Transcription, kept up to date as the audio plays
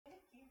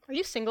Are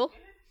you single?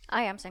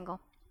 I am single.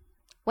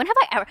 When have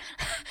I ever?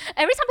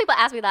 Every time people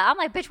ask me that, I'm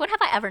like, bitch, when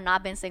have I ever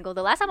not been single?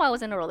 The last time I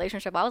was in a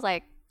relationship, I was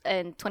like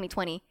in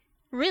 2020.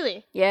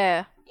 Really?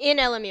 Yeah. In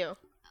LMU?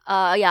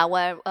 Yeah.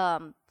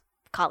 Well,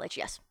 college,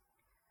 yes.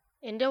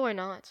 Indo or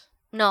not?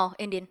 No,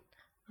 Indian.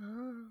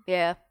 Oh.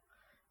 Yeah.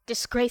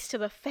 Disgrace to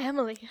the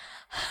family.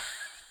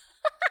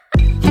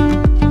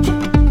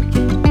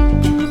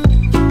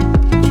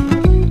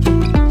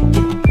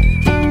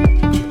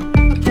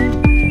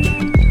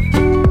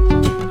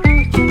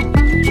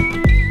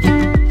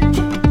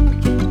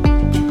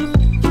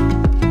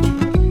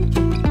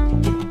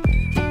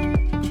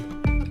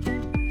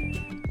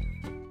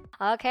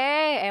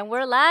 Okay, and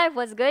we're live.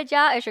 What's good,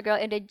 y'all? It's your girl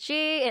Inda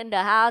G in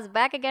the house,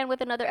 back again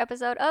with another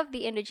episode of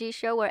the Inda G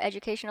Show, where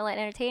educational and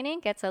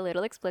entertaining gets a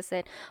little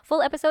explicit.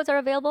 Full episodes are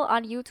available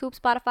on YouTube,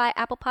 Spotify,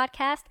 Apple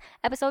Podcast.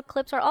 Episode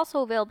clips are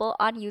also available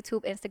on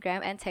YouTube, Instagram,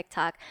 and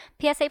TikTok.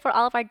 PSA for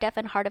all of our deaf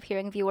and hard of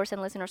hearing viewers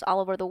and listeners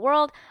all over the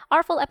world: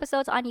 our full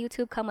episodes on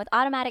YouTube come with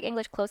automatic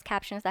English closed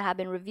captions that have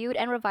been reviewed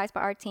and revised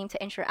by our team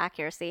to ensure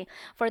accuracy.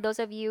 For those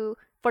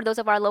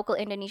of our local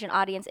Indonesian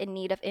audience in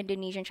need of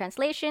Indonesian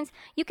translations,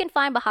 you can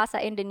find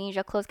Bahasa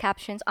Indonesia closed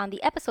captions on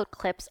the episode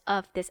clips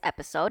of this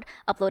episode,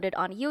 uploaded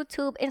on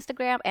YouTube,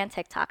 Instagram, and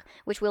TikTok,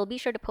 which we'll be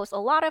sure to post a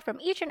lot of from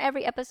each and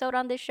every episode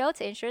on this show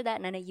to ensure that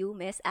none of you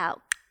miss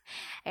out.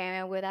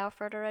 And without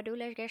further ado,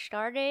 let's get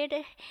started.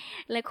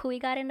 Look who we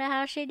got in the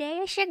house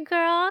today. It's your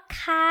girl,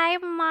 Kai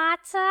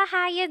Mata.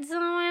 How you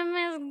doing,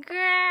 Miss Girl?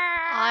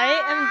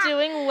 I am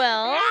doing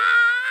well.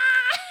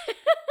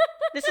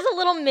 This is a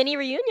little mini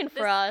reunion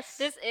for us.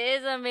 This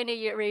is a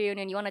mini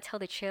reunion. You want to tell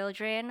the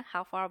children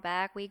how far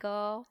back we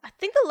go? I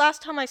think the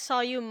last time I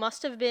saw you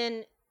must have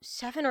been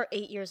 7 or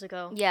 8 years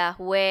ago. Yeah,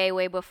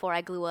 way before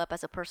I grew up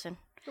as a person.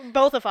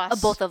 Both of us.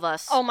 Both of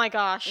us. Oh my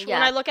gosh. Yeah.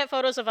 When I look at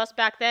photos of us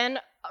back then,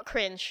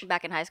 cringe.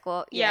 Back in high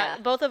school. Yeah.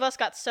 Both of us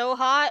got so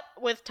hot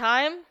with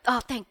time. Oh,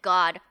 thank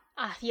God.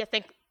 Yeah,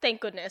 thank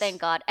goodness.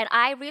 Thank God. And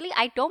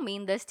I don't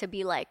mean this to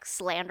be like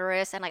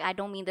slanderous, and like I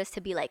don't mean this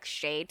to be like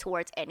shade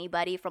towards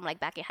anybody from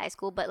like back in high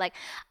school, but like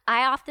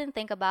I often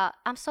think about,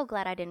 I'm so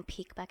glad I didn't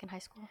peak back in high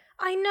school.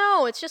 I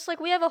know. It's just like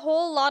we have a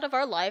whole lot of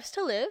our lives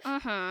to live.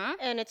 Mm-hmm.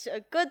 And it's a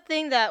good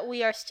thing that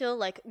we are still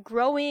like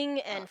growing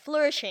and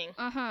flourishing.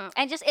 Mm-hmm.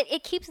 And just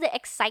it keeps the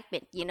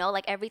excitement, you know,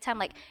 like every time,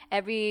 like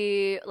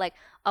every like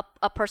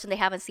a person, they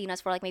haven't seen us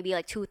for like maybe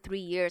like 2-3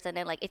 years, and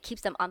then like it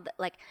keeps them on the,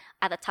 like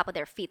at the top of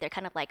their feet. They're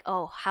kind of like,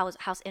 oh, how's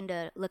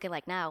Inda looking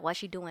like now? What's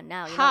she doing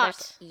now? You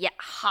Hot. know,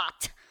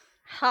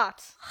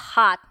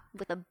 Hot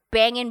with a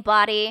banging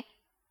body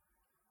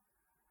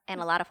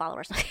and a lot of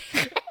followers.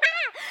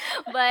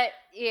 But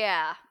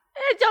yeah.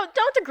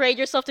 Don't degrade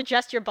yourself to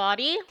just your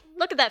body.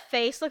 Look at that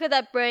face. Look at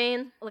that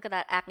brain. Look at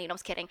that acne. No, I'm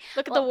just kidding.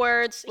 Look at the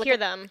words. Hear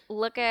them.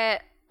 Look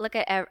at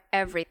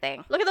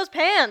everything. Look at those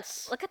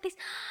pants. Look at these.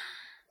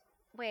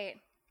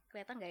 Wait,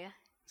 kelihatan gak ya?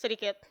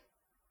 Sedikit.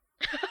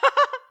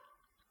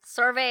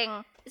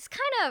 Serving. It's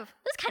kind of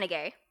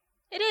gay.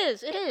 It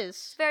is.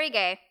 It's very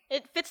gay.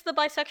 It fits the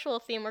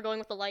bisexual theme we're going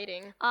with the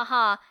lighting.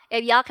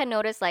 If y'all can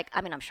notice, like, I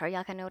mean, I'm sure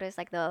y'all can notice,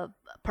 like, the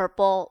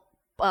purple,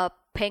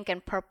 pink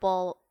and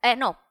purple,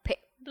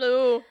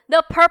 Blue.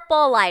 The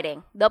purple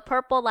lighting,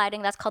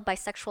 that's called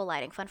bisexual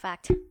lighting. Fun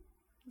fact.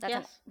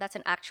 That's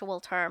an actual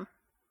term.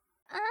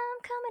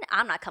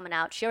 I'm not coming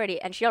out. She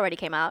already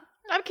came out.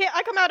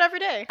 I come out every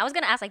day. I was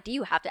gonna ask, like, do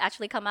you have to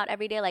actually come out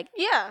every day? Like,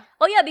 yeah.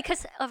 Oh yeah,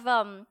 because of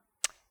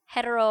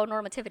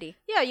heteronormativity.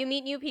 Yeah, you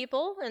meet new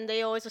people, and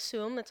they always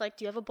assume it's like,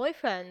 do you have a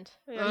boyfriend?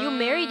 Are you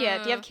married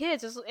yet? Do you have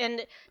kids?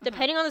 And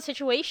depending on the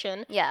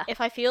situation, yeah. If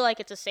I feel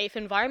like it's a safe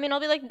environment, I'll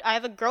be like, I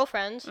have a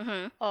girlfriend.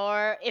 Mm-hmm.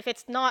 Or if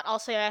it's not, I'll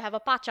say I have a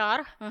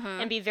pacar,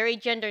 and be very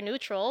gender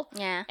neutral.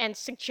 Yeah. And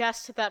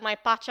suggest that my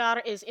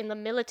pacar is in the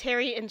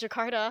military in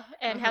Jakarta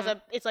and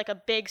it's like a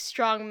big,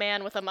 strong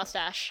man with a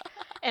mustache.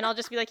 And I'll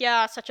just be like,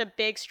 yeah, such a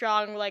big,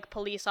 strong, like,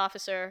 police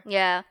officer.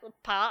 Yeah.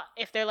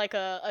 If they're like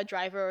a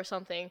driver or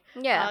something.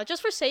 Yeah.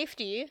 Just for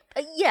safety.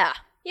 Yeah.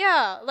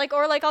 Yeah,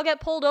 I'll get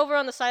pulled over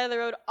on the side of the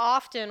road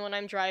often when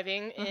I'm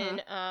driving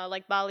in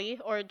like Bali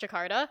or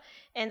Jakarta,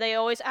 and they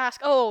always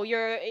ask, "Oh,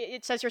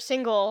 it says you're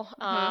single.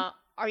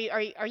 Are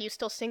you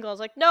still single?" I was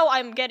like, "No,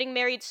 I'm getting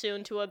married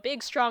soon to a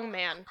big, strong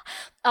man."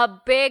 A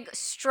big,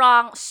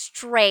 strong,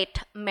 straight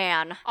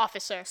man.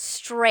 Officer.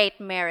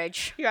 Straight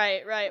marriage.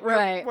 Right. Right.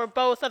 We're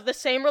both of the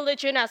same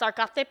religion as our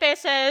KTP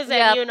says,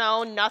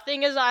 and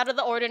nothing is out of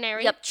the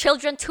ordinary. Yep.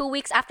 Children 2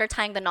 weeks after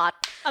tying the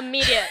knot.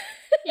 Immediate.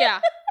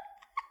 Yeah.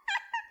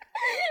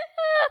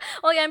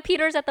 Oh yeah, and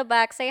Peter's at the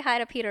back. Say hi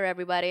to Peter,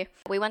 everybody.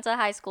 We went to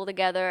high school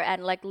together,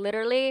 and like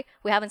literally,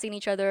 we haven't seen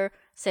each other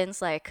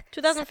since like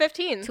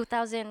 2015.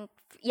 2000.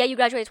 Yeah, you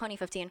graduated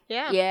 2015.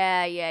 Yeah.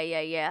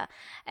 Yeah.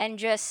 And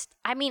just,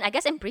 I mean, I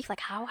guess in brief, like,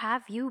 how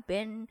have you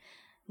been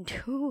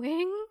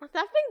doing?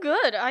 That's been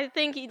good. I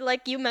think,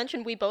 like you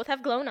mentioned, we both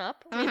have grown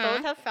up. We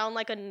both have found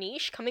like a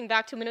niche coming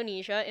back to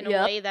Indonesia in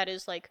a way that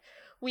is like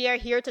we are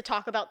here to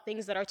talk about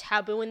things that are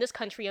taboo in this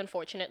country,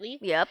 unfortunately.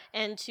 Yep.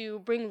 And to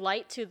bring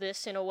light to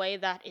this in a way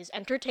that is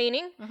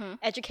entertaining,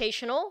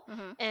 educational,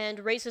 and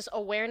raises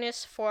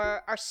awareness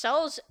for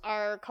ourselves,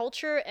 our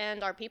culture,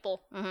 and our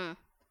people.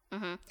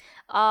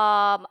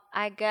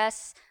 I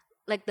guess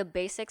like the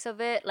basics of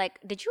it. Like,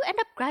 did you end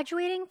up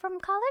graduating from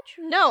college?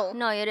 No.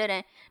 No, you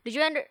didn't. Did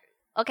you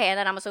Okay, and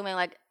then I'm assuming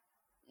like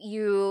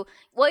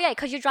well, yeah,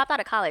 because you dropped out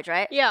of college,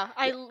 right? Yeah,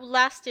 I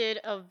lasted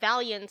a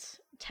valiant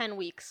 10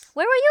 weeks.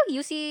 Where were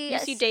you?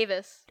 UC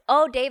Davis.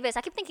 Oh, Davis.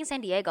 I keep thinking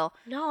San Diego.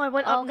 No, I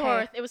went up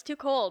north. It was too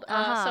cold. So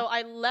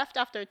I left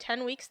after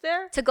 10 weeks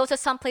there. To go to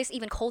someplace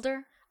even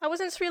colder? I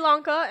was in Sri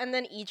Lanka and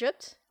then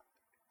Egypt.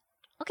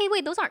 Okay,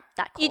 wait, those aren't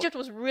that cold. Egypt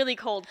was really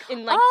cold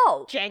in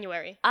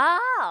January.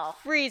 Oh.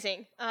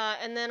 Freezing.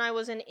 And then I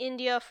was in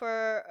India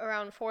for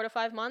around 4 to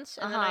 5 months.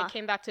 And then I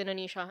came back to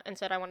Indonesia and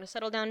said I want to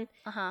settle down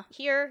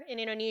here in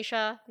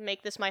Indonesia,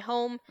 make this my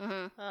home,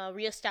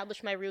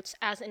 reestablish my roots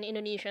as an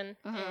Indonesian,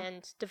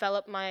 and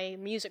develop my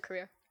music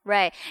career.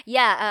 Right.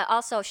 Yeah.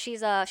 Also,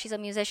 she's a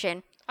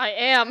musician. I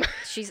am.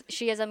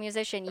 She is a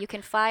musician. You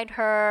can find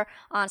her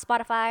on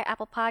Spotify,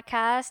 Apple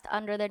Podcast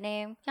under the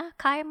name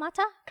Kai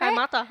Mata. Kai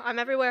Mata. I'm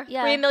everywhere.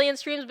 Yeah. 3 million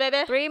streams,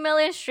 baby. 3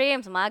 million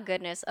streams. My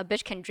goodness, a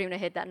bitch can dream to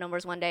hit that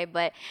numbers one day.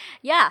 But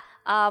yeah,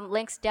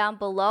 links down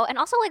below. And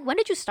also, like, when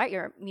did you start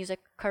your music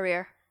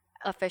career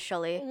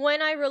officially?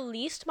 When I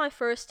released my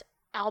first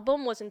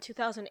album was in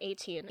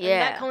 2018, and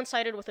that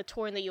coincided with a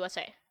tour in the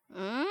USA.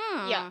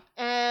 Yeah.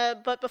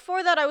 But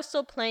before that, I was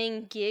still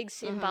playing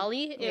gigs in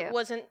Bali. It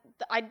wasn't.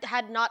 I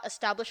had not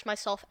established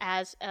myself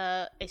as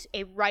a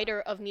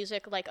writer of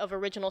music, like of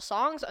original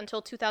songs,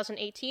 until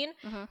 2018,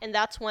 and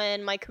that's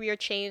when my career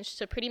changed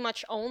to pretty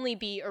much only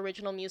be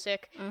original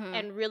music,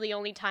 and really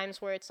only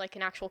times where it's like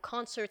an actual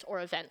concert or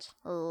event.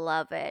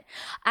 Love it.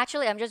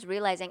 Actually, I'm just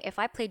realizing if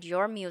I played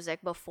your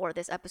music before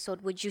this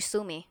episode, would you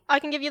sue me? I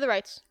can give you the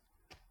rights.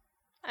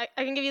 I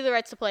can give you the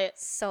rights to play it.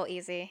 So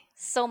easy.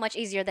 So much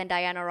easier than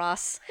Diana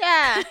Ross.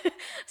 Yeah.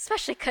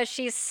 Especially because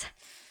she's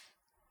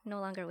no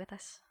longer with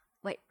us.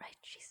 Wait, right.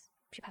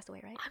 She passed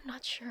away, right? I'm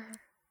not sure.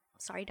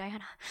 Sorry,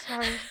 Diana.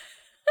 Sorry.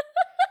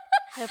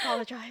 I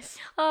apologize.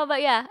 Oh,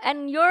 but yeah.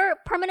 And you're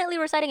permanently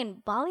residing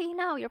in Bali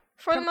now?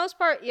 For the most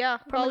part, yeah.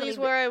 Bali's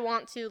where I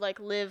want to like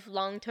live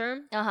long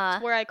term.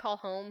 It's where I call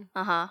home.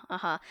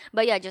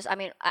 But yeah, just I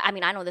mean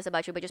I know this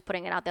about you, but just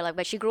putting it out there, like,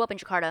 but she grew up in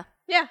Jakarta.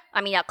 Yeah.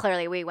 I mean, yeah,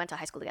 clearly we went to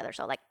high school together,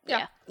 so like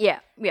yeah.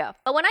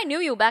 But when I knew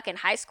you back in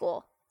high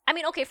school, I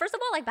mean, okay, first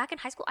of all, like back in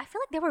high school, I feel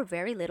like there were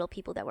very little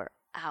people that were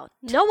out.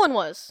 No one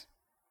was.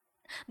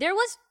 There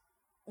was,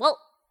 well,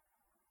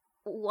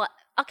 what?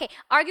 Okay,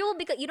 arguable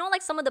because you know,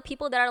 like some of the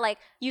people that are like,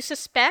 you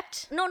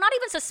suspect? No, not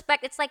even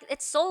suspect. It's like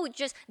it's so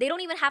just they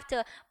don't even have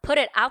to put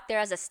it out there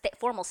as a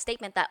formal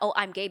statement that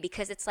I'm gay,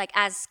 because it's like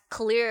as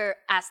clear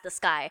as the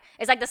sky.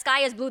 It's like the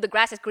sky is blue, the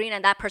grass is green,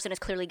 and that person is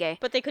clearly gay.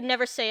 But they could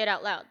never say it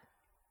out loud.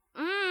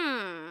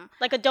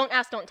 Like a don't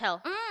ask, don't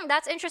tell.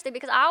 That's interesting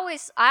because I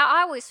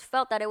always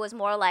felt that it was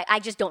more like I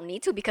just don't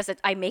need to because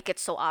I make it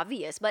so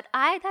obvious. But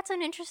that's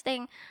an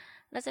interesting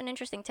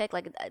take.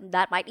 Like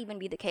that might even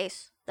be the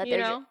case. That you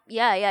know?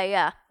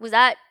 Yeah. Was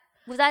that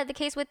the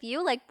case with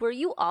you? Like, did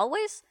you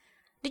always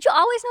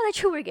know that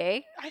you were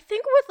gay? I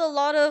think with a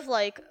lot of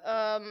like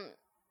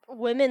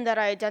women that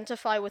I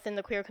identify within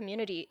the queer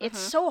community, it's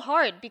so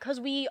hard because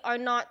we are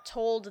not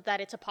told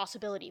that it's a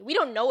possibility. We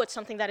don't know it's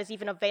something that is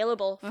even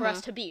available for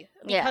us to be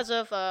because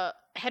of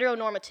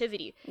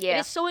heteronormativity. Yeah.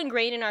 It is so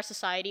ingrained in our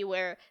society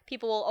where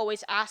people will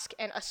always ask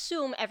and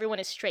assume everyone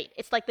is straight.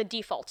 It's like the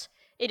default.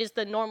 It is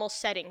the normal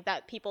setting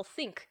that people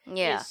think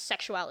is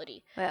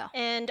sexuality. Yeah.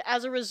 And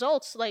as a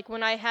result, like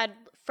when I had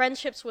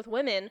friendships with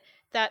women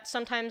that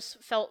sometimes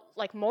felt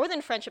like more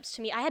than friendships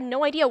to me, I had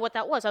no idea what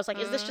that was. I was like,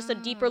 is this just a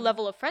deeper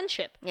level of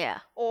friendship? Yeah.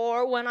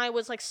 Or when I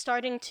was like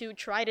starting to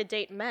try to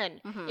date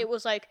men, it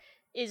was like,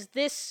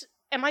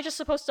 am I just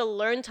supposed to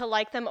learn to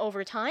like them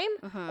over time?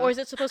 Or is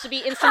it supposed to be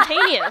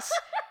instantaneous?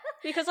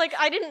 Because like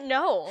I didn't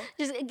know.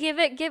 Just give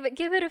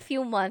it a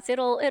few months.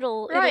 It'll kick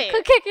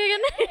in.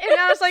 And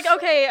I was like,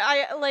 okay,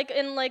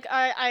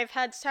 I've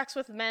had sex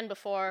with men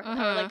before,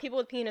 like people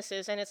with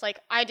penises, and it's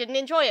like I didn't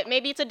enjoy it.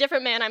 Maybe it's a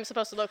different man I'm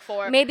supposed to look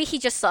for. Maybe he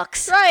just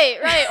sucks.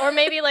 Right. Or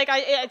maybe like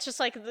it's just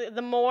like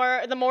the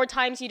more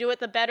times you do it,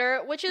 the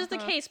better, which is the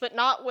case, but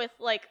not with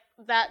like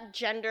that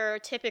gender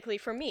typically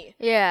for me.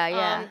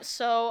 Yeah.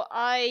 So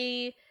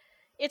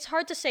it's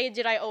hard to say,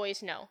 did I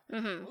always know?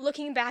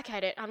 Looking back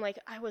at it, I'm like,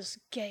 I was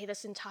gay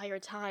this entire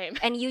time.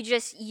 And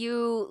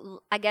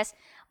I guess,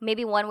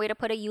 maybe one way to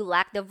put it, you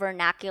lack the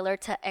vernacular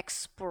to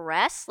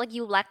express. Like,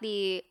 you lack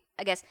the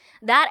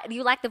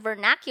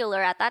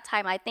vernacular at that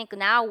time. I think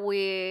now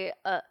I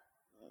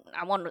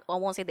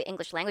won't say the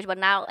English language, but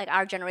now, like,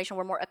 our generation,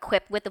 we're more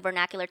equipped with the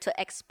vernacular to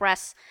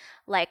express,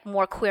 like,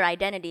 more queer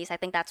identities. I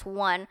think that's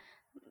one.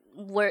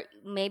 Where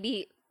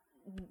maybe,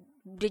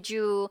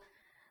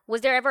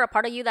 was there ever a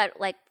part of you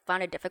that like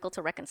found it difficult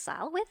to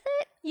reconcile with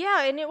it?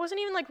 Yeah, and it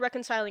wasn't even like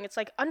reconciling. It's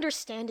like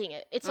understanding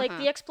it. It's like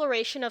the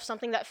exploration of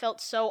something that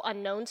felt so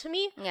unknown to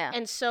me Yeah.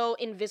 and so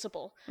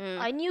invisible.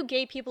 I knew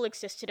gay people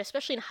existed,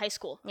 especially in high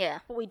school. Yeah.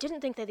 But we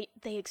didn't think that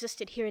they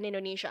existed here in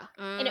Indonesia.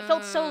 And it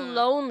felt so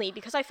lonely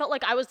because I felt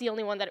like I was the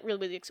only one that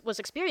really was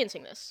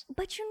experiencing this.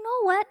 But you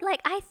know what?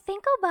 Like, I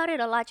think about it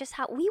a lot, just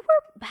how we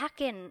were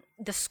back in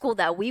the school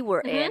that we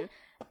were in.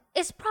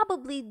 Is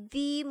probably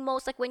the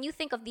most, like, when you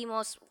think of the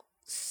most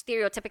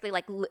stereotypically,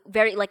 like,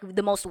 very, like,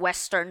 the most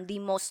Western, the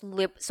most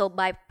so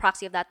by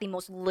proxy of that, the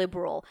most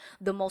liberal,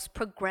 the most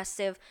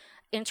progressive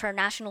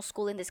international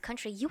school in this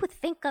country, you would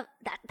think of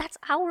that's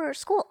our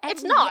school. And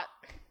It's not.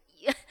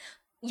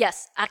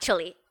 Yes,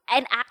 actually.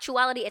 In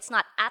actuality, it's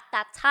not. At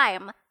that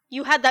time,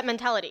 You had that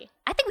mentality.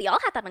 I think we all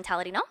had that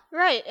mentality, no?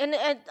 Right. And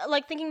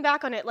like thinking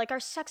back on it, like our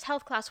sex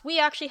health class, we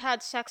actually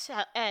had sex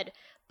ed.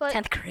 But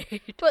 10th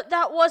grade. But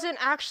that wasn't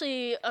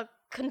actually a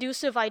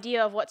conducive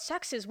idea of what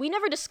sex is. We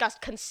never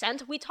discussed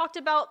consent. We talked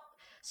about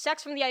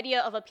sex from the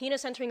idea of a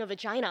penis entering a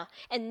vagina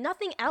and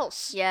nothing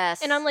else.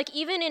 Yes. And I'm like,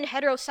 even in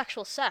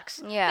heterosexual sex,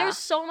 there's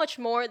so much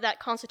more that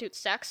constitutes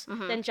sex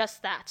than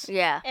just that.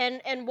 Yeah.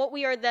 And what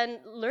we are then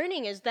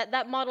learning is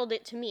that modeled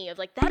it to me of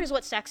like, that is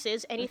what sex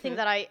is. Anything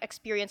that I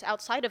experience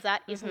outside of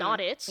that is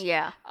not it.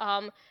 Yeah.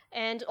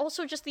 And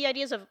also just the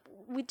ideas of,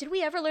 did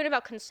we ever learn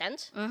about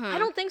consent? I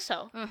don't think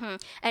so.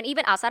 And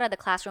even outside of the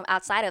classroom,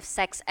 outside of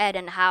sex ed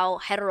and how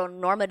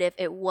heteronormative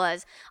it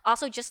was,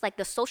 also just like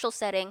the social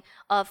setting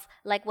of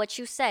like what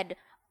you said,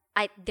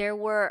 I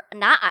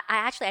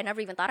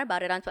never even thought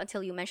about it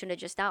until you mentioned it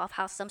just now, of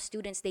how some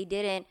students,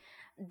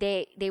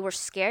 they were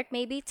scared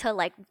maybe to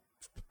like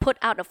put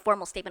out a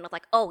formal statement of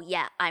like, oh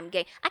yeah, I'm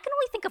gay. I can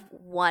only think of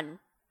one.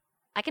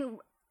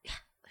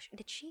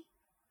 Did she?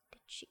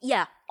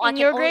 Yeah. In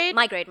your grade?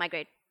 My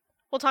grade.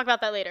 We'll talk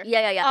about that later.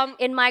 Yeah.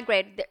 In my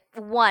grade,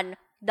 one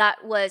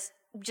that was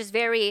just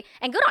very,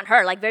 and good on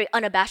her, like very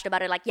unabashed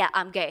about it, like, yeah,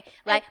 I'm gay,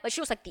 right? But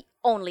she was like the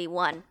only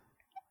one.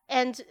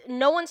 And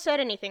no one said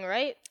anything,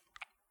 right?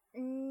 I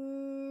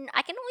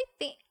can only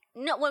think,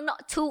 no, well,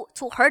 not to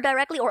her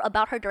directly or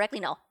about her directly,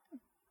 no.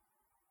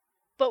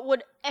 But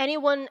would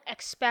anyone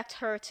expect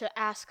her to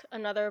ask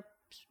another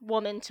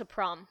woman to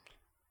prom?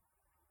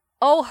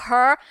 Oh,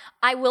 her,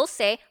 I will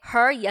say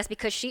her, yes,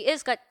 because she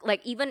is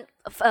like even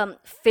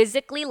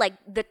physically like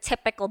the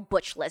typical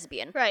butch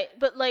lesbian. Right,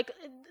 but like,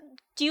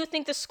 do you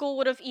think the school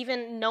would have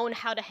even known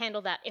how to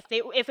handle that if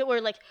it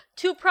were like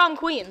two prom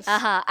queens?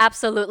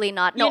 Absolutely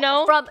not. No, you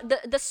know? From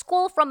the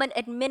school, from an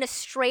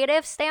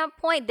administrative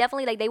standpoint,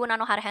 definitely like they would not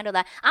know how to handle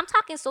that. I'm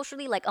talking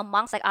socially, like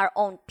amongst like our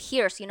own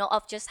peers, you know,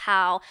 of just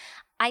how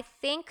I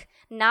think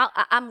now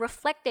I'm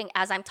reflecting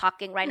as I'm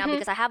talking right now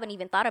because I haven't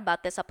even thought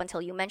about this up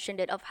until you mentioned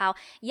it, of how,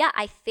 yeah,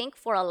 I think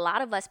for a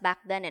lot of us back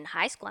then in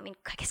high school, I mean,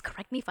 I guess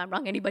correct me if I'm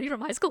wrong, anybody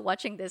from high school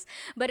watching this,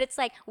 but it's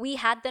like we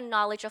had the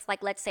knowledge of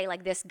like, let's say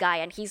like this guy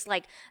and he's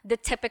like the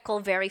typical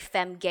very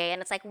femme gay,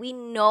 and it's like we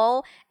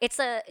know it's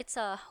a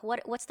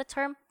what's the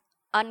term?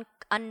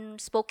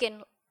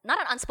 Unspoken, not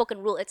an unspoken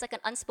rule. It's like an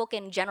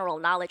unspoken general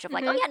knowledge of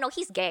like, oh yeah, no,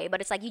 he's gay, but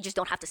it's like you just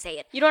don't have to say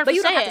it. You don't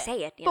have to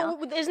say it. You know?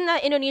 But isn't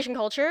that Indonesian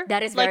culture?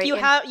 That is like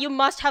very you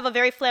must have a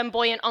very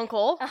flamboyant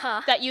uncle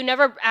that you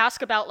never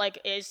ask about. Like,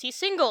 is he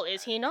single?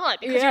 Is he not?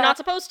 Because you're not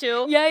supposed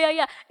to.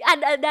 Yeah.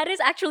 And that is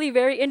actually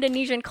very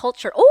Indonesian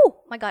culture.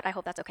 Oh my god, I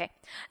hope that's okay.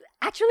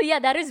 Actually, yeah,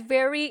 that is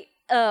very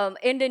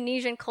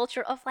Indonesian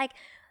culture of like,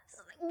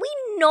 we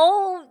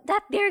know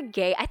that they're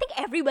gay. I think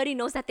everybody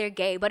knows that they're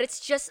gay, but it's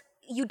just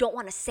you don't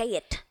want to say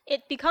it.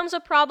 It becomes a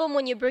problem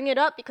when you bring it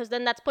up because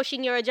then that's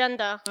pushing your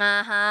agenda.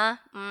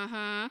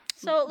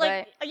 So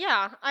like,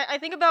 yeah, I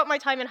think about my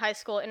time in high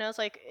school and I was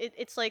like,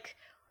 it's like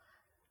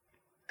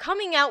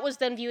coming out was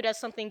then viewed as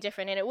something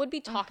different and it would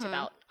be talked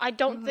about. I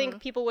don't think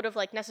people would have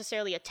like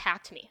necessarily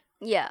attacked me.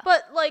 Yeah.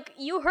 But like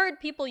you heard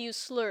people use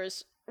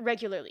slurs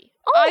regularly.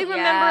 Oh, I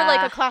remember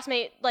like a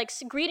classmate like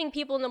greeting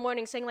people in the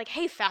morning saying like,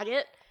 "Hey,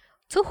 faggot."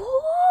 To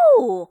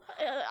who?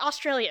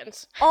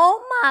 Australians.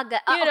 Oh my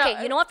god.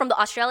 You you know what? From the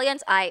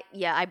Australians, I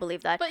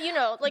believe that. But you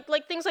know,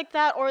 like things like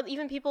that, or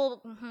even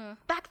people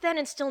back then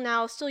and still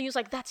now still use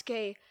like "that's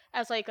gay"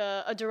 as like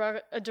a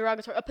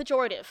derogatory, a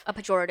pejorative. A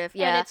pejorative,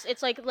 yeah. And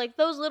it's like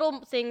those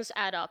little things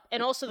add up,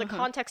 and also the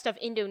context of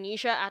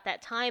Indonesia at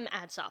that time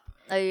adds up.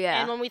 Yeah.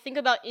 And when we think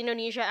about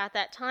Indonesia at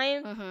that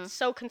time,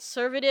 so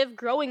conservative,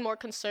 growing more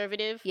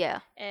conservative.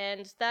 Yeah.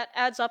 And that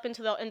adds up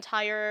into the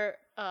entire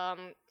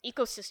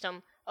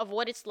ecosystem of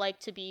what it's like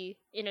to be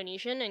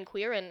Indonesian and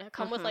queer, and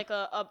come with like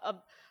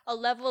a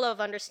level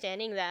of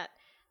understanding that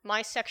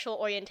my sexual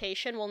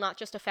orientation will not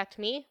just affect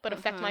me, but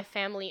affect my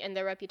family and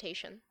their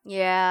reputation.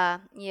 Yeah.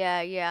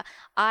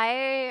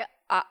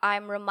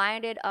 I'm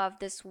reminded of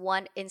this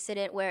one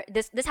incident where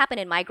this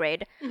happened in my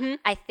grade.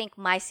 I think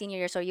my senior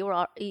year. So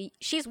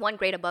she's one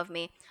grade above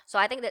me. So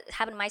I think that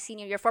happened my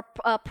senior year for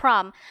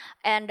prom.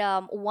 And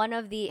one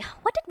of the,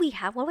 what did we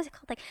have? What was it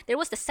called? Like there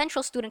was the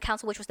Central Student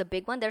Council, which was the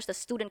big one. There's the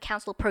student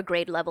council per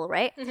grade level,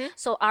 right?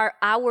 So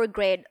our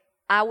grade,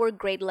 our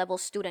grade level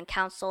student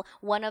council,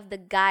 one of the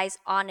guys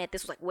on it,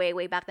 this was like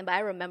way back then, but I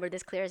remember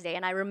this clear as day,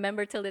 and I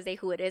remember till this day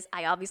who it is.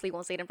 I obviously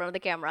won't say it in front of the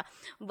camera,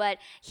 but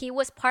he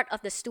was part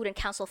of the student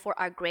council for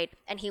our grade,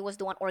 and he was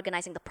the one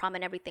organizing the prom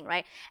and everything,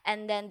 right?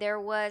 And then there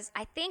was,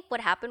 I think what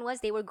happened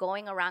was they were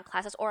going around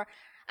classes, or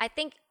I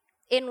think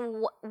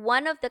in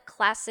one of the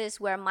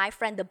classes where my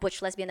friend, the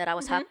butch lesbian that I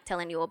was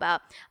telling you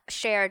about,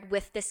 shared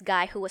with this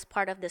guy who was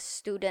part of the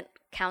student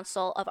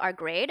council of our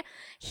grade,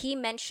 he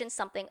mentioned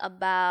something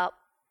about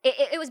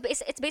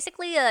it's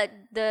basically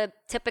the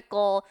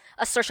typical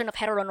assertion of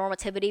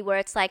heteronormativity, where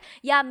it's like,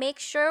 yeah, make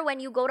sure when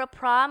you go to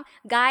prom,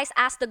 guys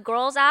ask the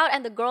girls out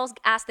and the girls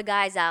ask the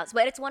guys out.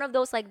 But it's one of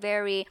those like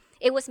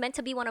it was meant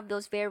to be one of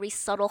those very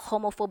subtle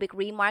homophobic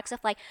remarks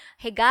of like,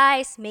 hey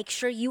guys, make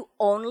sure you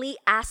only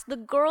ask the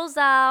girls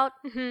out.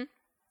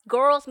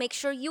 Girls, make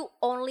sure you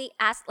only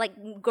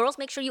girls,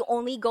 make sure you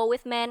only go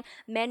with men.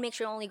 Men, make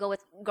sure you only go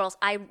with girls.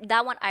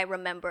 That one I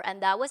remember,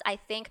 and that was, I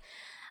think,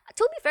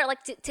 to be fair,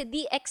 like to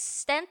the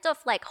extent of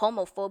like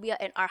homophobia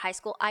in our high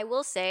school, I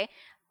will say,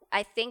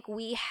 I think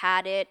we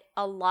had it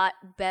a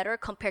lot better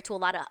compared to a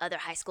lot of other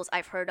high schools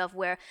I've heard of,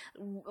 where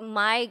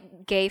my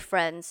gay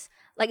friends,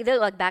 like they're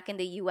like back in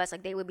the US,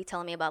 like they would be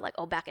telling me about like,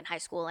 oh, back in high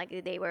school,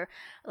 like they were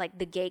like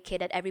the gay kid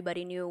that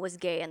everybody knew was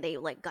gay, and they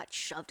like got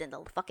shoved in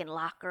the fucking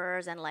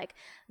lockers and like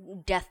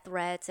death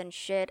threats and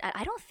shit.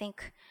 I don't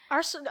think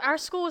our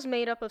school was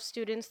made up of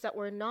students that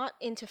were not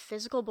into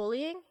physical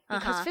bullying,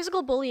 because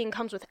physical bullying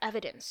comes with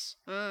evidence.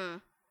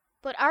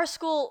 But our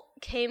school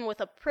came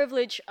with a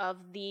privilege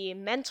of the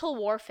mental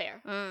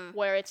warfare,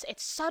 where it's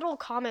subtle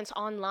comments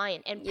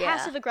online and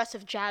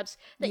passive-aggressive jabs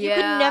that you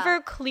could never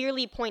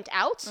clearly point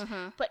out,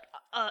 but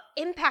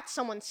impact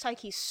someone's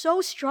psyche so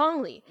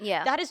strongly.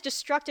 That is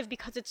destructive,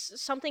 because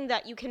it's something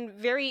that you can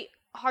very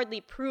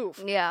hardly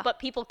prove, but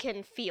people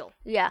can feel.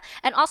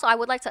 And also I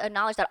would like to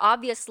acknowledge that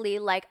obviously,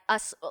 like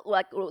us,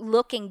 like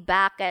looking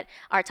back at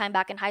our time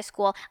back in high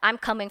school, I'm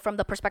coming from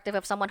the perspective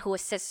of someone who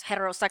is cis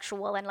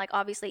heterosexual, and like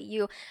obviously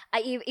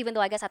even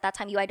though I guess at that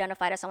time you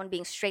identified as someone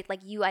being straight,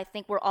 like you, I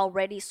think, were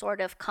already sort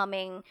of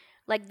coming,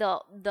 like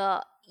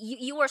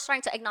you were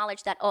starting to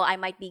acknowledge that, oh, I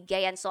might be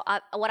gay. And so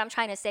what I'm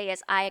trying to say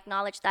is I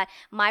acknowledge that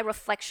my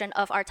reflection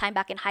of our time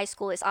back in high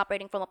school is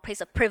operating from a place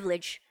of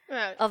privilege,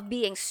 of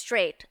being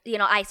straight. You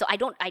know,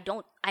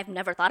 I've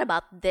never thought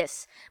about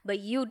this, but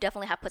you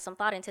definitely have put some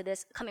thought into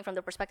this, coming from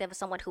the perspective of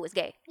someone who is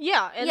gay.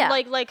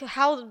 Like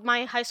how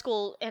my high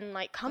school and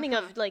like coming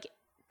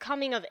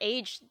of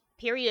age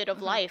period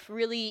of life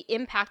really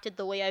impacted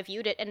the way I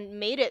viewed it, and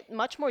made it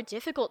much more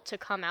difficult to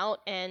come out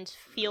and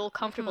feel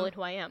comfortable in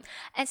who I am.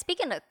 And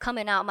speaking of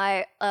coming out,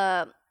 my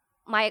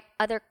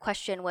other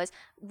question was,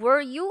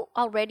 were you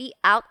already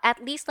out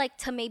at least like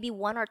to maybe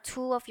one or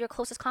two of your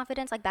closest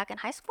confidants, like back in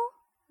high school?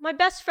 My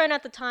best friend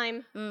at the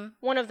time,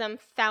 one of them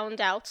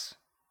found out.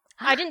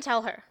 I didn't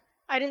tell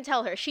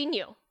her. She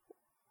knew.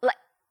 Like,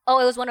 oh,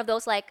 it was one of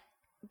those like,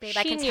 babe,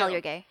 I can knew. tell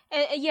you're gay.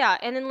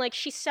 And then like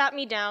she sat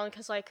me down,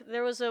 because like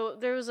there was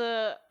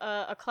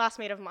a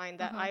classmate of mine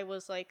that I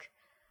was like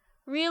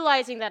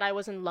realizing that I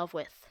was in love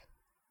with.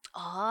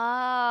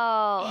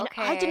 Oh, and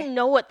okay. I didn't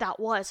know what that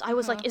was. I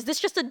was like, is this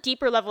just a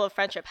deeper level of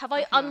friendship? Have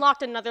I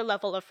unlocked another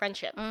level of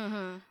friendship?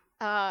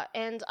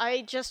 And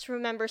I just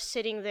remember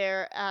sitting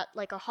there at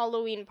like a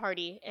Halloween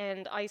party,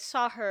 and I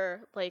saw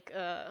her like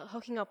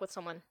hooking up with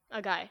someone,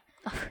 a guy.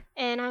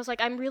 And I was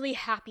like, I'm really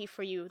happy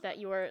for you that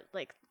you are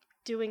like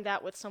doing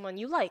that with someone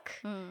you like.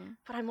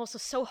 But I'm also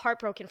so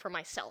heartbroken for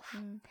myself.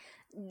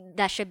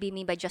 That Should Be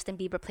Me by Justin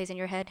Bieber plays in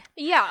your head.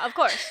 Yeah, of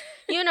course.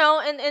 You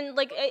know, and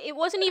like it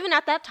wasn't even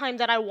at that time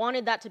that I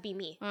wanted that to be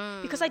me,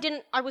 because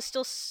I was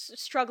still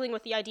struggling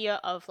with the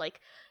idea of like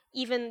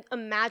even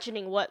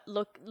imagining what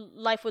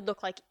life would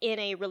look like in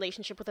a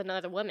relationship with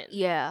another woman.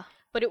 Yeah.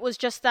 But it was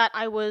just that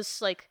I was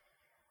like,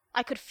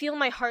 I could feel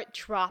my heart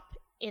drop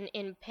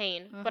in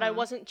pain, but I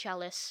wasn't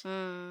jealous.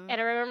 And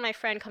I remember my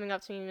friend coming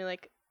up to me and being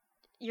like,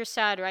 "You're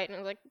sad, right?" And I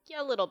was like,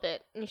 "Yeah, a little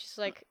bit." And she's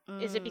like,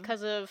 "Is it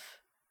because of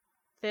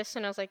this?"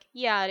 And I was like,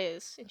 "Yeah, it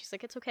is." And she's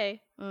like, "It's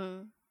okay.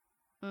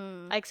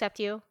 I accept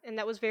you." And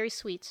that was very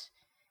sweet.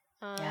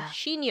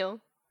 She knew.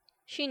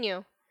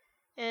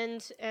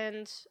 And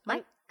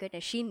my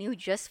goodness, she knew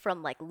just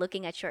from like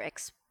looking at your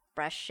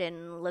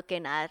expression,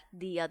 looking at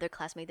the other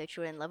classmate that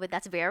you were in love with.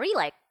 That's very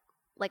like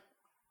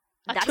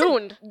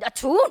attuned.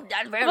 That's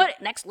very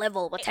next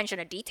level of attention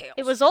to details.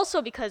 It was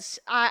also because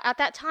at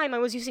that time I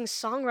was using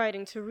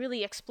songwriting to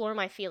really explore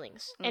my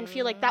feelings and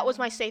feel like that was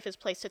my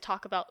safest place to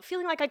talk about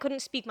feeling like I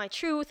couldn't speak my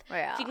truth,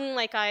 feeling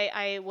like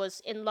I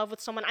was in love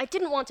with someone I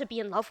didn't want to be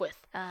in love with.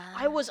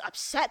 I was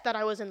upset that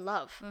I was in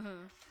love.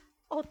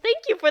 Oh, thank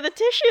you for the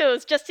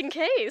tissues, just in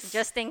case.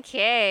 Just in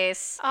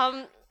case.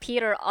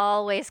 Peter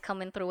always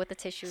coming through with the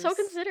tissues. So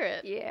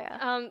considerate.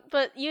 Yeah.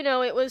 But you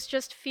know, it was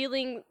just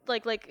feeling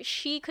like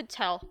she could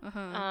tell,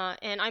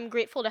 and I'm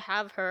grateful to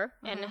have her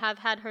and have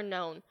had her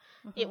known.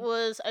 It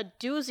was a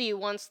doozy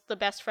once the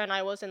best friend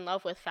I was in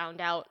love with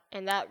found out,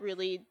 and that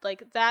really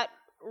that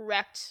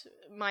wrecked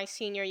my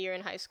senior year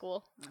in high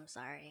school. I'm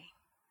sorry.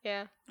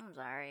 Yeah. I'm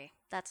sorry.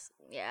 That's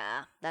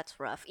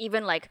rough.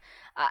 Even like,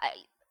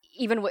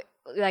 even with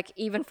like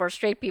even for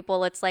straight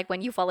people, it's like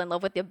when you fall in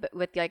love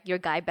with like your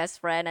guy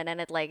best friend, and then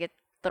it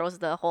throws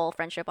the whole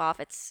friendship off.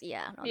 It's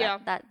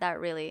that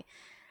really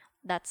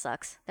that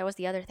sucks. There was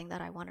the other thing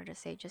that I wanted to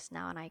say just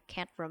now, and I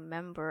can't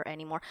remember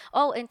anymore.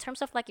 Oh, in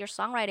terms of like your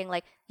songwriting,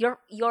 like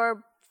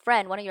your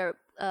friend, one of your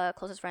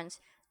closest friends,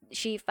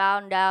 she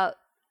found out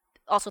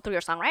also through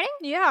your songwriting?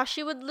 Yeah,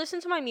 she would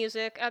listen to my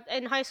music.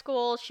 In high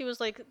school, she was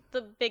like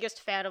the biggest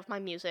fan of my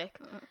music.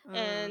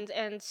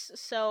 And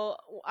so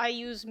I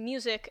use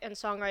music and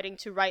songwriting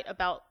to write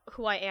about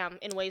who I am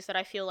in ways that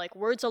I feel like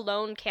words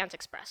alone can't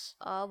express.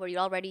 Oh, were you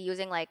already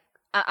using like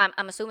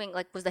I'm assuming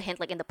like was the hint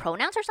like in the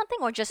pronouns or something,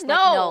 or just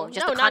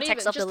just the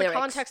context of just the lyrics? The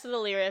context of the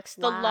lyrics,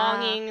 the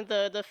longing,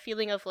 the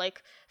feeling of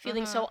like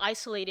feeling so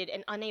isolated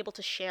and unable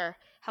to share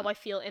how I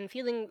feel, and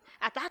feeling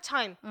at that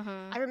time,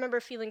 I remember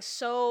feeling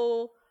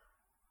so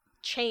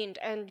chained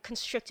and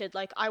constricted,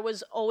 like I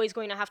was always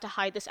going to have to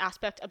hide this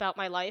aspect about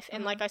my life,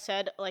 and like I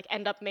said, like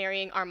end up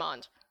marrying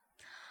Armand.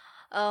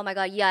 Oh my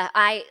god, yeah.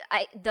 I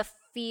the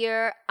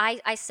fear,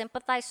 I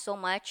sympathize so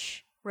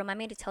much. Remind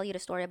me to tell you the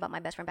story about my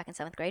best friend back in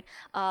 7th grade.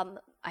 I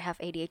have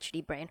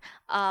ADHD brain.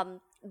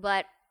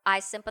 But I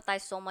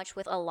sympathize so much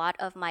with a lot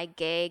of my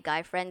gay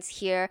guy friends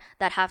here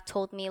that have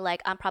told me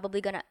like I'm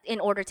probably gonna, in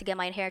order to get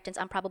my inheritance,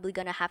 I'm probably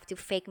gonna have to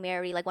fake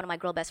marry like one of my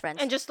girl best friends.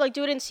 And just like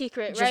do it in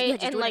secret,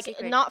 right? And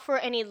like not for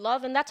any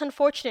love, and that's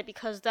unfortunate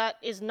because that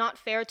is not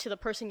fair to the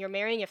person you're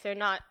marrying if they're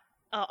not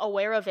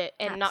aware of it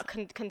and not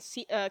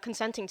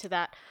consenting to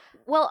that.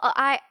 Well,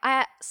 I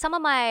some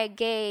of my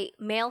gay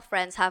male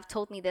friends have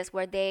told me this,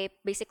 where they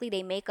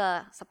make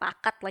a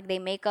sapakat, like they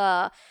make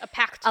a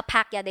pact.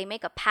 Yeah, they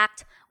make a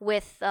pact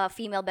with a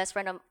female best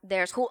friend of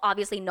theirs who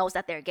obviously knows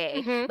that they're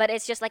gay, but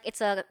it's just like it's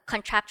a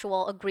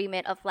contractual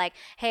agreement of like,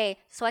 hey,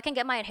 so I can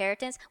get my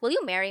inheritance, will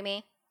you marry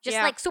me? Just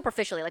like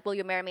superficially, like, will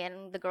you marry me?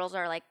 And the girls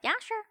are like, yeah,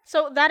 sure.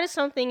 So that is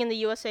something in the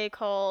USA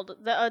called,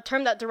 a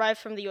term that derived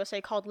from the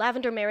USA called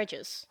lavender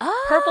marriages.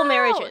 Oh, purple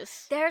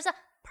marriages. There's a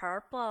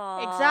purple.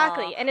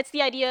 Exactly. And it's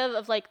the idea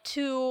of like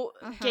two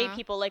gay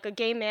people, like a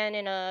gay man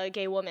and a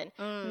gay woman,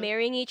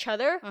 marrying each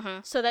other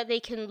so that they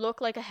can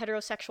look like a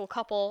heterosexual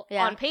couple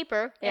on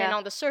paper and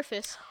on the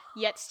surface,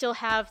 yet still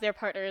have their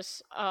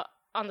partners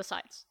on the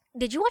sides.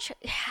 Did you watch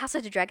House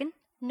of the Dragon?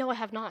 No, I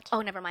have not.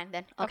 Oh, never mind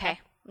then. Okay.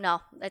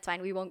 No, that's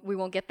fine. We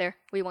won't get there.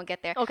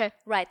 Okay.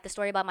 Right. The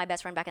story about my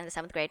best friend back in the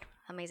 7th grade.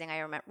 Amazing. I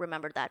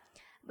remembered that.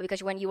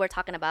 Because when you were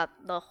talking about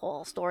the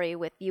whole story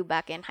with you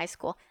back in high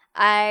school,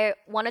 I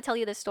want to tell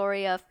you the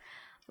story of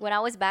when I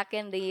was back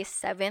in the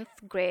 7th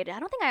grade. I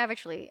don't think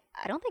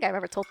I've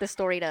ever told this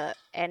story to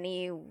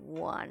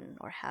anyone,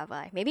 or have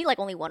I? Maybe like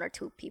only one or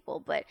two people.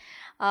 But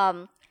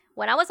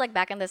when I was like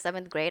back in the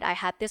 7th grade, I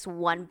had this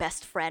one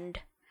best friend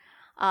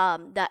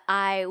that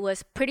I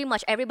was pretty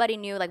much, everybody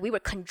knew, like we were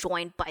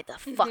conjoined by the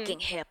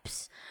fucking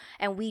hips,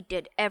 and we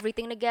did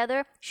everything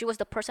together. She was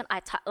the person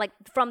like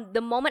from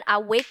the moment I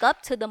wake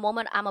up to the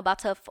moment I'm about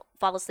to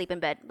fall asleep in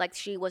bed. Like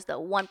she was the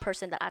one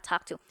person that I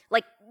talked to,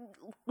 like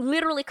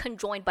literally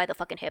conjoined by the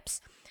fucking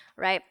hips,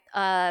 right?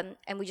 And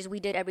we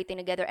did everything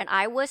together, and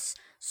I was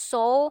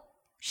so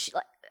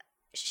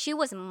she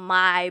was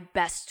my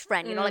best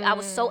friend, you know, like I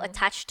was so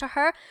attached to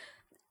her,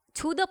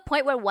 to the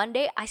point where one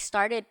day I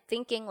started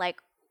thinking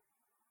like,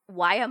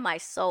 why am I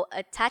so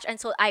attached? And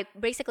so I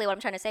basically, what I'm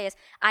trying to say is,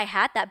 I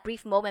had that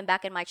brief moment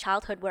back in my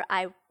childhood where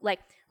I like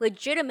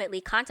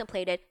legitimately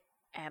contemplated,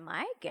 am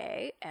I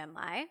gay? Am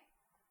I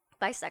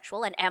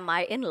bisexual? And am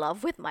I in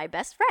love with my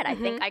best friend? I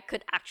think I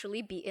could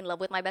actually be in love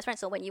with my best friend.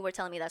 So when you were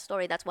telling me that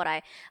story, that's what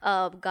I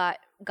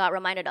got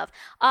reminded of.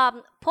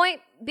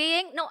 Point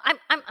being, no,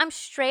 I'm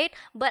straight,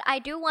 but I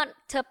do want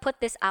to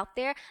put this out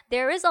there.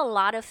 There is a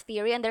lot of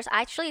theory, and there's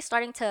actually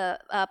starting to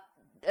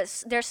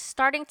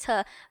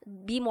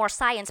be more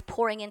science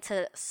pouring in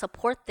to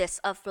support this,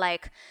 of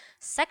like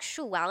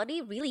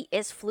sexuality really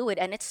is fluid,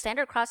 and it's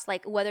standard across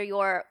like whether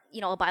you're, you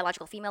know, a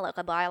biological female, like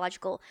a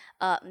biological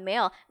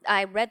male.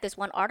 I read this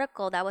one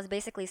article that was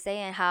basically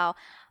saying how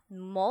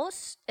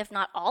most, if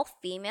not all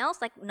females,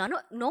 like no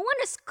one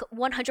is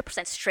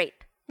 100%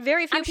 straight.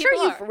 Very few I'm people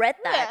sure you've read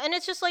that. Yeah, and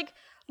it's just like,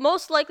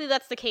 most likely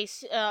that's the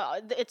case.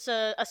 It's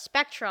a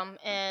spectrum,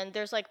 and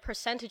there's like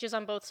percentages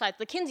on both sides.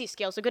 The Kinsey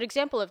scale is a good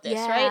example of this,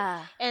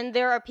 right? And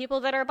there are people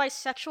that are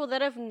bisexual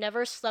that have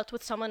never slept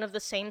with someone of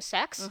the same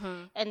sex,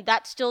 and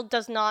that still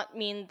does not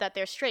mean that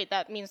they're straight.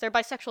 That means they're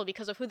bisexual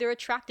because of who they're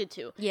attracted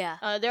to.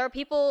 Yeah. There are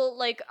people,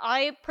 like,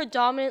 I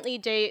predominantly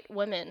date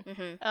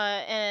women,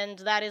 and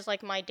that is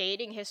like my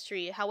dating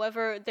history.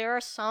 However, there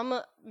are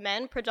some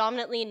men,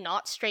 predominantly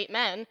not straight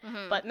men,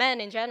 but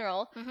men in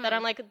general, that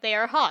I'm like, they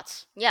are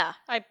hot. Yeah.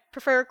 I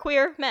prefer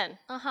queer men.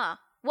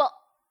 Well,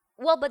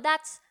 but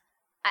that's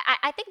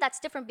I think that's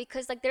different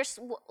because like there's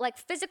like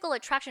physical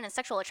attraction and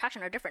sexual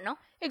attraction are different, no?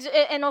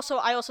 And also,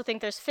 I also think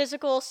there's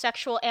physical,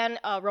 sexual, and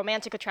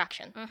romantic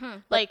attraction,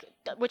 like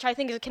which I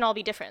think can all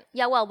be different.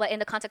 Yeah, well, but in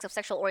the context of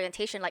sexual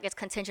orientation, like it's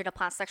contingent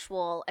upon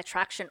sexual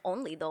attraction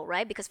only, though,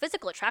 right? Because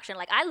physical attraction,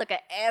 like I look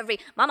at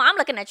mama, I'm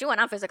looking at you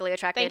and I'm physically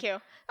attracted. Thank you.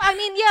 I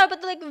mean, yeah,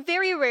 but like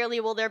very rarely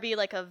will there be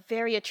like a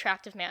very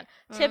attractive man.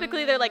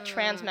 Typically, they're like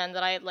trans men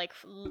that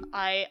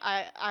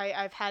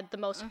I've had the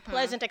most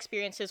pleasant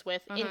experiences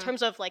with in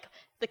terms of like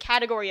the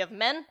category of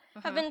men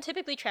have been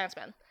typically trans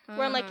men.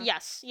 Where I'm like,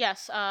 yes,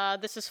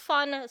 this is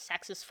fun.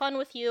 Sex is fun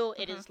with you.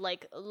 It is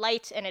like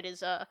light and it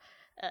is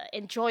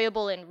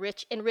enjoyable and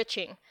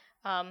enriching.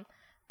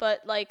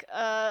 But like,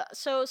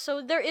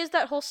 so there is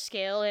that whole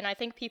scale, and I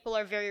think people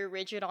are very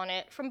rigid on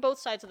it from both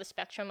sides of the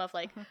spectrum of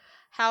like,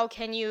 how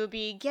can you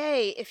be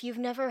gay if you've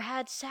never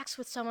had sex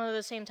with someone of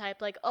the same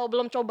type? Like, oh,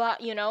 belum coba,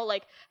 you know,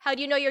 like, how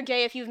do you know you're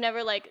gay if you've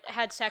never like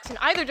had sex in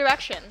either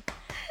direction?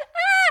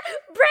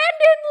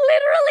 Brandon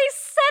literally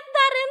said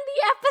that in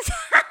the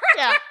episode.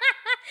 Yeah.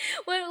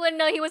 when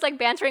no, he was like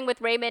bantering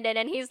with Raymond, and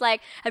then he's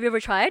like, "Have you ever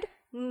tried?"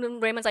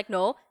 And Raymond's like,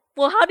 "No."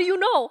 Well, how do you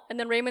know? And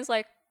then Raymond's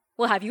like,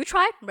 "Well, have you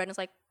tried?" And Brandon's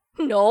like,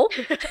 "No."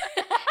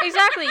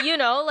 Exactly, you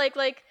know,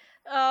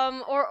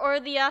 or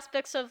the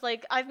aspects of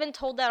like I've been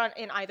told that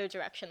in either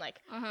direction. Like,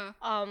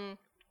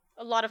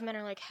 a lot of men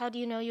are like, "How do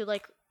you know you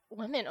like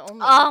women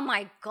only?" Oh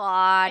my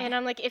god. And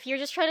I'm like, if you're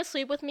just trying to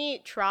sleep with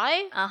me,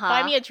 try.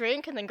 Buy me a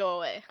drink and then go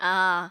away.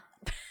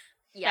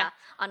 Yeah,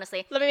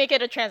 honestly. Let me make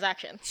it a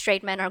transaction.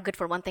 Straight men are good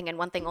for one thing and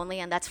one thing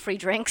only, and that's free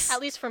drinks. At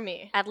least for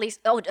me.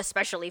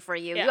 Especially for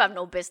you. Yeah. You have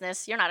no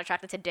business. You're not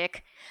attracted to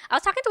dick. I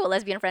was talking to a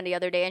lesbian friend the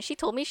other day, and she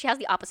told me she has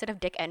the opposite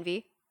of dick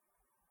envy.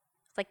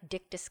 It's like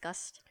dick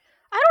disgust.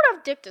 I don't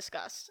have dick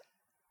disgust.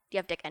 Do you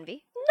have dick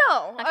envy?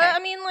 No. Okay. I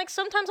mean, like,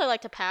 sometimes I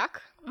like to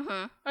pack.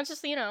 It's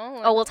just, you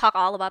know. Like, We'll talk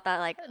all about that,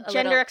 like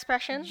gender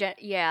expression.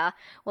 Yeah,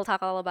 we'll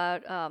talk all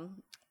about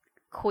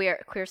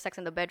queer sex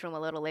in the bedroom a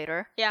little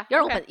later. Yeah.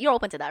 You're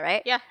open to that,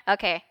 right? Yeah.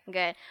 Okay,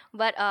 good.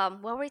 But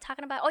what were we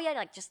talking about? Oh yeah,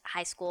 like just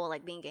high school,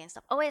 like being gay and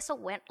stuff. Oh wait,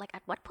 so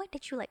at what point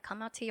did you like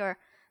come out to your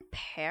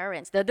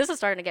parents? This is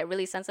starting to get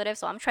really sensitive,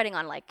 so I'm treading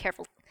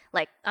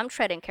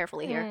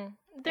carefully here.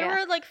 There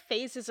were like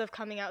phases of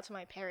coming out to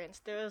my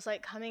parents. There was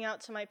like coming out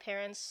to my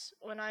parents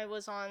when I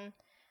was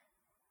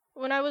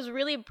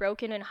really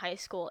broken in high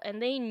school,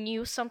 and they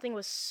knew something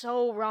was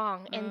so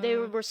wrong, and they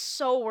were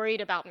so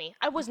worried about me.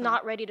 I was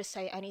not ready to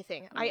say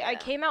anything. I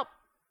came out.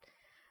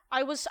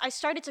 I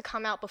started to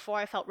come out before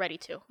I felt ready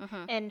to.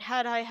 And if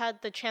I had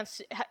the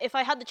chance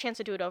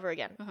to do it over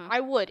again,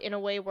 I would, in a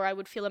way where I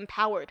would feel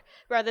empowered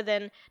rather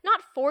than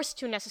not forced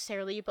to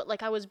necessarily, but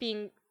like I was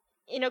being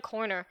in a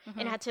corner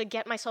and had to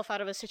get myself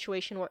out of a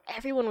situation where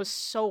everyone was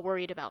so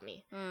worried about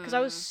me because I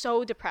was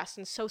so depressed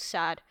and so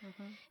sad.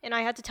 And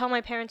I had to tell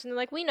my parents, and they're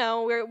like, "We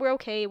know, we're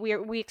okay,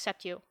 we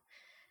accept you."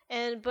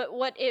 But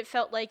what it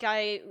felt like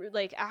I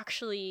like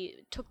actually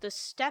took the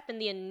step and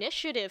the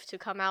initiative to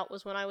come out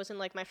was when I was in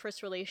like my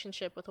first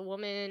relationship with a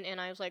woman, and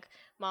I was like,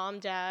 "Mom,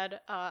 Dad,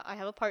 I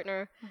have a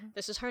partner.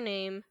 This is her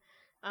name."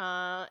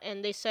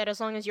 And they said, "As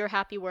long as you're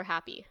happy, we're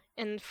happy."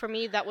 And for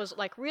me, that was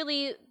like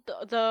really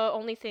the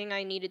only thing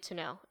I needed to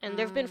know. And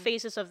there've been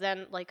phases of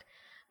then like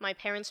my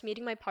parents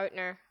meeting my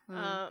partner,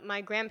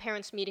 my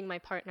grandparents meeting my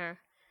partner,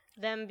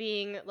 them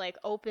being like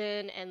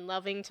open and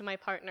loving to my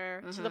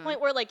partner to the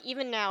point where like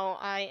even now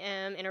I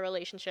am in a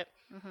relationship.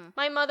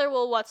 My mother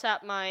will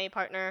WhatsApp my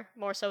partner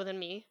more so than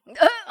me,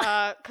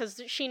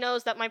 because she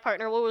knows that my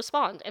partner will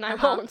respond and I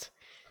won't.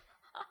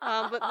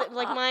 But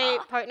like my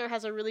partner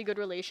has a really good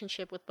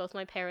relationship with both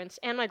my parents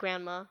and my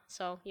grandma,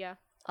 so yeah.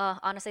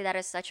 Honestly, that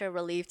is such a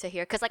relief to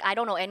hear, because like I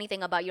don't know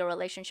anything about your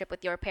relationship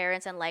with your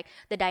parents and like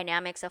the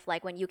dynamics of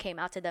like when you came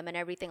out to them and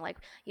everything, like,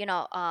 you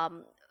know,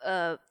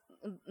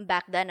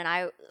 back then, and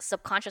I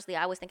subconsciously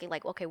I was thinking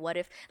like, okay, what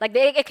if like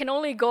it can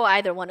only go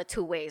either one of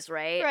two ways,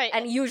 right? Right.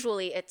 And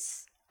usually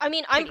it's I'm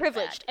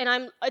privileged,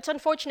 and it's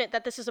unfortunate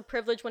that this is a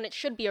privilege when it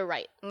should be a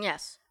right.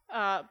 Yes.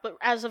 But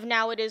as of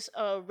now, it is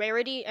a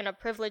rarity and a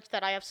privilege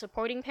that I have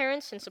supporting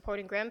parents and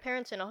supporting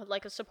grandparents and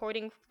a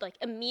supporting like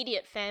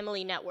immediate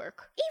family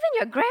network. Even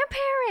your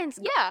grandparents.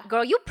 Yeah.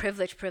 Girl, you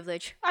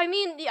privilege. I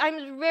mean,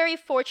 I'm very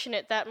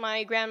fortunate that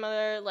my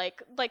grandmother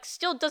like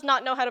still does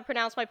not know how to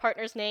pronounce my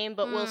partner's name,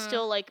 but will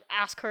still like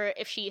ask her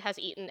if she has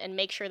eaten and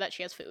make sure that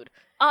she has food.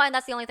 Oh, and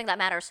that's the only thing that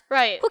matters.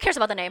 Right. Who cares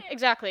about the name?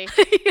 Exactly.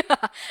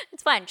 Yeah,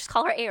 it's fine. Just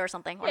call her A or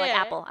something, or like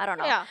Apple. I don't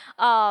know. Yeah.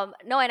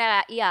 No, and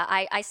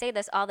I say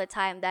this all the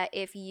time that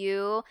if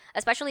you,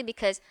 especially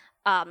because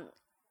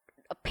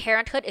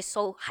parenthood is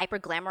so hyper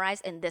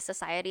glamorized in this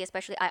society,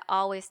 especially, I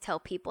always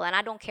tell people, and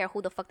I don't care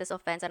who the fuck this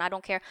offends, and I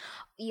don't care,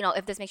 you know,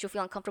 if this makes you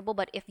feel uncomfortable,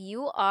 but if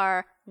you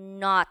are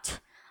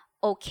not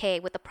okay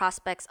with the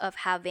prospects of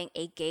having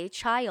a gay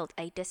child,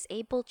 a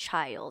disabled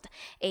child,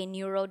 a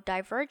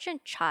neurodivergent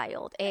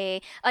child,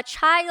 a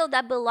child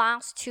that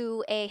belongs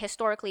to a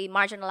historically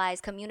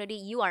marginalized community,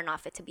 you are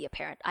not fit to be a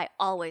parent. I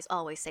always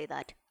say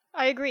that.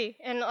 I agree.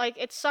 And like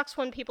it sucks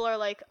when people are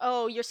like,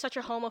 "Oh, you're such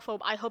a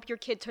homophobe. I hope your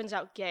kid turns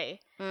out gay."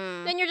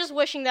 Then you're just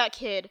wishing that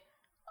kid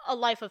a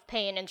life of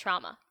pain and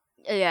trauma.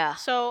 Yeah.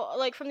 So,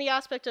 like from the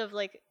aspect of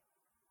like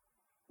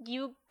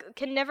you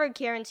can never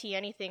guarantee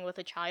anything with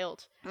a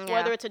child, Yeah.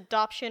 whether it's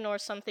adoption or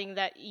something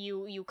that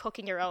you cook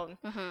in your own.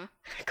 Mm-hmm.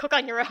 Cook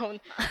on your own.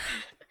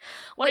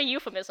 What a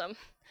euphemism.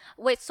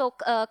 Wait, so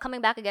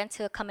coming back again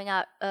to coming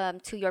out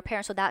to your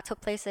parents, so that took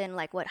place in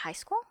like what, high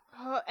school?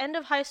 End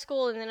of high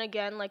school, and then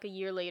again like a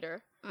year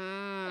later.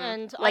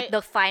 And Like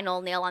the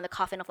final nail on the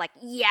coffin of like,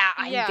 yeah,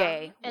 I'm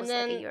gay. And Was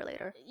then like a year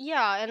later.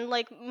 Yeah, and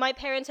like my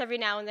parents every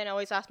now and then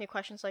always ask me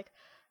questions like,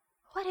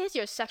 "What is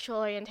your sexual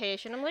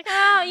orientation?" I'm like,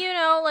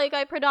 like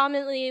I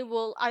predominantly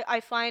will. I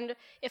find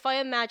if I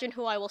imagine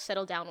who I will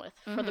settle down with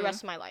for the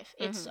rest of my life,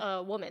 it's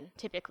a woman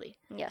typically.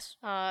 Yes.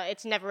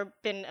 It's never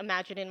been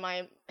imagined in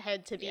my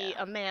head to be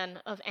a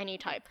man of any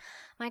type.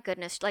 My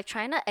goodness, like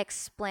trying to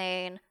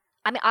explain.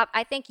 I mean,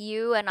 I think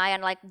you and I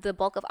and like the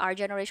bulk of our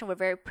generation were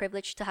very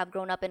privileged to have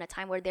grown up in a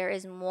time where there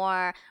is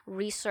more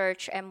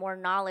research and more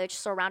knowledge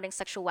surrounding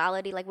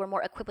sexuality. Like we're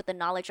more equipped with the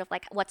knowledge of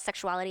like what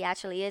sexuality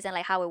actually is and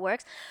like how it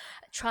works.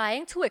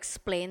 Trying to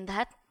explain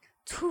that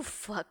to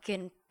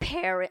fucking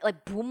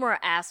like boomer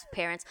ass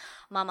parents,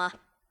 mama.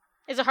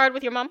 Is it hard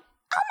with your mom?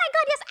 Oh my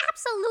god, yes,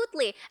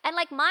 absolutely. And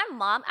like my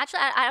mom, actually,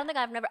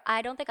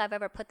 I don't think I've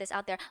ever put this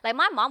out there. Like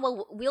my mom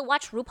we'll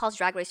watch RuPaul's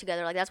Drag Race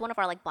together. Like that's one of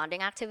our like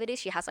bonding activities.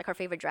 She has like her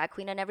favorite drag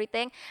queen and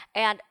everything.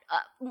 And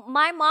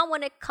my mom,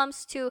 when it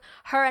comes to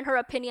her and her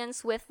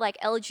opinions with like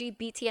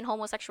LGBT and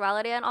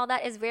homosexuality and all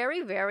that, is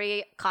very,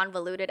 very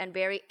convoluted and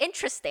very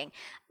interesting.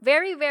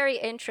 Very, very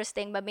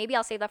interesting. But maybe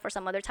I'll save that for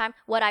some other time.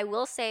 What I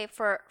will say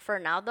for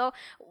now though,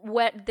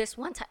 what this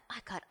one time,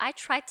 my god, I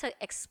tried to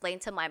explain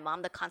to my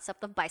mom the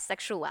concept of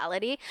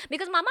bisexuality.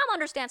 Because my mom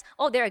understands,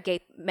 oh, there are gay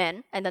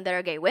men and then there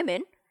are gay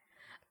women.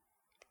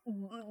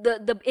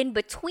 The in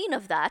between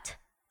of that,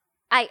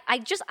 I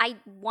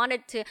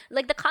wanted to,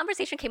 like, the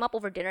conversation came up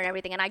over dinner and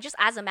everything, and I just,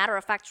 as a matter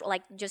of fact,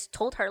 like, just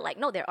told her, like,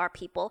 no, there are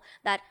people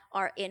that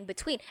are in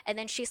between. And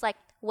then she's like,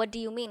 what do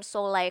you mean?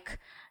 So like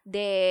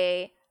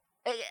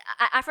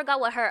I forgot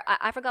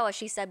what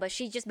she said, but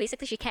she just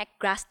basically she can't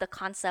grasp the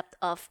concept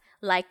of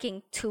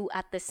liking two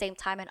at the same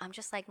time. And I'm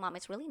just like, Mom,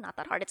 it's really not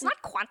that hard. It's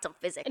not quantum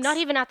physics. Not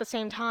even at the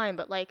same time,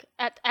 but like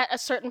at a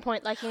certain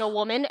point, liking a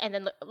woman, and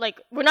then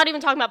like we're not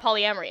even talking about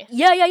polyamory.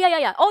 Yeah.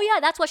 Oh yeah,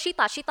 that's what she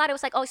thought. She thought it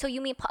was like, oh, so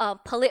you mean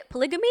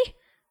polygamy?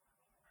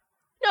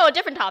 No, a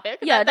different topic.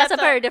 Yeah, that's a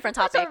very different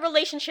topic. That's a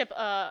relationship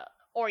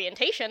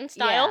orientation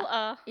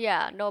style.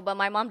 Yeah, no, but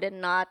my mom did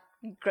not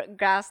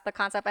grasp the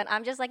concept, and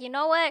I'm just like, you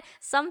know what,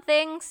 some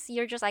things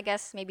you're just, I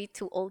guess, maybe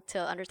too old to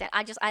understand.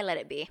 I let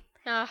it be.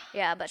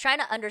 Yeah, but trying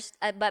to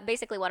understand, but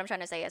basically what I'm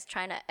trying to say is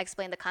trying to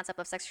explain the concept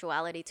of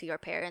sexuality to your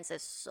parents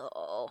is so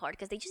hard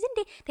because they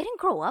didn't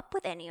grow up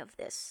with any of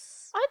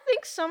this. I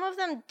think some of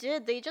them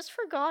did. They just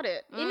forgot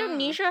it.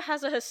 Indonesia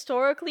has a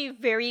historically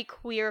very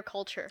queer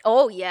culture.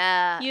 Oh,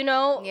 yeah. You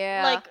know?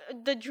 Yeah.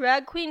 Like, the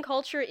drag queen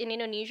culture in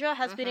Indonesia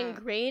has been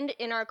ingrained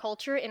in our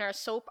culture, in our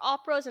soap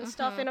operas and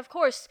stuff. And of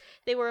course,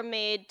 they were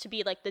made to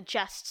be like the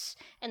jests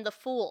and the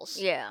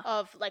fools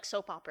of like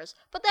soap operas.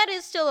 But that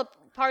is still a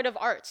part of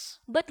arts.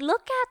 But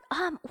look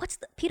at, what's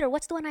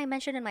the one I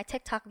mentioned in my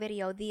TikTok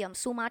video? The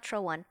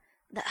Sumatra one.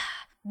 The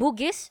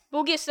Bugis?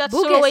 Bugis, that's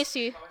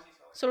Sulawesi.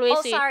 Sulawesi.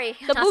 Oh, sorry.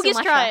 The Bugis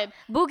tribe.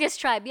 Bugis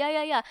tribe.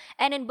 Yeah.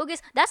 And in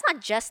Bugis,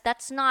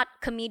 that's not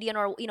comedian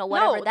or,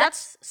 whatever. No,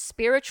 that's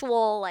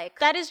spiritual, like.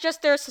 That is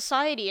just their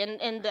society,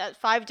 and that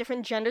 5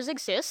 different genders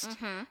exist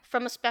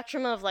from a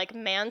spectrum of like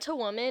man to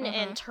woman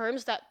and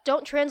terms that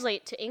don't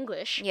translate to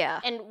English. Yeah.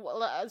 And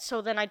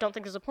so then I don't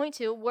think there's a point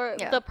to where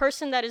the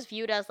person that is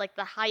viewed as like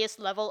the highest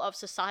level of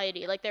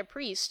society, like their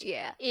priest,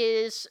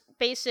 is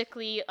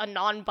basically a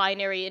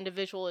non-binary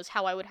individual, is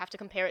how I would have to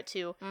compare it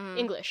to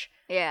English.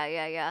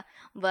 Yeah.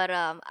 But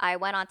I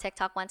went on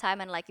TikTok one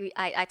time and like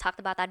I talked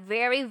about that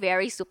very,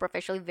 very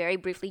superficially, very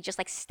briefly, just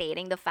like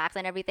stating the facts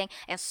and everything.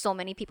 And so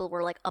many people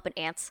were like up in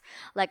ants,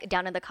 like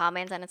down in the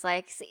comments, and it's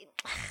like, see,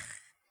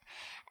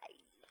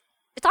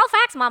 it's all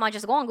facts, Mama.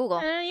 Just go on Google.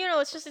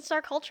 It's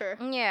our culture.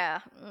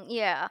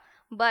 Yeah.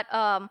 But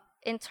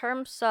in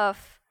terms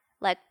of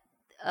like.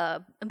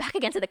 Back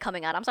again to the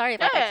coming out. I'm sorry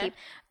if I keep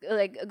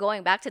like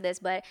going back to this,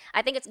 but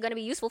I think it's going to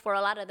be useful for a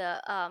lot of the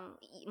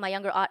my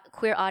younger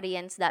queer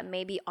audience that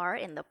maybe are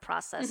in the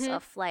process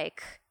of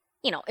like,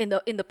 in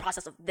the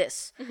process of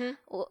this.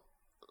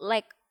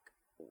 Like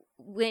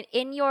when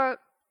in your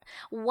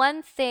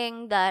one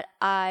thing that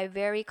I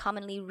very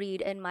commonly read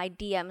in my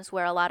DMs,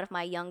 where a lot of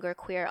my younger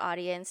queer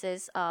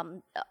audiences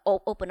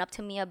open up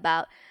to me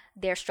about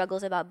their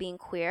struggles about being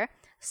queer,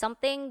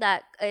 something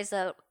that is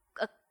a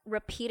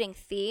repeating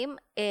theme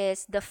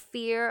is the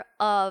fear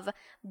of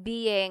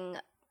being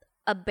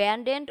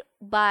abandoned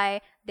by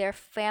their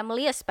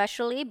family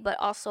especially, but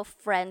also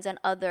friends and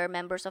other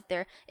members of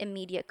their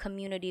immediate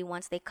community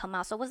once they come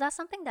out. So was that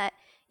something that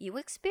you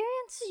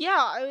experienced?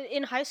 Yeah,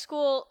 in high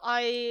school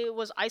I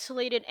was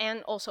isolated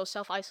and also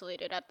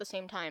self-isolated at the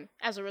same time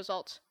as a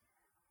result.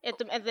 at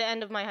the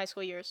end of my high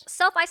school years.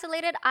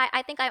 Self-isolated,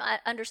 I think I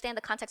understand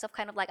the context of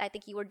kind of like, I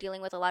think you were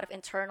dealing with a lot of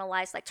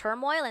internalized like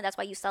turmoil, and that's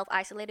why you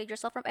self-isolated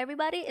yourself from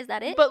everybody. Is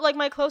that it? But like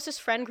my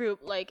closest friend group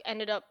like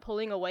ended up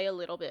pulling away a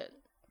little bit.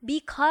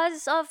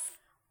 Because of...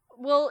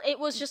 Well, it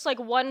was just like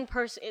one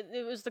person.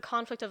 It was the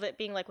conflict of it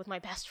being like with my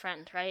best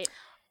friend, right?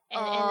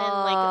 And then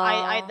like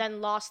I then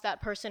lost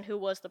that person who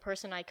was the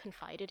person I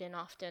confided in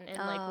often, and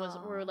like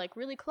we're like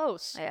really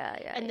close. Yeah.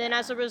 And then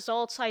as a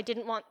result, I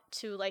didn't want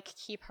to like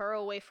keep her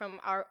away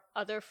from our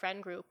other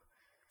friend group.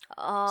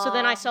 So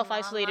then I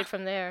self-isolated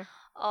from there.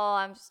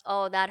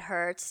 That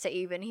hurts to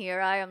even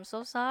hear. I am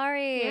so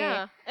sorry.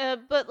 Yeah.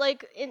 But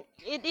like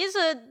it is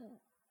a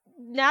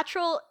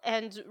natural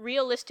and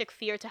realistic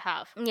fear to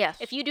have. Yes.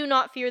 If you do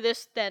not fear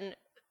this, then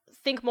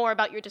think more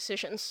about your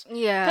decisions.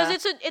 Yeah.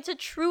 Because it's a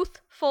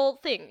truthful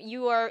thing.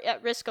 You are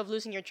at risk of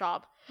losing your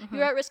job. Mm-hmm.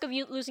 You're at risk of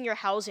losing your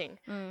housing,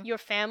 your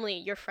family,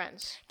 your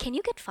friends. Can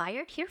you get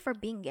fired here for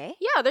being gay?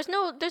 Yeah, there's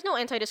no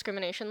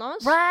anti-discrimination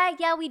laws. Right,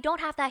 yeah, we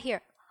don't have that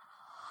here.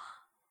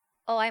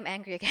 Oh, I'm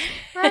angry again.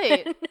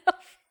 Right. No.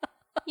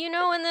 You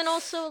know, and then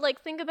also,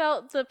 like, think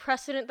about the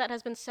precedent that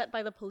has been set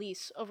by the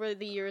police over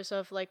the years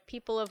of, like,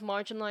 people of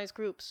marginalized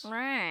groups.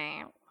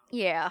 Right.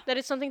 Yeah. That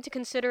is something to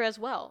consider as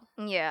well.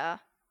 Yeah.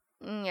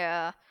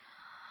 Yeah.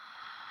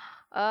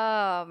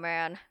 Oh,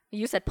 man.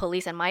 You said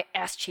police and my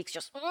ass cheeks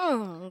just,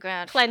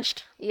 God.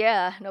 Clenched.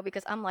 Yeah. No,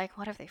 because I'm like,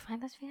 what if they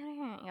find this video?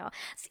 You know,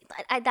 see,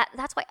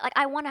 that's why, like,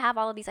 I want to have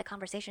all of these, like,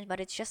 conversations, but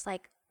it's just,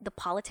 like, the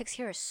politics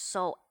here is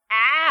so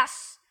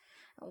ass.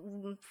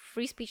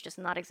 Free speech does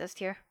not exist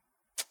here.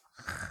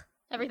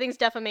 Everything's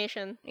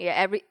defamation.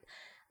 Yeah,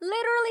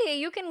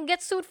 literally, you can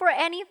get sued for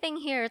anything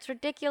here. It's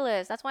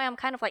ridiculous. That's why I'm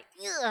kind of like,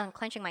 I'm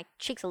clenching my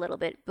cheeks a little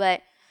bit.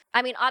 But,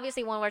 I mean,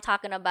 obviously, when we're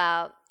talking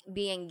about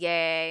being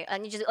gay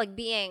and just like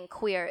being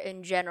queer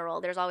in general,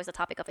 there's always the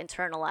topic of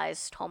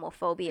internalized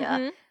homophobia.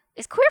 Mm-hmm.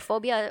 Is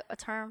queerphobia a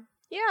term?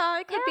 Yeah,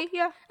 it could be,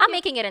 yeah. I'm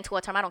making it into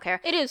a term. I don't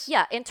care. It is.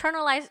 Yeah,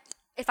 internalized.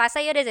 If I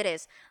say it is, it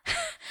is.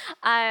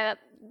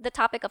 The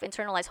topic of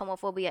internalized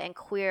homophobia and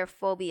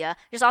queerphobia.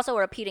 There's also a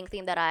repeating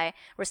theme that I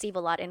receive a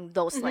lot in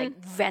those like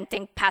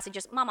venting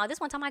passages. Mama, this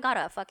one time I got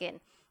a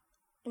fucking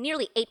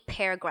nearly 8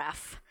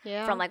 paragraph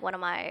from like one of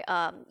my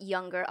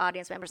younger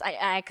audience members.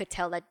 I could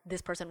tell that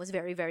this person was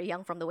very, very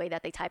young from the way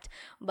that they typed.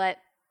 But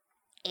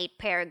 8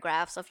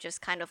 paragraphs of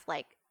just kind of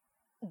like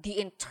the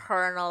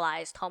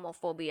internalized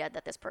homophobia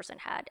that this person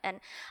had. And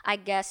I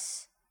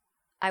guess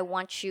I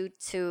want you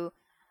to,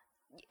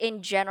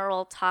 in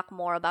general, talk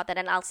more about that,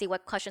 and I'll see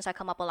what questions I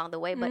come up along the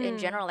way. But in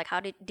general, like, how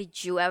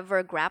did you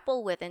ever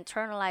grapple with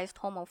internalized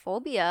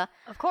homophobia?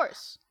 Of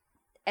course.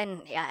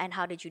 And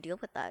how did you deal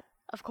with that?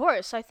 Of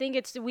course. I think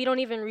we don't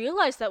even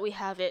realize that we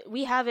have it.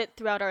 We have it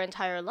throughout our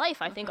entire life.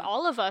 I think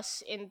all of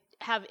us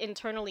have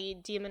internally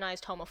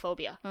demonized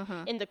homophobia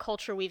in the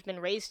culture we've been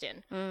raised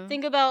in.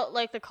 Think about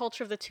like the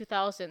culture of the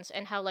 2000s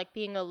and how like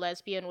being a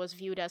lesbian was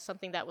viewed as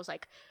something that was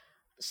like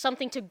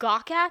something to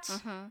gawk at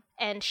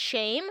and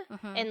shame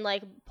and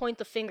like point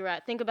the finger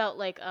at. Think about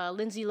like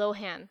Lindsay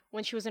Lohan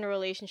when she was in a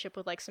relationship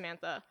with like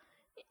Samantha,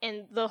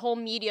 and the whole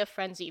media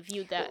frenzy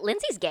viewed that.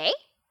 Lindsay's gay?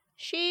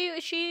 She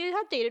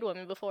had dated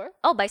women before.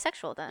 Oh,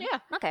 bisexual then. Yeah.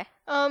 Okay.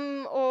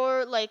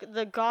 Or like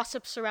the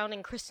gossip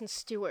surrounding Kristen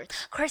Stewart.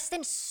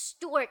 Kristen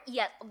Stewart,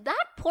 yeah,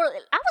 that poor.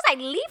 I was like,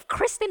 leave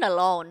Kristen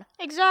alone.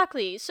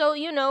 Exactly. So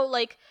you know,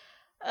 like,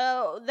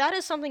 that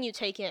is something you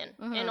take in,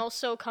 and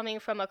also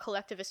coming from a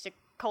collectivistic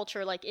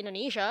culture like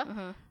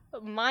Indonesia,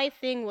 my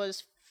thing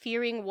was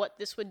fearing what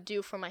this would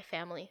do for my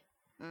family.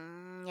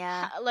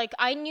 Yeah. Like,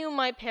 I knew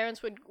my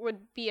parents would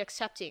be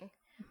accepting,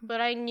 but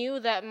I knew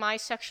that my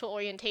sexual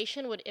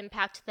orientation would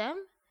impact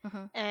them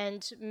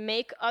and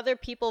make other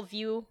people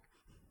view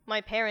my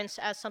parents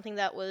as something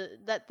that was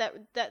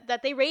that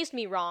they raised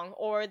me wrong,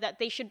 or that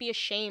they should be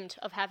ashamed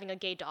of having a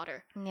gay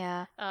daughter.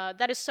 Yeah.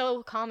 That is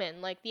so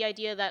common. Like the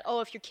idea that,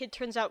 oh, if your kid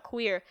turns out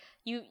queer,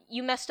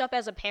 you messed up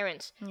as a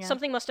parent. Yeah.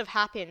 Something must have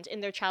happened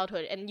in their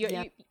childhood, and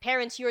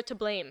parents, you're to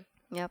blame.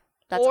 Yep.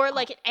 Or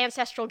like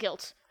ancestral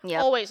guilt.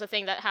 Yep. Always a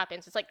thing that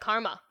happens. It's like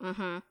karma.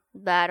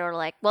 That, or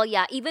like, well,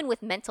 yeah, even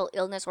with mental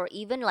illness, or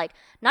even like,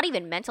 not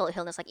even mental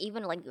illness, like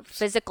even like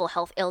physical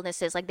health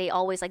illnesses, like they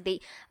always, like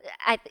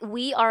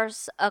we are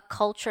a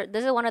culture.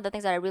 This is one of the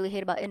things that I really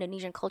hate about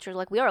Indonesian culture.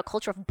 Like, we are a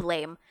culture of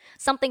blame.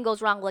 Something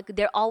goes wrong, like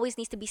there always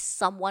needs to be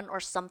someone or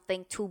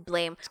something to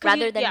blame,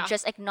 rather than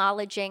just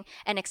acknowledging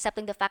and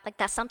accepting the fact like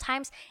that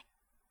sometimes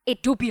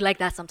it do be like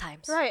that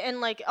sometimes. Right, and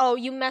like, oh,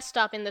 you messed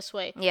up in this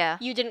way. Yeah.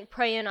 You didn't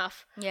pray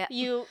enough. Yeah.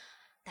 You...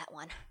 That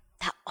one.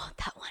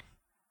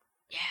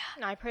 Yeah.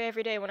 I pray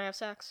every day when I have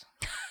sex.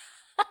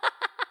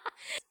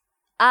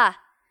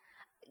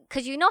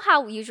 Because you know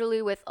how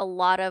usually with a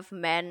lot of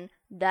men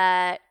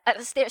that,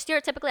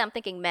 stereotypically I'm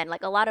thinking men,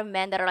 like a lot of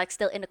men that are like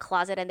still in the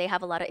closet and they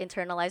have a lot of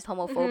internalized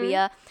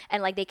homophobia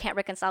and like they can't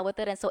reconcile with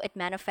it, and so it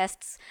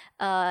manifests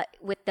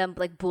with them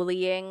like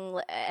bullying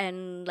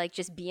and like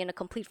just being a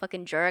complete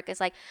fucking jerk. It's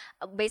like,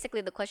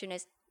 basically the question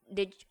is,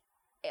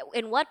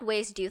 in what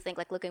ways do you think,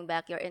 like looking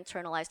back, your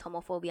internalized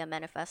homophobia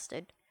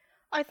manifested?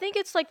 I think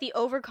it's like the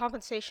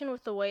overcompensation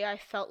with the way I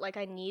felt like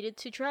I needed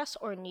to dress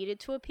or needed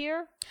to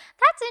appear.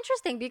 That's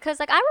interesting because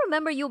like I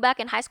remember you back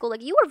in high school,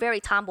 like you were very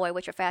tomboy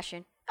with your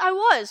fashion. I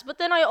was, but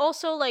then I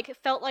also like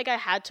felt like I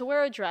had to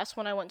wear a dress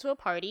when I went to a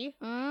party,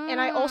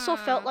 and I also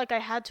felt like I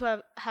had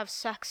to have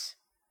sex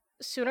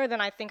sooner than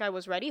I think I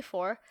was ready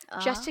for,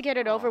 just to get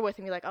it over with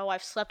and be like, oh,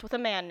 I've slept with a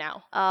man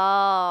now.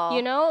 Oh.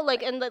 You know,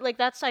 like, and like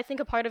that's I think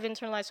a part of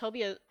internalized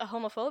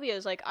homophobia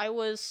is like I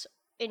was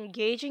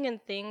engaging in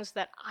things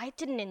that I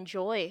didn't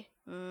enjoy,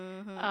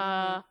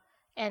 and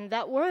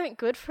that weren't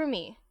good for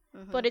me.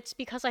 But it's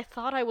because I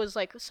thought I was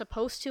like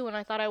supposed to, and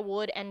I thought I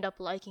would end up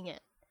liking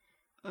it.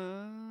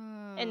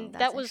 And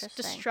that was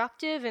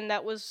destructive, and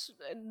that was,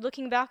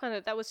 looking back on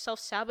it, that was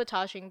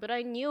self-sabotaging. But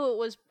I knew it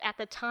was, at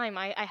the time,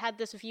 I had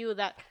this view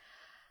that,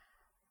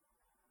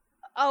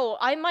 oh,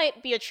 I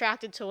might be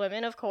attracted to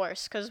women, of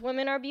course, because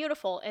women are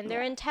beautiful, and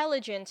they're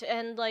intelligent,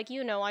 and, like,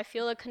 you know, I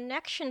feel a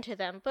connection to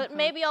them. But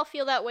maybe I'll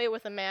feel that way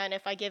with a man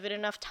if I give it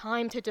enough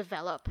time to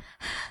develop.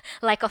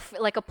 Like a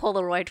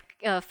Polaroid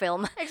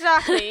film.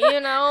 Exactly, you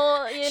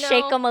know.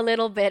 Shake them a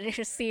little bit and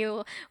just see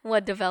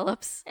what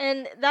develops.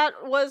 And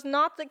that was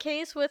not the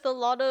case with a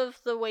lot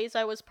of the ways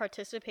I was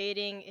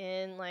participating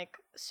in, like,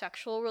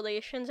 sexual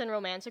relations and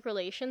romantic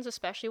relations,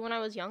 especially when I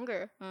was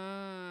younger.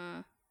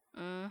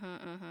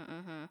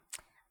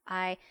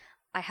 I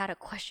had a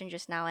question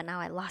just now, and now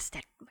I lost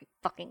it. My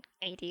fucking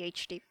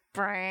ADHD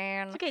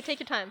brain. It's okay, take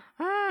your time.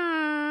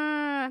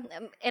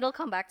 It'll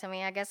come back to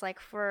me, I guess, like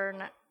for...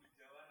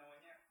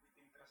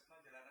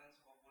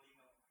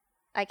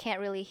 I can't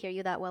really hear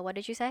you that well. What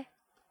did you say?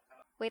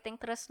 Waiting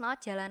tresno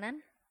jalanan?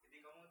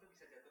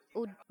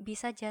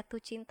 Bisa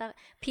jatuh cinta.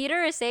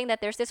 Peter is saying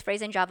that there's this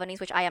phrase in Javanese,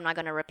 which I am not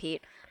going to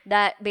repeat,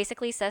 that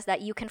basically says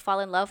that you can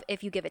fall in love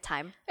if you give it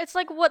time. It's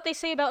like what they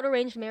say about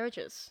arranged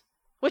marriages,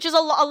 which is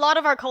a lot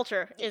of our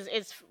culture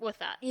is with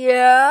that.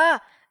 Yeah.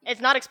 It's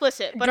not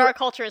explicit, but our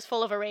culture is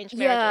full of arranged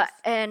marriages.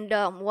 Yeah,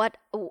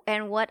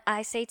 and what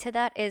I say to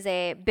that is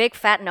a big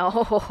fat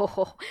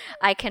no.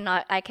 I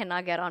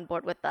cannot get on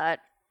board with that.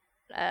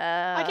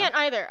 I can't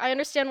either. I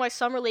understand why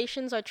some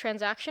relations are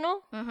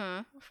transactional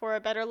for a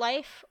better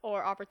life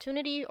or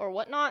opportunity or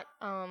whatnot.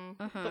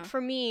 But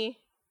for me,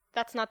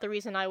 that's not the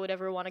reason I would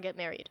ever want to get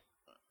married.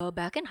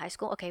 Back in high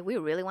school, okay, we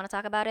really want to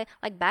talk about it.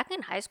 Like back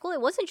in high school,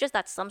 it wasn't just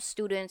that some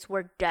students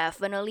were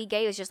definitely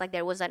gay. It's just like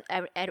there wasn't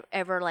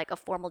ever like a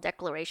formal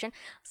declaration.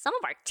 Some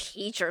of our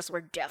teachers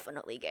were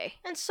definitely gay,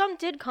 and some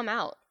did come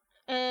out.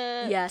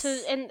 Yes,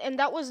 and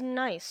that was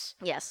nice.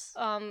 Yes.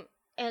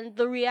 And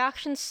the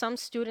reaction some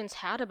students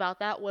had about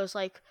that was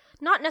like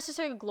not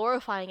necessarily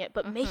glorifying it,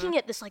 but making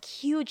it this like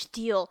huge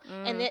deal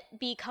and it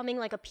becoming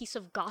like a piece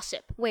of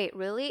gossip. Wait,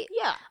 really?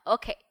 Yeah.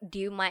 Okay. Do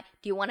you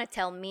want to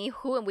tell me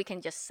who, and we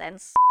can just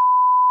sense?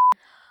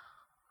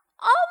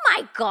 Oh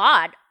my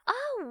God!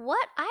 Oh,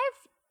 what?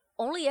 I've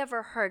only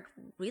ever heard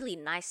really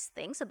nice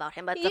things about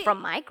him, but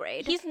from my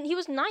grade. He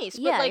was nice,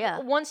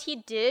 but once he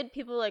did,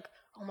 people were like,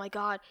 oh my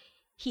God,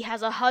 he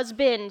has a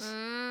husband.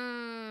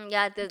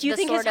 Yeah. Do you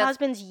think his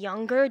husband's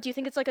younger? Do you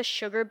think it's like a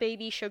sugar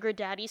baby, sugar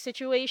daddy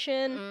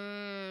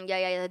situation?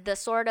 Yeah. The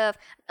sort of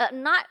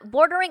not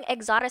bordering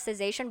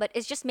exoticization, but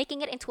it's just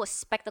making it into a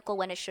spectacle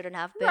when it shouldn't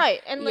have been.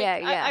 Right. And like,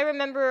 I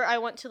remember I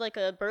went to like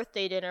a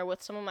birthday dinner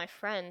with some of my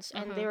friends,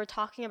 and they were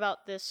talking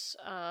about this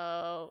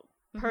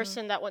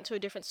person that went to a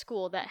different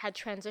school that had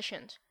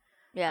transitioned.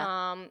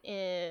 Yeah.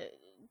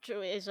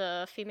 Is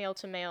a female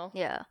to male.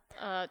 Yeah.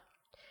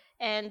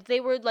 And they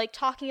were like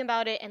talking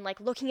about it and like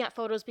looking at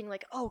photos, being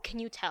like, "Oh, can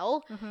you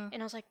tell?" And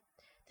I was like,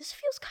 "This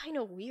feels kind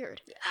of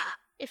weird.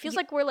 It feels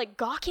like we're like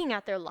gawking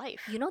at their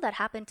life." You know that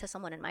happened to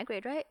someone in my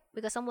grade, right?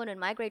 Because someone in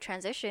my grade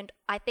transitioned.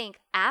 I think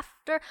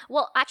after.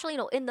 Well, actually,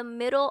 no, in the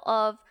middle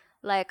of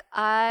like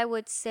I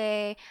would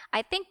say.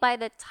 I think by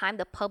the time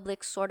the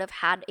public sort of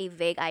had a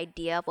vague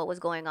idea of what was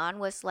going on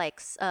was like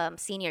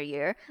senior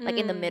year, like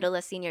in the middle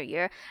of senior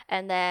year,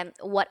 and then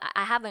what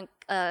I haven't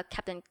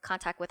kept in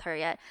contact with her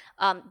yet.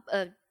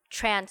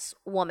 Trans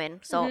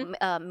woman, so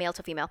male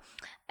to female,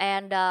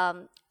 and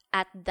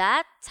at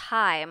that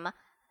time,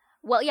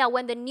 well, yeah,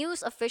 when the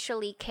news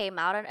officially came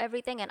out and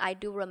everything, and I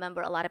do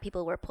remember a lot of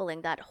people were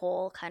pulling that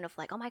whole kind of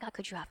like, oh my God,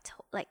 could you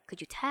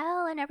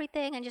tell and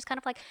everything, and just kind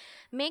of like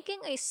making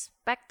a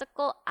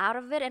spectacle out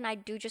of it. And I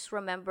do just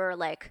remember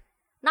like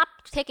not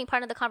taking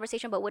part in the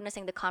conversation, but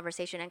witnessing the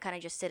conversation and kind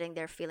of just sitting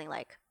there feeling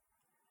like,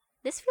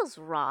 this feels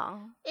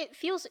wrong. It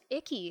feels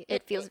icky.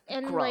 It feels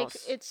and gross. Like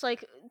it's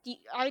like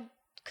I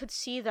could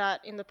see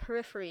that in the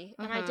periphery,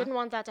 and I didn't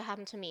want that to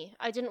happen to me.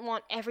 I didn't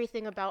want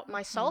everything about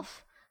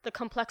myself, the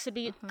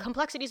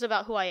complexities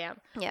about who I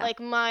am,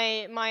 like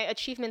my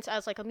achievements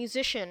as like a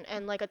musician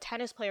and like a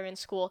tennis player in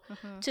school,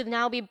 to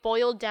now be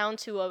boiled down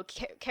to a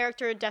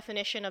character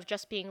definition of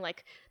just being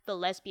like the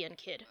lesbian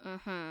kid.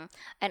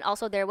 And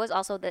also there was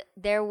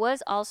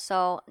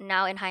also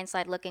now in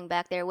hindsight looking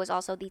back, there was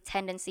also the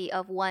tendency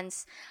of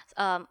once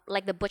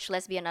like the butch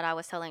lesbian that I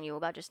was telling you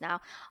about just now,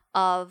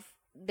 of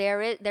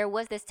there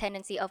was this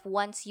tendency of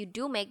once you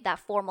do make that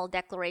formal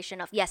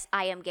declaration of yes,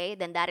 I am gay,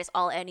 then that is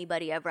all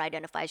anybody ever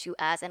identifies you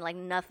as, and like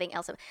nothing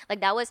else.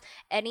 Like that was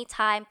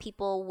anytime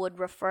people would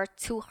refer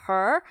to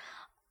her,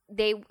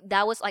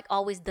 that was like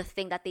always the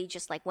thing that they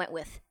just like went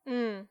with.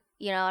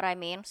 You know what I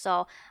mean?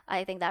 So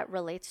I think that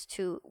relates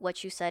to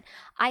what you said.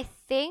 I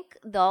think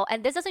though,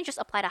 and this doesn't just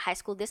apply to high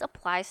school, this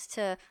applies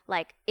to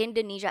like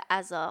Indonesia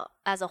as a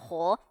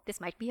whole.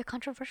 This might be a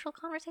controversial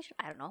conversation,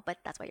 I don't know, but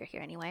that's why you're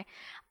here anyway.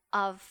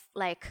 Of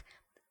like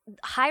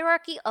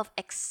hierarchy of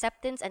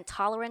acceptance and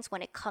tolerance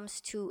when it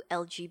comes to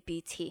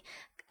LGBT,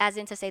 as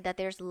in to say that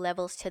there's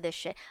levels to this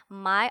shit.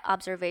 My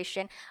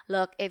observation,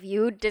 look, if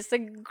you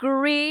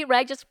disagree,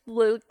 right, just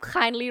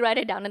kindly write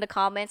it down in the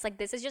comments. Like,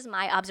 this is just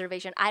my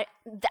observation. I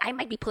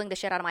might be pulling the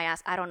shit out of my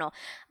ass. I don't know.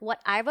 What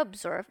I've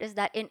observed is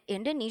that in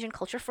Indonesian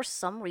culture, for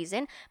some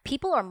reason,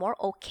 people are more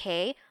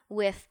okay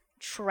with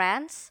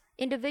trans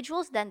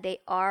individuals than they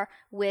are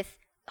with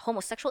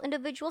homosexual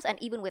individuals.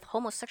 And even with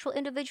homosexual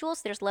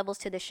individuals, there's levels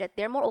to this shit.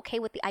 They're more okay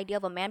with the idea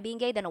of a man being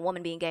gay than a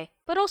woman being gay.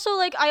 But also,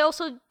 like, I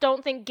also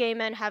don't think gay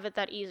men have it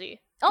that easy.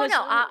 Oh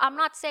no, I'm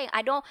not saying,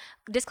 I don't,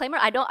 disclaimer,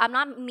 I'm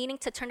not meaning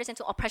to turn this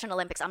into oppression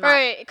Olympics. I'm not.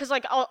 Right, because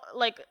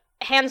like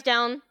hands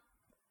down,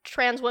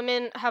 trans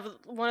women have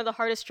one of the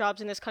hardest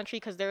jobs in this country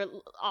because they're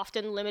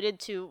often limited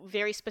to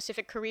very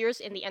specific careers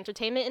in the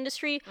entertainment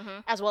industry,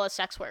 as well as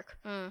sex work.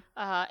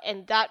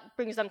 And that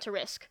brings them to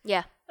risk.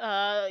 Yeah.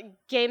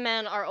 Gay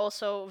men are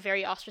also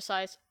very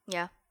ostracized.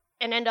 Yeah.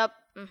 And end up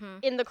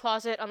in the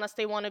closet unless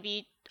they want to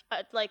be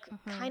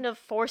kind of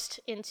forced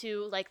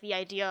into like the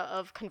idea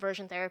of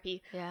conversion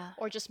therapy,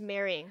 or just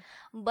marrying.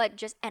 But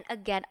just, and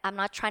again, I'm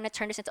not trying to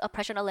turn this into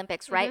oppression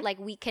Olympics, right? Like,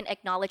 we can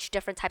acknowledge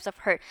different types of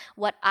hurt.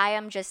 What I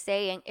am just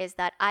saying is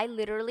that I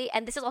literally,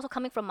 and this is also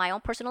coming from my own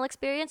personal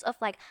experience of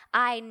like,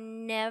 I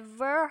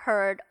never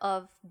heard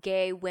of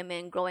gay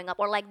women growing up,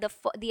 or like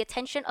the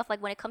attention of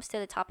like when it comes to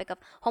the topic of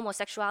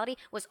homosexuality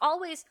was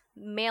always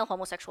male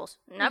homosexuals,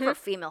 never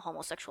female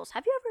homosexuals.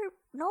 Have you ever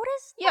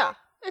noticed? Yeah.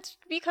 It's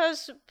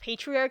because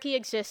patriarchy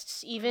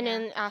exists even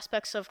in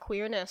aspects of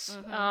queerness.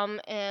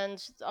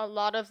 And a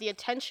lot of the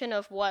attention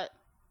of what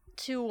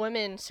two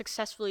women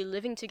successfully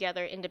living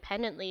together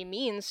independently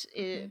means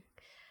it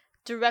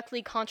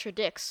directly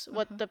contradicts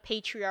what the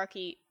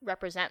patriarchy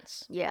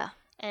represents. Yeah.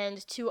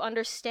 And to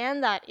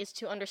understand that is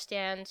to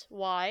understand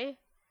why...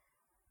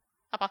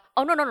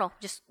 Oh, no.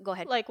 Just go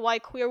ahead. Like, why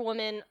queer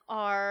women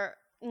are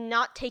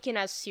not taken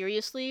as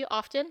seriously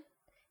often,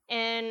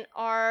 and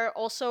are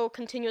also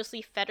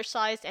continuously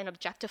fetishized and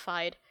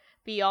objectified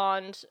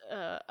beyond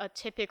a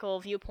typical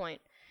viewpoint.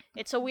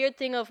 It's a weird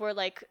thing of where,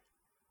 like,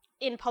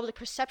 in public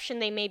perception,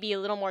 they may be a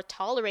little more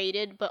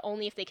tolerated, but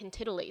only if they can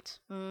titillate.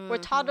 We're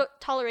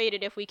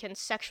tolerated if we can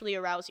sexually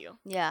arouse you.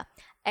 Yeah.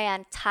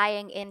 And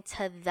tying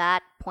into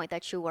that point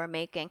that you were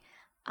making,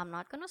 I'm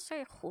not going to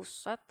say who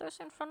said this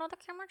in front of the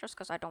camera just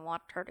because I don't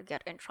want her to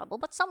get in trouble,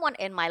 but someone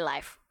in my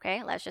life,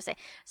 okay? Let's just say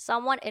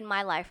someone in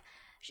my life.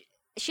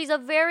 She's a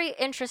very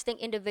interesting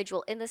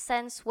individual in the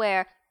sense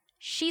where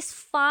she's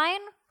fine,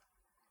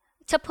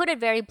 to put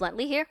it very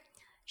bluntly here,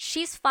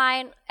 she's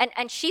fine,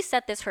 and she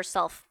said this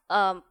herself,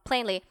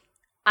 plainly,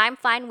 I'm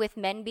fine with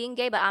men being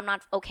gay, but I'm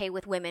not okay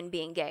with women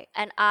being gay.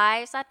 And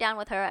I sat down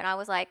with her and I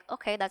was like,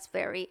 okay, that's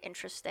very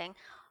interesting.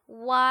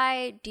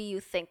 Why do you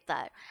think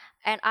that?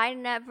 And I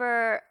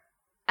never,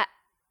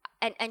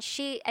 and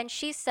she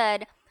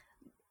said,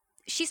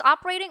 she's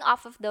operating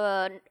off of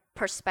the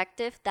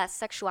perspective that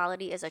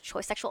sexuality is a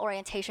choice, sexual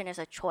orientation is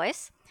a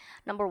choice,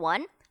 number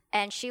one.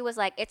 And she was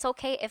like, it's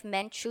okay if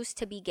men choose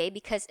to be gay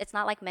because it's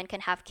not like men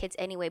can have kids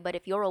anyway. But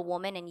if you're a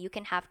woman and you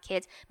can have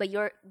kids, but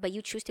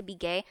you choose to be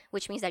gay,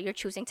 which means that you're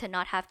choosing to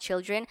not have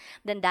children,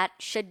 then that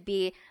should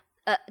be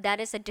that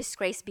is a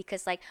disgrace,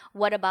 because like,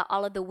 what about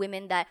all of the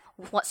women that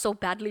so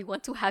badly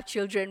want to have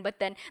children, but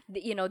then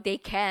they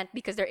can't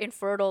because they're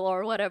infertile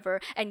or whatever,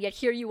 and yet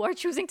here you are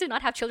choosing to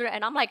not have children.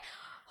 And I'm like,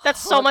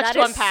 that's so much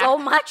to unpack. So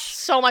much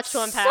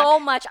to unpack. So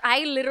much.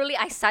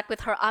 I sat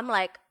with her. I'm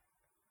like,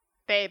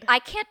 babe, I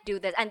can't do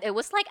this. And it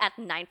was like at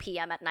 9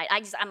 p.m. at night.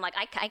 I'm like,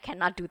 I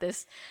cannot do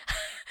this.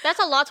 That's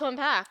a lot to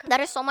unpack. That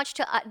is so much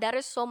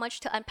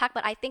to unpack.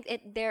 But I think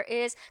there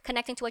is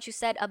connecting to what you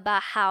said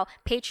about how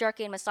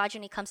patriarchy and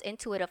misogyny comes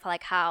into it, of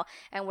like how,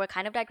 and we're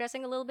kind of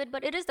digressing a little bit,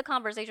 but it is the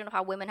conversation of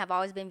how women have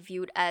always been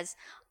viewed as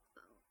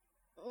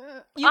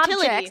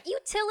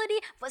utility,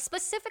 but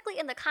specifically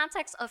in the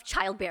context of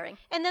childbearing.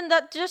 And then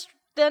that just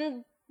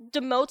then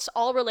demotes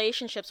all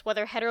relationships,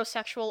 whether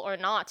heterosexual or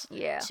not,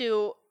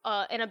 to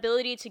an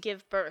ability to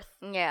give birth.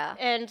 Yeah.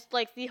 And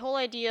like, the whole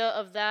idea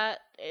of that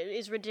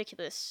is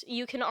ridiculous.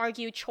 You can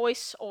argue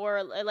choice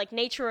or like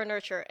nature or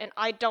nurture, and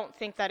I don't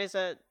think that is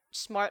a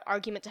smart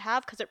argument to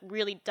have, because it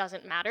really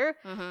doesn't matter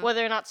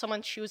whether or not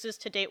someone chooses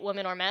to date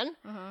women or men.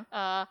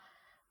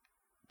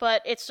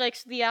 But it's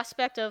like the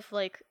aspect of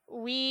like,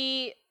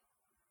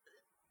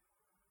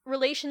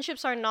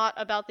 relationships are not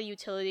about the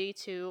utility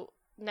to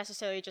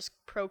necessarily just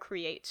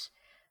procreate.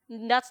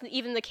 That's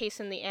even the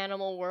case in the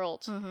animal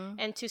world.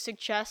 And to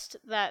suggest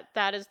that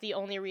that is the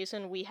only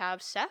reason we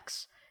have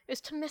sex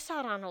is to miss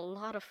out on a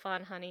lot of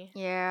fun, honey.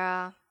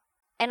 Yeah.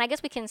 And I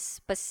guess we can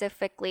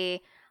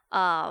specifically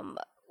talk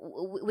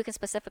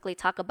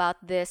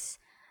about this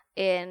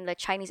in the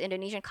Chinese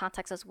Indonesian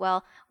context as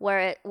well,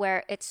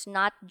 where it's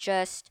not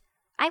just,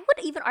 I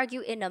would even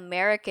argue in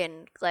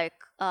American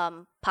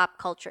pop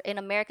culture, in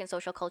American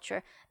social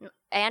culture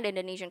and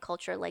Indonesian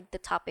culture, like the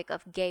topic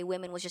of gay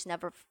women was just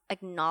never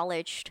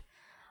acknowledged.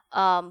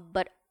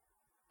 But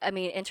I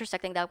mean,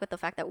 intersecting that with the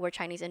fact that we're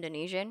Chinese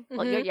Indonesian.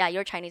 Well,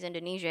 you're Chinese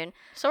Indonesian.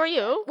 So are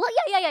you? Well,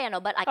 yeah, no,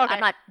 but like, Okay. I'm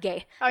not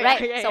gay, Oh, yeah,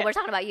 right? yeah, So yeah. we're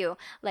talking about you,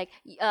 like,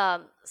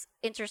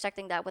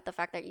 intersecting that with the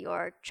fact that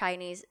you're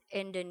Chinese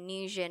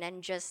Indonesian,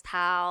 and just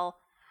how.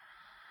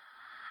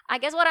 I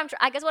guess what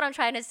I'm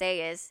trying to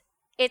say is,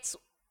 it's,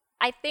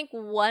 I think,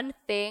 one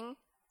thing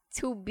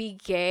to be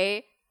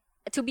gay.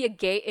 To be a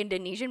gay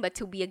Indonesian, but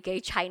to be a gay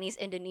Chinese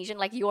Indonesian,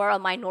 like you are a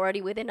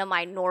minority within a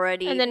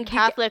minority, And then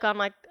Catholic on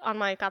my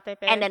KTP.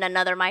 and then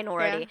another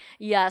minority.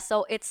 Yeah,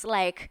 so it's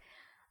like,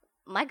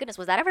 my goodness,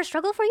 was that ever a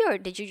struggle for you, or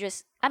did you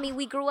just? I mean,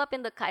 we grew up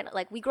in the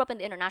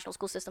international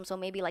school system, so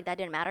maybe like that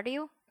didn't matter to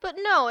you. But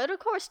no, it of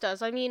course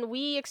does. I mean,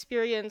 we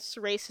experience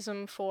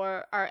racism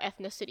for our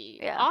ethnicity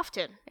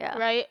often,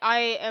 right?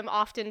 I am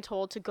often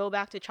told to go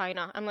back to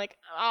China. I'm like,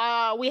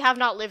 we have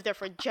not lived there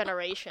for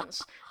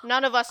generations.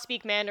 None of us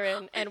speak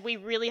Mandarin, and we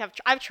really have.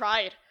 I've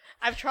tried.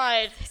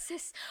 This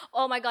is,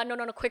 oh my god, no.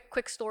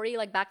 Quick story.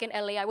 Like, back in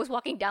LA, I was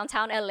walking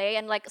downtown LA,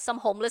 and like some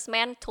homeless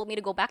man told me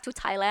to go back to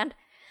Thailand.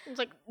 It's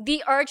like,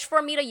 The urge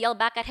for me to yell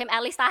back at him,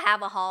 at least I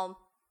have a home.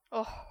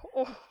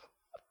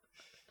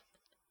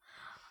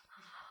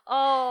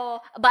 Oh,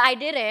 but I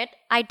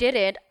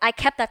didn't. I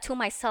kept that to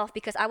myself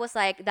because I was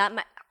like,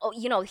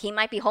 he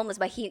might be homeless,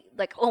 but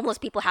homeless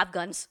people have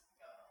guns.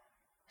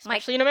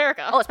 especially in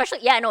America.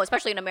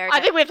 Especially in America.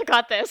 I think we have to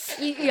cut this.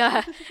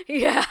 Yeah.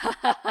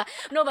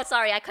 No, but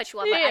sorry, I cut you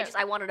off. Yeah.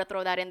 I wanted to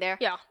throw that in there.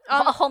 Yeah.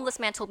 A homeless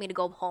man told me to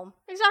go home.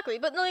 Exactly,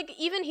 but like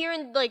even here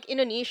in like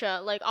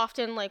Indonesia, like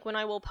often like when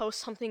I will post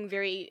something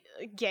very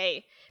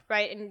gay,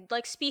 right, and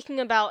like speaking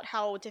about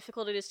how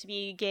difficult it is to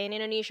be gay in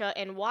Indonesia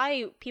and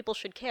why people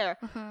should care,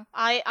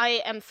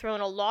 I am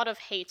thrown a lot of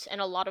hate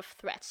and a lot of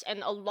threats,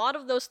 and a lot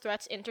of those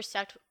threats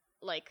intersect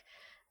like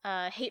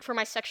hate for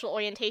my sexual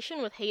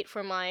orientation with hate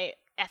for my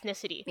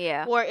ethnicity.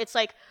 Yeah. Where it's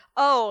like,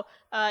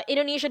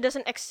 Indonesia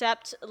doesn't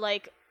accept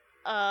like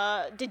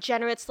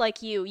degenerates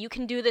like you. You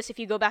can do this if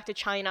you go back to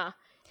China.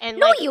 And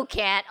No, like, you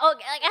can't. Oh,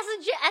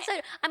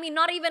 like I mean,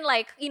 not even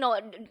like,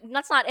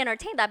 let's not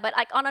entertain that, but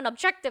like on an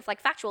objective, like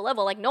factual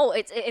level, like no,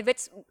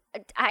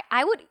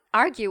 I would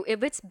argue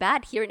if it's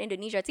bad here in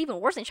Indonesia, it's even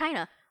worse in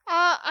China.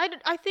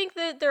 I think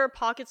that there are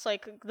pockets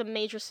like the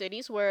major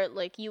cities where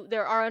like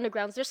there are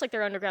undergrounds, just like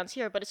there are undergrounds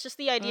here, but it's just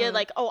the idea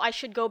like, I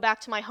should go back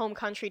to my home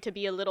country to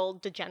be a little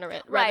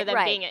degenerate rather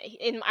than being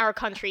in our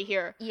country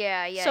here.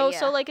 Yeah.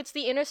 So like it's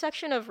the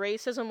intersection of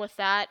racism with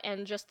that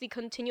and just the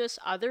continuous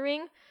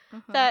othering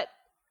that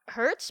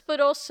hurts, but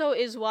also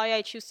is why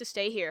I choose to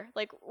stay here.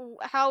 Like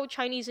how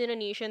Chinese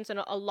Indonesians and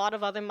a lot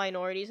of other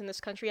minorities in this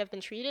country have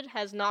been treated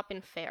has not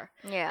been fair.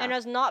 Yeah. And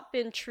has not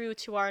been true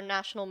to our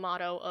national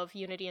motto of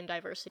unity and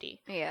diversity.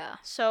 Yeah.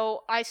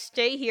 So I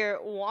stay here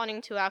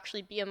wanting to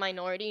actually be a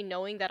minority,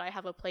 knowing that I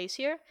have a place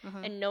here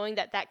and knowing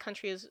that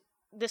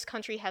this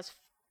country has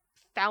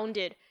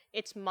founded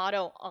its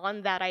motto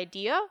on that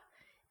idea,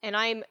 and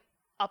I'm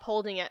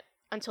upholding it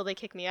until they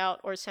kick me out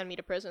or send me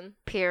to prison.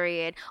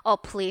 Period. Oh,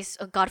 please.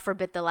 Oh, God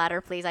forbid the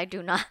latter, please. I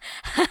do not.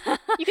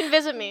 You can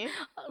visit me.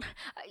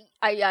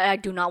 I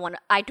do not want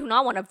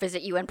to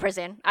visit you in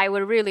prison. I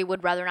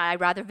would rather not.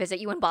 I'd rather visit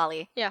you in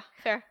Bali. Yeah,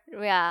 fair.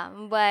 Yeah,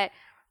 but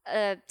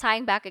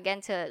tying back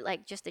again to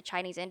like just the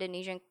Chinese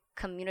Indonesian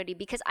community,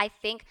 because I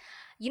think,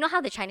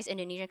 how the Chinese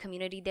Indonesian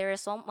community, there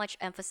is so much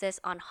emphasis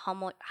on how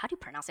do you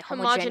pronounce it?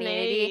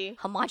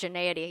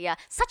 Homogeneity. Yeah,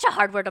 such a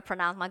hard word to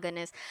pronounce. My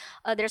goodness,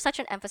 there's such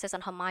an emphasis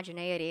on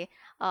homogeneity.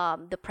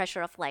 The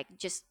pressure of like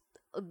just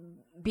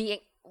being,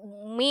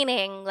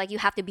 meaning like you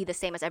have to be the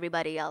same as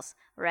everybody else,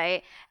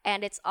 right?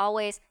 And it's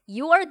always,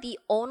 you're the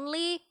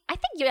only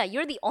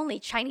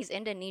Chinese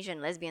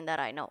Indonesian lesbian that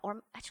I know.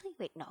 Or actually,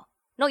 wait,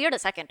 no, you're the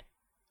second.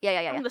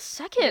 Yeah. I'm the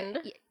second?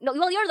 No,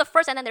 well, you're the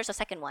first, and then there's a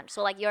second one.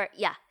 So like you're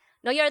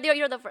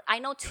the first. I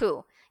know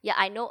two. Yeah,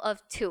 I know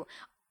of two.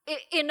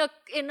 In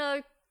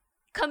a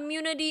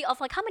community of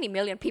like, how many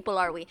million people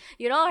are we?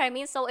 You know what I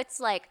mean? So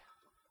it's like,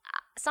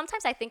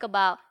 sometimes I think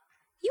about,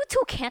 you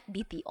two can't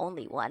be the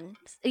only one.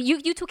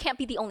 You two can't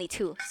be the only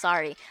two.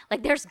 Sorry.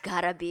 Like, there's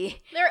gotta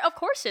be. There, of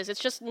course, is. It's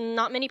just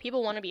not many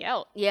people want to be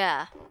out.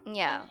 Yeah.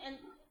 And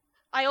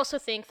I also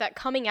think that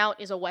coming out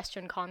is a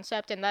Western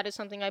concept, and that is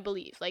something I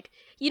believe. Like,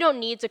 you don't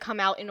need to come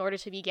out in order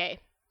to be gay.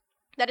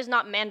 That is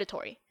not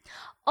mandatory.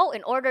 Oh,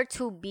 in order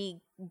to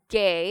be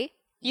gay,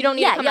 you don't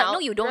need to come out. No,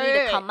 you don't need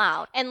to come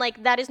out. And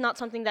like, that is not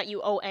something that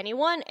you owe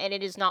anyone, and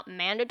it is not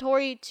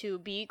mandatory to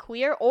be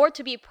queer or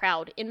to be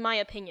proud, in my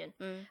opinion.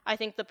 I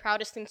think the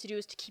proudest thing to do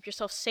is to keep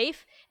yourself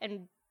safe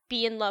and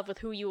be in love with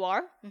who you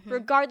are,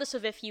 regardless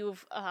of if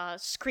you've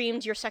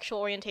screamed your sexual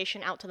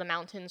orientation out to the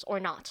mountains or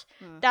not.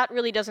 That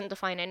really doesn't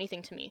define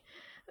anything to me.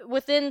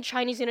 Within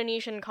Chinese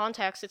Indonesian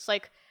context, it's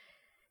like,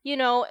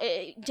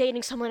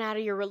 dating someone out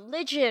of your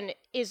religion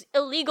is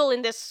illegal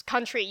in this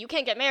country. You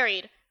can't get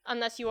married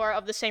unless you are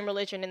of the same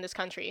religion in this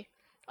country.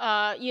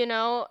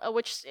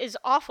 Which is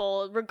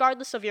awful,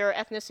 regardless of your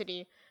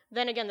ethnicity.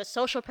 Then again, the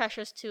social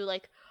pressures to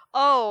like,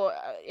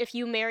 if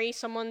you marry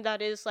someone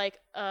that is like,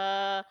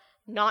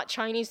 not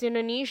Chinese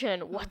Indonesian,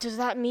 what does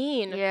that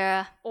mean?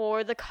 Yeah.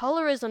 Or the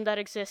colorism that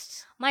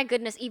exists. My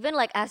goodness, even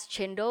like as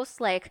chindos,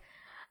 like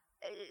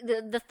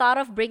the thought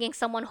of bringing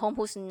someone home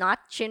who's not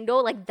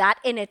chindo, like that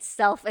in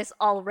itself is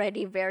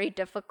already very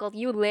difficult.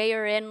 You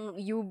layer in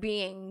you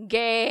being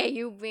gay,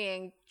 you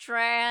being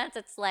trans,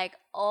 it's like,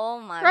 oh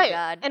my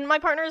god. And my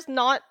partner is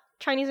not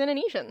Chinese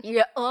Indonesian.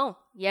 Yeah. Oh,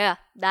 yeah.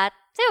 That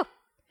too.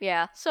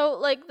 Yeah. So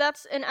like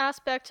that's an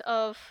aspect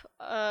of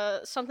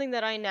something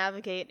that I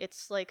navigate.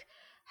 It's like,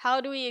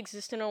 how do we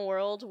exist in a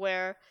world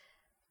where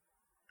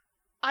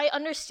I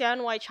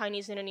understand why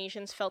Chinese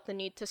Indonesians felt the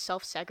need to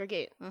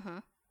self-segregate.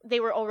 They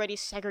were already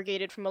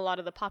segregated from a lot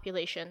of the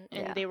population,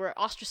 and they were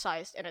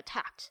ostracized and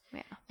attacked.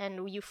 Yeah.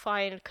 And you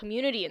find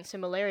community and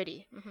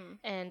similarity,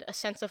 and a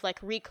sense of like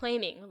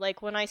reclaiming.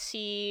 Like when I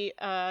see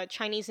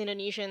Chinese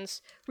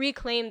Indonesians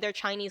reclaim their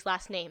Chinese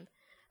last name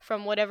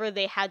from whatever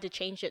they had to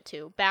change it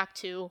to, back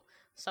to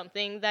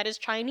something that is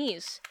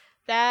Chinese.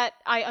 That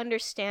I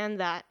understand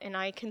that, and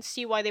I can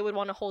see why they would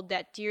want to hold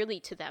that dearly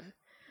to them.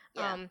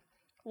 Yeah.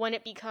 When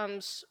it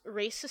becomes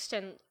racist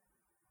and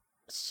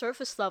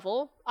surface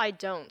level, I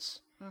don't.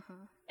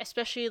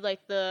 Especially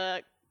like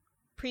the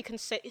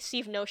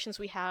preconceived notions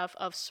we have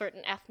of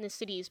certain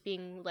ethnicities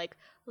being like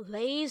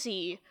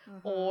lazy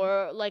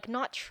or like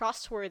not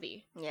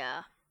trustworthy.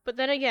 Yeah. But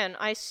then again,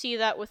 I see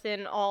that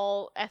within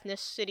all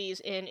ethnicities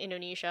in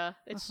Indonesia.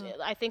 It's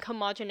I think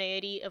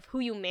homogeneity of who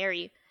you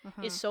marry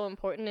is so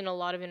important in a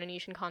lot of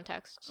Indonesian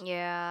contexts.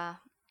 Yeah.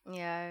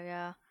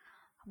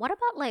 What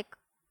about like,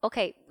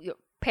 okay, your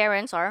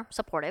parents are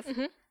supportive.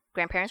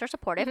 Grandparents are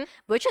supportive,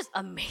 which is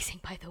amazing,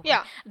 by the way.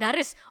 Yeah. That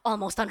is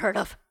almost unheard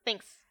of.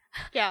 Thanks.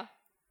 Yeah.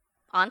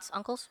 Aunts,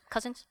 uncles,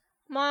 cousins?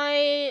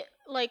 My,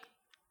 like,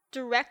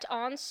 direct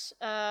aunts,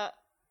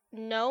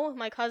 no.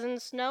 My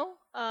cousins, no.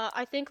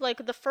 I think,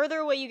 like, the further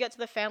away you get to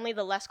the family,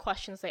 the less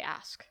questions they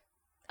ask.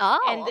 Oh,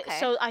 and okay.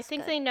 So I That's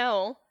think good. they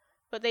know,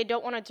 but they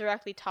don't want to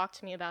directly talk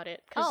to me about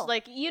it. Because, Oh.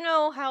 like, you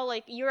know how,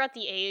 like, you're at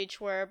the age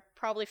where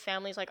probably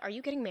families, like, are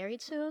you getting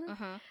married soon?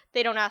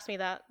 They don't ask me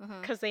that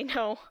because they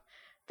know.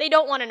 They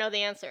don't want to know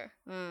the answer.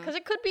 Because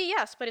it could be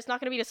yes, but it's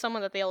not going to be to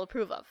someone that they'll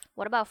approve of.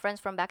 What about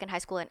friends from back in high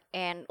school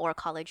and or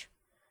college?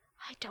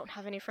 I don't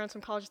have any friends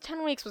from college.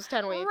 10 weeks was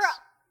 10 weeks.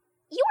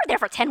 You were there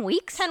for 10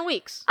 weeks? 10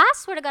 weeks. I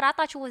swear to God, I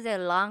thought you was there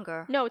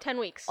longer. No, 10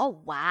 weeks.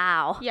 Oh,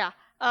 wow. Yeah.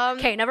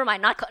 Okay, never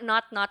mind. Not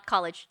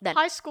college then.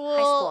 High school.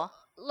 High school.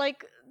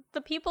 Like,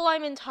 the people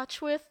I'm in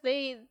touch with,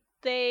 they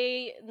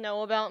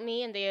know about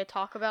me and they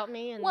talk about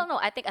me. And Well, no,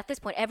 I think at this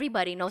point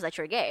everybody knows that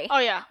you're gay. Oh,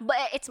 yeah. But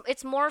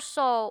it's more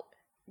so,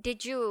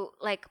 did you,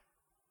 like,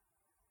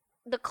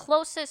 the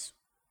closest,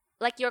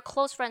 like, your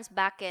close friends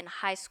back in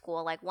high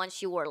school, like,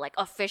 once you were, like,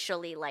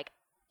 officially, like,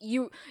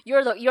 you're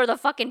the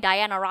fucking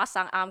Diana Ross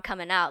song, I'm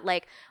coming out,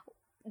 like,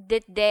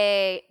 did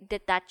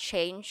that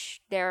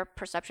change their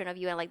perception of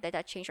you, and, like, did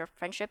that change your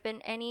friendship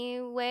in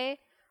any way?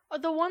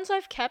 The ones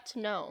I've kept,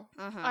 no.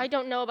 I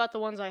don't know about the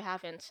ones I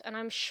haven't. And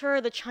I'm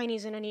sure the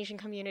Chinese Indonesian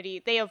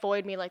community, they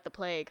avoid me like the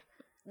plague.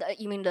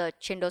 You mean the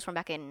chindos from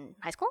back in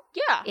high school?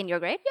 Yeah. In your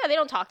grade? Yeah, they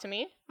don't talk to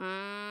me.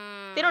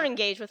 Mm. They don't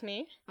engage with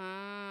me.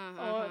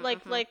 Or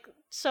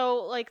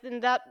in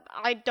that,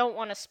 I don't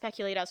want to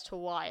speculate as to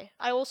why.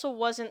 I also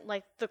wasn't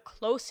like the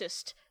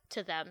closest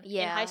to them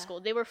in high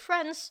school. They were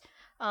friends,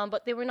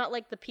 but they were not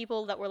like the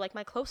people that were like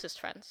my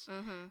closest friends.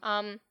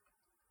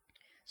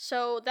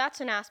 So that's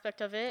an aspect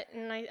of it,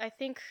 and I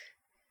think.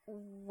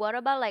 What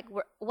about like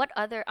what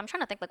other? I'm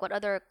trying to think like what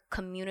other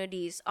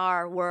communities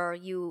were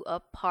you a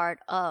part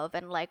of,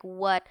 and like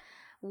what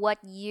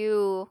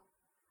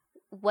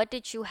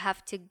did you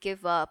have to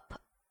give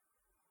up?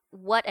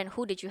 What and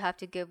who did you have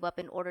to give up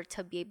in order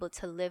to be able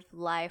to live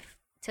life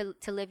to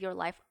live your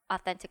life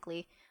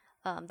authentically,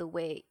 the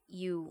way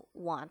you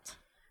want?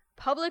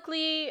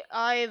 Publicly,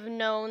 I've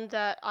known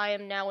that I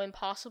am now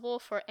impossible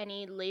for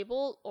any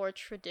label or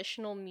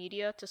traditional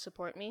media to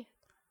support me.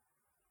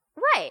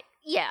 Right.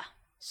 Yeah.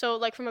 So,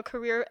 like, from a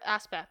career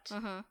aspect,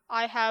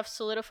 I have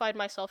solidified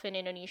myself in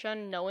Indonesia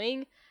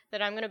knowing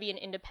that I'm going to be an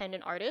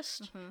independent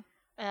artist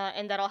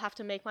and that I'll have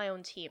to make my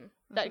own team.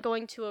 That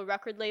going to a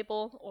record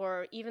label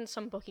or even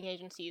some booking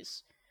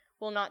agencies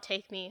will not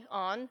take me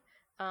on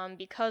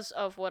because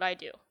of what I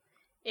do.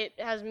 It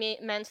has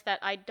meant that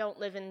I don't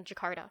live in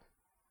Jakarta.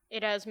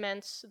 It has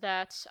meant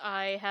that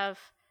I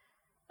have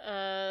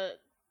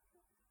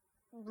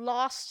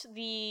lost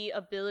the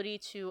ability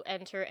to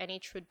enter any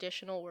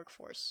traditional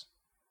workforce.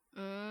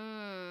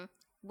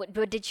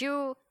 But did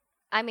you?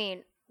 I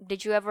mean,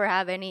 did you ever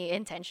have any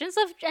intentions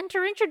of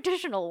entering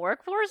traditional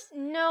workforce?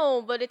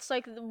 No, but it's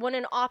like when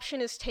an option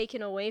is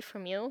taken away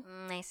from you,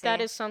 I see. that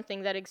is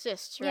something that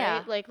exists, right?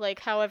 Yeah. Like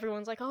how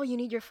everyone's like, oh, you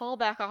need your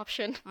fallback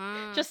option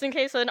Mm. just in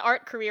case an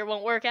art career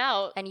won't work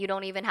out. And you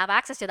don't even have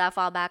access to that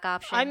fallback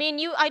option. I mean,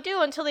 I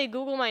do until they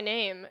Google my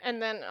name,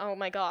 and then oh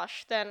my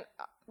gosh, then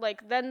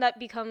then that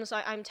becomes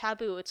I'm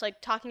taboo. It's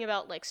like talking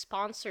about like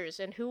sponsors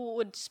and who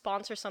would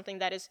sponsor something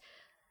that is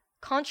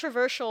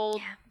controversial,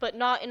 but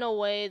not in a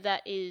way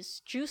that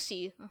is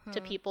juicy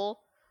to people,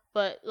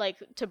 but like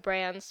to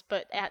brands,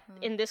 but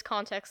in this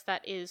context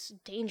that is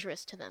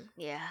dangerous to them.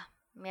 Yeah,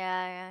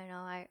 I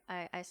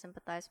know. I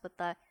sympathize with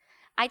that.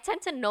 I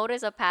tend to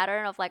notice a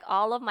pattern of like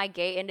all of my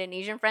gay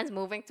Indonesian friends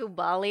moving to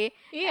Bali.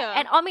 Yeah.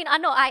 And I mean, I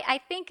know,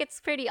 I think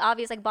it's pretty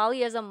obvious. Like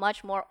Bali is a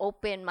much more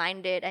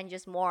open-minded and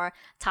just more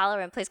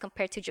tolerant place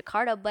compared to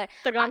Jakarta. But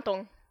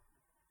Tergantung.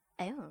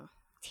 Oh,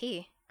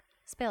 tea,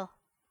 spill.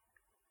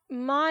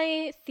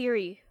 My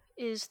theory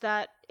is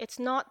that it's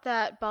not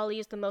that Bali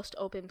is the most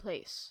open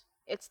place.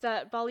 It's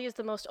that Bali is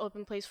the most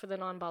open place for the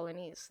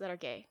non-Balinese that are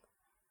gay.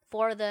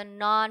 For the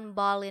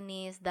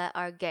non-Balinese that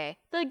are gay.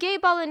 The gay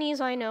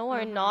Balinese I know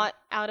are not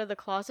out of the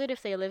closet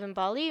if they live in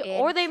Bali,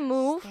 or they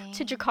move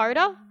to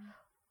Jakarta,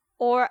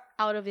 or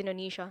out of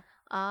Indonesia.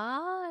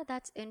 Ah,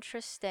 that's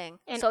interesting.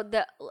 And so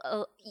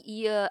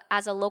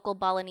as a local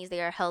Balinese,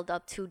 they are held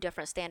up to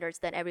different standards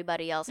than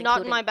everybody else.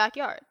 Not in my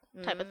backyard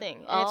type of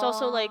thing. And it's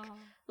also like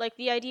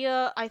the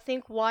idea, I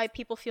think why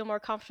people feel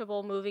more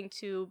comfortable moving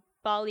to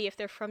Bali if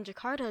they're from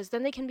Jakarta is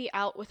then they can be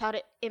out without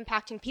it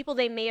impacting people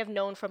they may have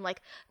known from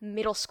like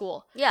middle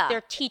school. Yeah.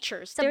 Their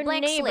teachers, their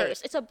neighbors.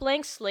 Slate. It's a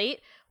blank slate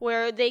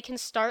where they can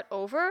start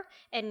over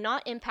and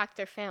not impact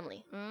their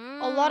family.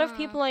 A lot of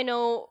people I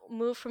know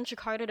move from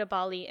Jakarta to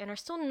Bali and are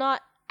still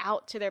not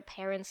out to their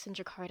parents in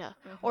Jakarta.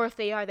 Or if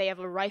they are, they have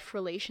a rife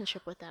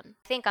relationship with them.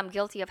 I think I'm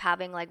guilty of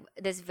having like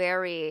this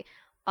very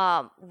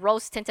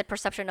rose-tinted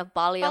perception of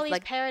Bali. Bali's of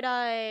like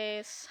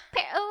paradise.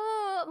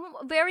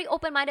 Very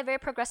open-minded, very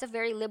progressive,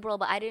 very liberal,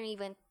 but I didn't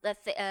even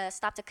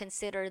stop to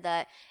consider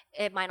that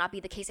it might not be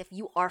the case if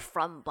you are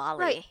from Bali.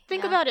 Right.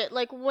 Think about it.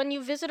 Like when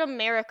you visit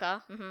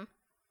America,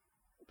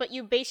 but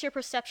you base your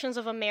perceptions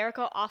of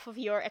America off of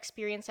your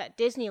experience at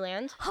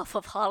Disneyland. Off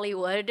of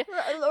Hollywood.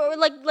 Or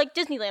like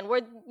Disneyland,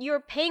 where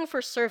you're paying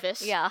for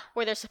service. Yeah.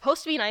 Where they're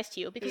supposed to be nice to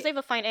you because they have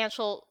a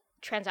financial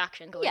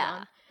transaction going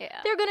on.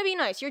 Yeah. They're gonna be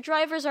nice. Your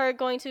drivers are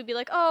going to be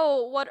like,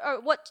 oh,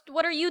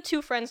 what are you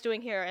two friends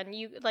doing here? And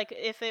you like,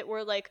 if it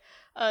were like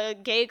a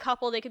gay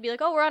couple, they could be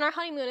like, oh, we're on our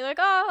honeymoon. They're like,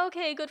 oh,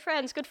 okay, good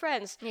friends.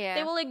 Yeah.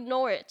 They will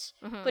ignore it.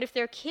 But if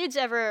their kids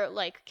ever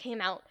like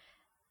came out,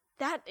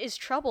 that is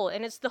trouble.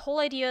 And it's the whole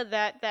idea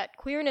that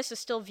queerness is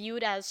still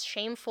viewed as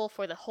shameful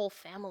for the whole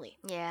family.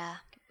 Yeah.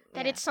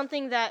 That it's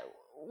something that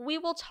we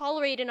will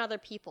tolerate in other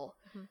people.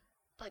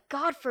 But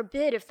God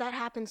forbid if that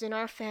happens in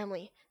our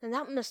family, then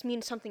that must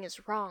mean something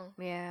is wrong.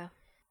 Yeah.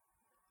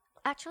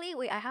 Actually,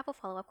 wait, I have a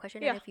follow-up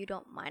question, and if you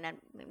don't mind, and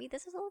maybe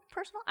this is a little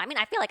personal. I mean,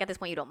 I feel like at this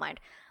point you don't mind.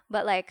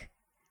 But like,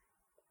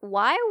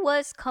 why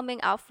was coming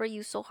out for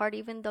you so hard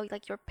even though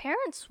like your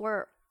parents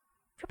are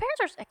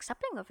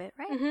accepting of it,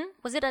 right?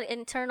 Was it an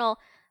internal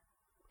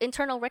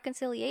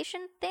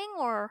reconciliation thing,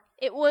 or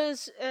it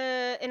was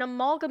an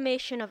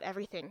amalgamation of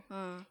everything.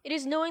 It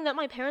is knowing that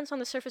my parents on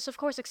the surface of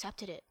course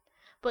accepted it.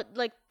 But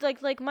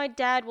like my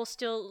dad will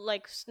still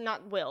like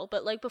not will,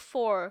 but like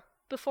before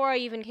I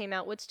even came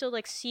out would still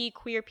like see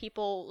queer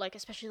people like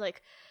especially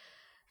like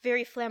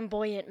very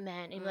flamboyant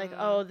men and be like,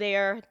 oh,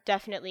 they're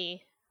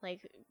definitely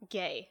like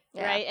gay,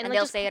 right? And like,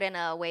 they'll say it in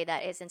a way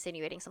that is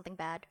insinuating something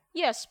bad.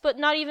 Yes, but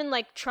not even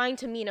like trying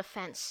to mean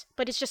offense,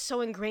 but it's just so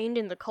ingrained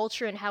in the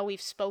culture and how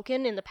we've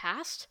spoken in the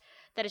past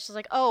that it's just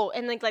like, oh,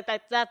 and like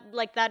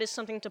that is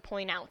something to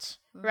point out,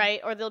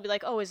 right? Or they'll be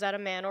like, oh, is that a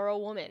man or a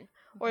woman?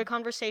 Or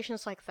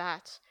conversations like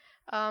that.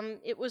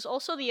 It was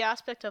also the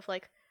aspect of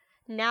like,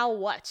 now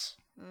what?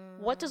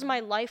 What does my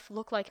life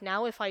look like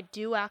now if I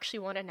do actually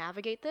want to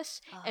navigate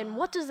this? And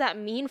what does that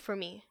mean for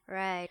me?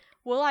 Right.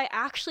 Will I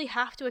actually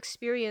have to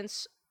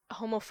experience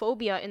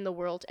homophobia in the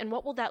world? And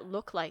what will that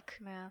look like?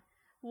 Yeah.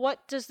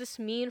 What does this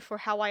mean for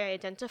how I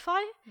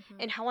identify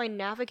and how I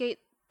navigate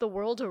the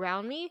world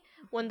around me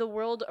when the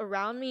world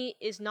around me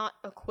is not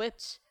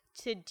equipped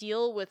to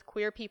deal with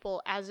queer people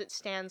as it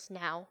stands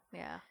now?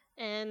 Yeah.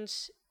 And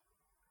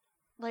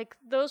like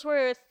those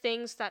were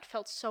things that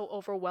felt so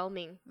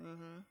overwhelming.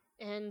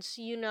 And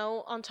you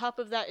know, on top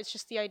of that, it's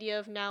just the idea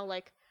of now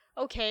like,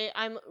 okay,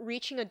 I'm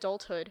reaching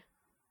adulthood.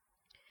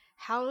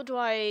 How do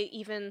I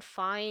even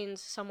find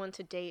someone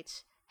to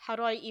date? How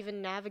do I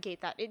even navigate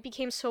that? It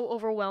became so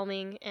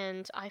overwhelming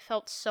and I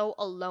felt so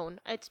alone.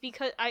 It's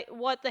because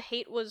what the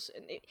hate was,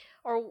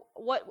 or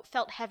what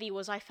felt heavy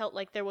was I felt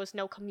like there was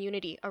no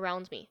community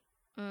around me.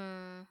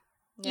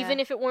 Yeah. Even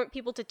if it weren't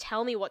people to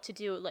tell me what to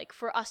do, like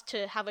for us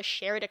to have a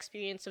shared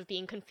experience of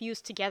being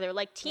confused together,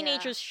 like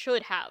teenagers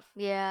should have.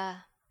 Yeah.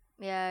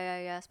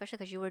 Especially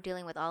because you were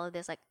dealing with all of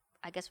this, like,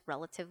 I guess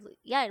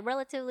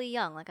relatively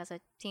young, like as a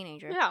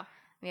teenager. Yeah.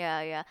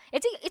 Yeah.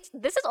 It's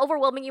this is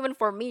overwhelming even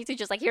for me to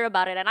just like hear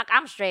about it, and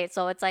I'm straight,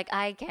 so it's like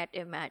I can't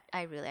imagine.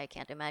 I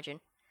can't imagine.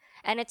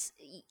 And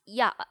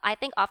yeah, I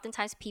think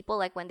oftentimes people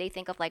like when they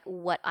think of like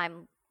what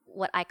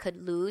I could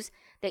lose,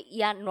 that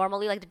yeah,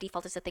 normally like the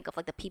default is to think of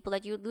like the people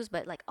that you would lose,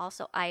 but like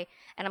also I'm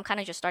kind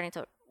of just starting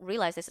to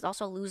realize this is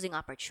also losing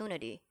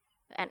opportunity,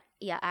 and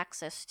yeah,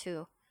 access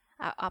to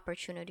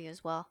opportunity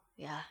as well.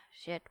 Yeah,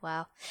 shit,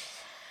 wow.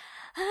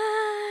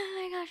 Oh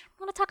my gosh,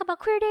 want to talk about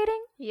queer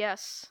dating?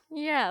 Yes.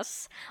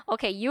 Yes.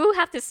 Okay, you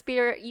have to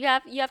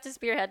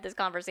spearhead this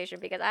conversation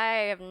because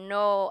I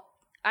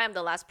am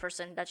the last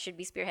person that should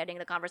be spearheading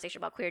the conversation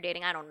about queer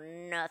dating. I know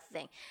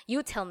nothing.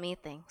 You tell me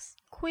things.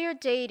 Queer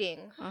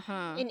dating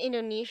in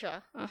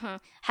Indonesia.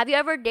 Have you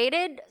ever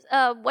dated?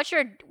 What's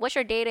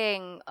your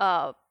dating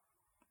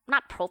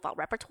not profile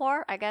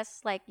repertoire? I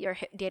guess like your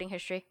dating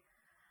history.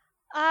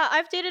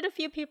 I've dated a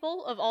few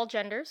people of all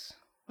genders.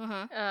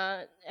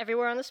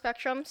 Everywhere on the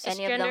spectrum. Cisgender.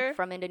 Any of them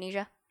from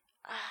Indonesia?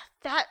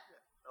 That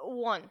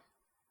one.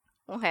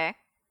 Okay.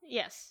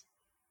 Yes.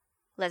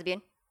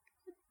 Lesbian.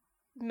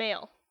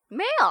 Male. Is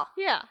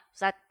Yeah.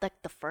 that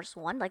like the first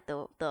one? Like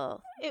the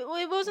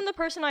It wasn't the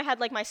person I had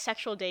like my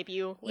sexual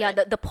debut with. yeah,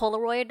 the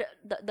Polaroid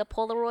the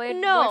Polaroid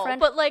no, boyfriend?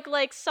 but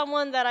like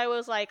someone that I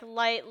was like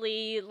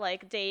lightly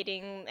like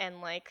dating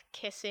and like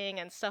kissing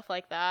and stuff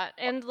like that.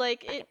 And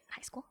like it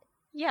high school?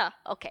 yeah.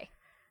 Okay.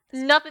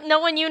 Nothing no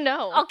one you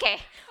know. Okay.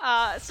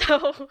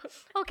 So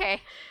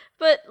Okay.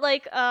 but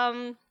like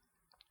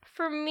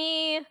for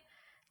me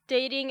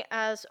dating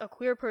as a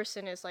queer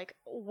person is like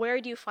where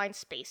do you find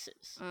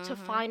spaces to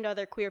find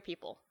other queer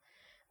people?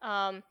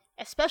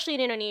 Especially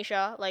in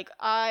Indonesia, like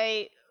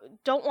I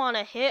don't want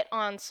to hit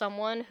on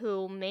someone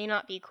who may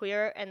not be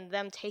queer and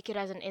them take it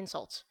as an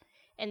insult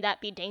and that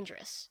be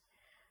dangerous.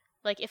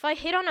 Like if I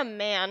hit on a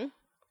man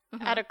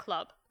at a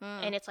club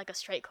and it's like a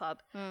straight club,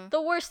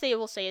 the worst they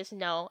will say is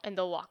no and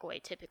they'll walk away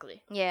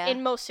typically. Yeah.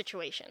 In most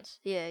situations.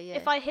 Yeah.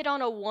 If I hit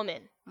on a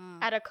woman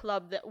at a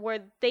club where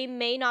they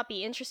may not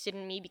be interested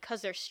in me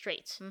because they're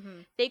straight,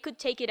 they could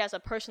take it as a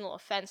personal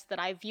offense that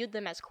I viewed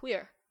them as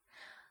queer.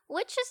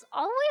 Which is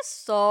always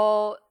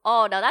so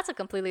oh no, that's a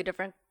completely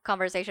different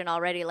conversation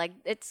already. Like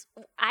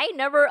I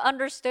never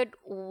understood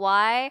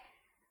why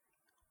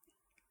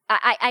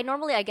I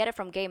normally I get it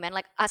from gay men,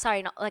 like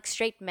sorry, not like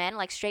straight men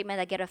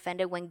that get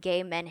offended when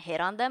gay men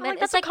hit on them. Like, And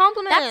that's it's a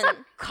compliment. That's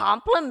a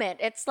compliment.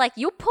 It's like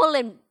you pull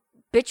in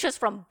bitches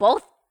from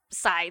both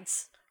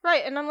sides.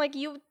 Right, and I'm like,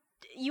 you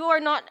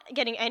are not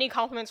getting any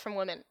compliments from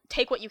women.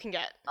 Take what you can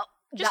get.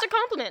 Just a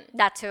compliment.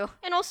 That too.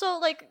 And also,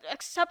 like,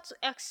 accept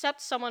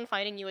someone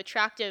finding you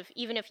attractive,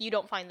 even if you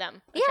don't find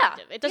them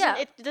attractive. Yeah.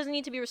 It doesn't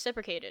need to be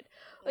reciprocated.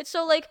 It's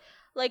so like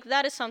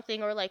that is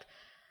something, or like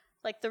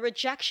the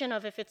rejection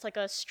of if it's like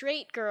a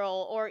straight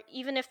girl, or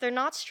even if they're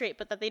not straight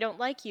but that they don't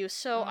like you.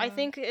 So I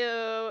think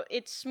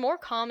it's more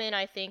common,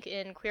 I think,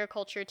 in queer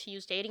culture to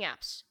use dating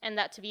apps, and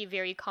that to be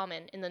very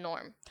common in the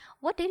norm.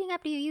 What dating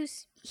app do you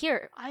use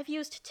here? I've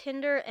used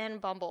Tinder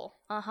and Bumble.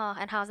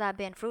 And how's that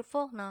been?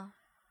 Fruitful? No.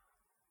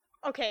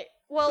 Okay,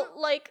 well,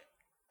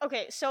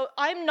 so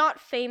I'm not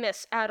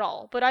famous at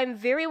all, but I'm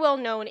very well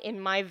known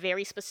in my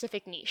very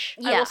specific niche.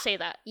 I will say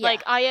that. Yeah.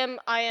 Like, I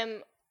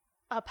am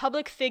a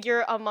public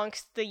figure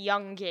amongst the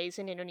young gays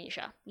in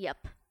Indonesia.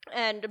 Yep.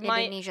 And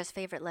Indonesia's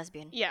favorite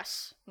lesbian.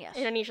 Yes.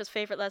 Indonesia's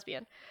favorite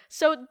lesbian.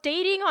 So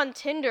dating on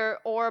Tinder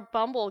or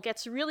Bumble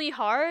gets really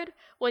hard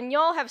when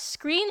y'all have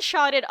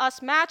screenshotted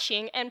us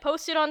matching and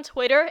posted on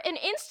Twitter and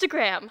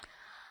Instagram.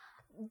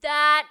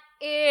 That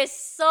is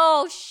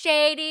so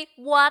shady.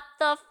 What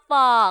the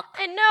fuck?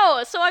 I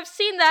know. So I've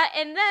seen that,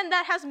 and then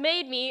that has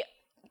made me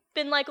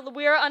been like,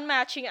 we're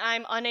unmatching.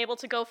 I'm unable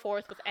to go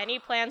forth with any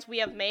plans we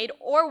have made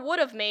or would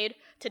have made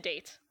to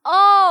date.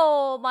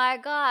 Oh my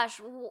gosh.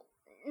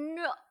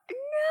 No.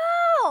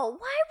 Why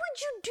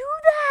would you do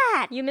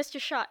that? You missed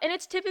your shot. And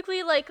it's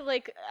typically like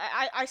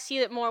I see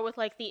it more with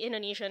like the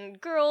Indonesian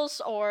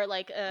girls or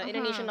like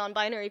Indonesian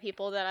non-binary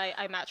people that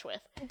I match with.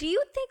 Do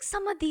you think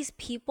some of these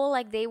people,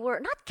 like, they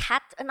were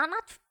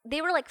they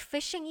were like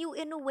fishing you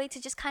in a way to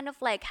just kind of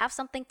like have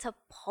something to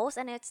post,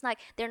 and it's like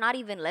they're not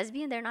even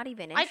lesbian, they're not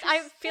even interested?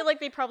 I feel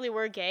like they probably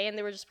were gay and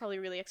they were just probably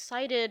really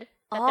excited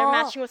that they're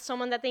matching with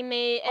someone that they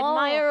may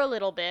admire a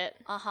little bit.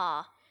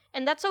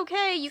 And that's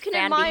okay. You can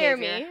admire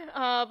me.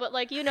 But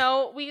like, you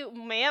know, we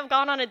may have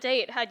gone on a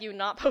date had you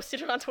not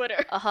posted it on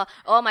Twitter.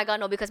 Oh my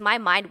god, no, because my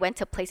mind went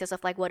to places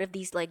of like, what if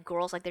these like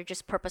girls, like, they're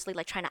just purposely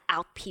like trying to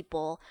out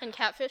people and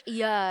catfish?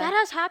 Yeah. That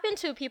has happened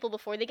to people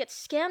before. They get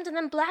scammed and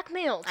then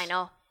blackmailed. I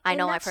know, I've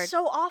heard. That's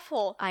so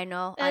awful. I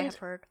know, I have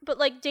heard. But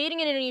like dating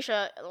in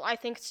Indonesia, I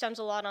think stems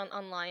a lot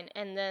online.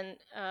 And then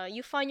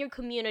you find your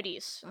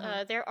communities.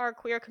 There are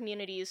queer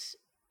communities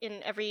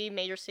in every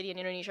major city in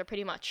Indonesia,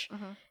 pretty much.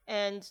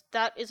 And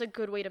that is a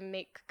good way to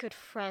make good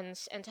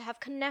friends and to have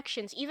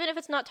connections, even if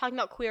it's not talking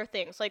about queer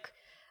things. Like,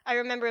 I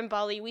remember in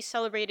Bali, we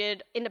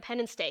celebrated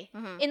Independence Day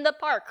in the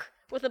park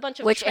with a bunch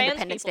of Which trans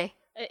Independence people.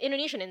 Day?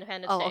 Indonesian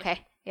Independence Day. Oh,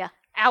 okay. Yeah.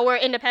 Our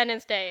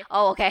Independence Day.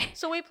 Oh, okay.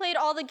 So we played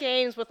all the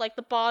games with like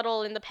the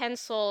bottle and the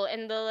pencil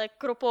and the like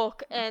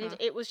kerupuk, and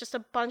it was just a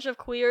bunch of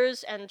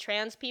queers and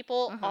trans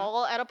people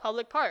all at a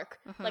public park.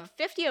 Like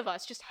 50 of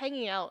us just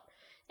hanging out.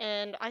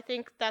 And I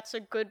think that's a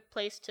good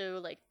place to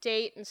like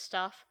date and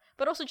stuff,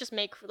 but also just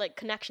make like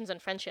connections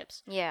and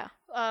friendships. Yeah.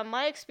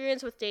 My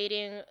experience with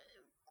dating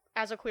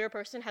as a queer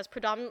person has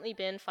predominantly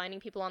been finding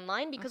people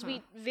online because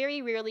we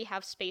very rarely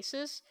have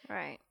spaces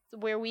Right.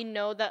 where we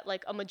know that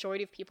like a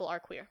majority of people are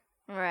queer.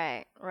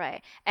 Right,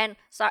 right. And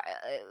sorry,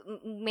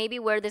 maybe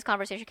where this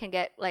conversation can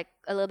get like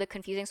a little bit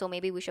confusing, so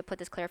maybe we should put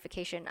this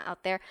clarification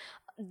out there.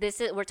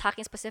 We're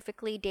talking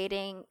specifically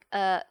dating,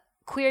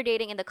 queer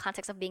dating in the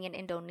context of being in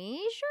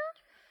Indonesia.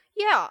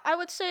 Yeah, I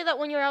would say that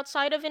when you're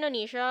outside of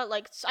Indonesia,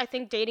 like I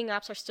think dating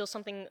apps are still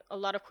something a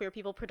lot of queer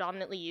people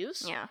predominantly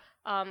use. Yeah.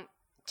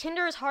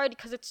 Tinder is hard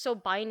because it's so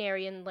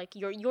binary in like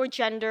your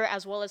gender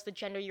as well as the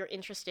gender you're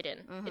interested in.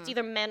 It's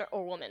either man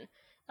or woman.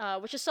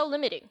 Which is so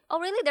limiting. Oh,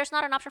 really? There's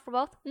not an option for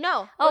both?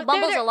 No. Oh,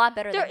 Bumble's a lot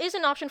better. There is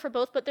an option for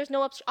both, but there's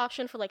no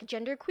option for like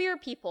genderqueer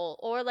people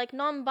or like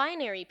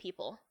non-binary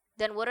people.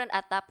 Then wouldn't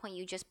at that point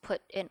you just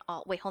put in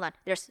all? Wait, hold on.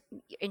 There's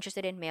you're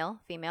interested in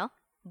male, female,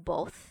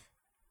 both.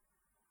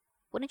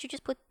 Wouldn't you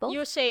just put both?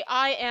 You say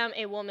I am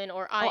a woman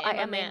or I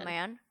am a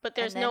man. But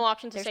there's no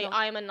option to say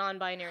I am a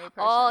non-binary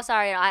person. Oh,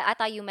 sorry. I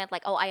thought you meant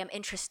like I am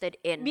interested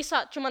in.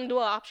 Bisa cuman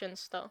dua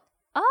options though.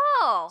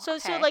 Oh. So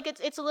like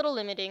it's a little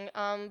limiting.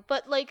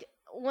 But like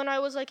when I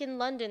was like in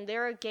London,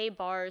 there are gay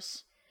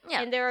bars.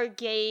 Yeah. And there are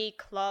gay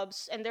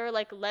clubs, and there are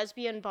like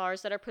lesbian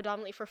bars that are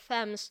predominantly for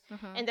femmes,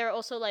 and there are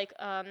also like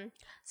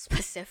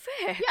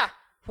specific. Yeah.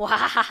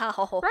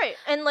 Wow. Right.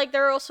 And like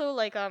there are also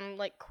like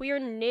queer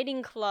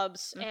knitting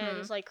clubs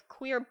and like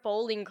queer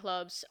bowling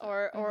clubs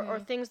or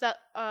things that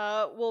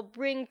will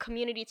bring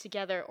community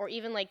together, or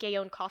even like gay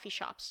owned coffee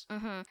shops.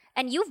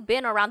 And you've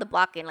been around the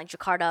block in like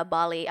Jakarta,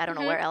 Bali, I don't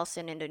know where else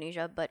in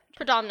Indonesia, but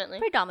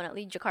predominantly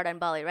Jakarta and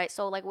Bali, right?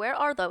 So like where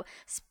are the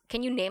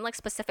can you name like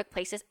specific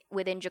places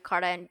within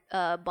Jakarta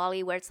and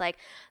Bali where it's like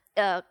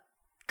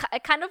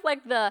kind of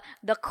like the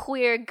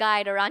queer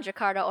guide around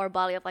Jakarta or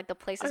Bali of like the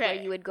places where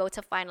you would go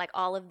to find like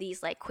all of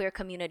these like queer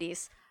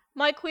communities?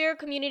 My queer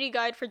community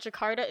guide for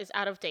Jakarta is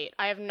out of date.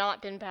 I have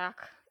not been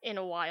back in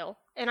a while.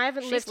 And I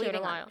haven't lived here in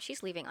a while.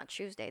 She's leaving on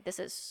Tuesday. This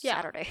is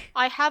Saturday.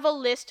 I have a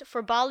list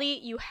for Bali.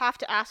 You have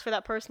to ask for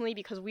that personally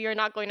because we are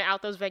not going to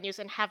out those venues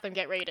and have them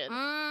get raided.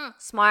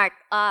 Smart.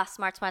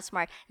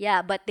 Smart.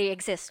 Yeah, but they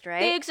exist, right?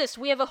 They exist.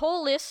 We have a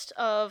whole list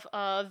of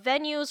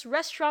venues,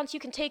 restaurants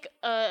you can take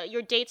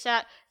your dates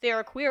at. There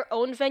are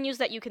queer-owned venues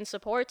that you can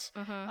support.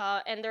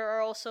 And there are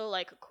also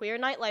like queer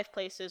nightlife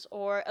places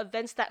or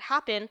events that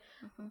happen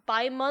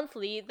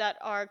bi-monthly that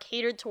are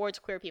catered towards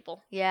queer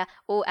people. Yeah.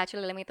 Oh,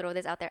 actually, let me throw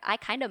this out there. I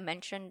kind of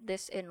mentioned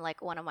this in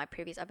like one of my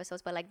previous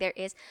episodes, but like there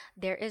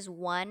is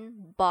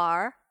one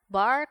bar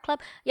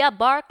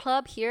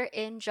club here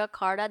in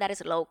Jakarta that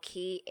is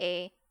low-key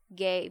a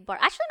gay bar.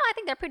 Actually, no, I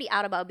think they're pretty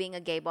out about being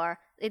a gay bar.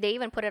 They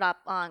even put it up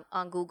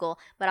on Google,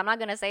 but I'm not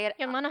gonna say it.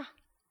 Yang mana?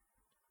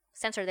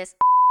 Censor this.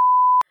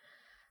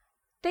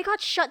 They got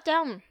shut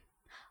down.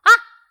 Huh?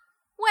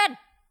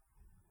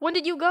 When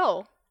did you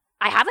go?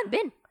 I haven't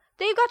been.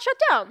 They got shut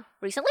down.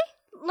 Recently?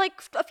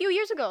 Like a few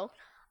years ago.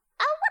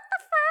 Oh, what the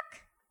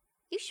fuck?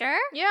 You sure?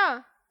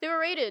 Yeah, they were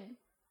raided.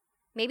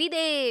 Maybe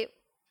they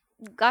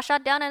got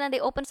shut down and then they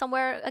opened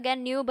somewhere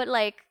again new, but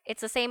like it's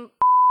the same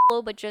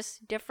but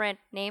just different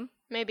name.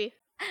 Maybe.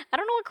 I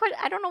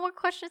don't know what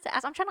questions to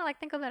ask. I'm trying to like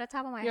think of it at the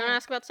top of my head. You want to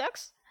ask about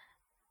sex?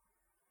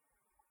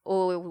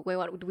 Oh,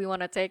 do we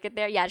want to take it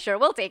there? Yeah, sure.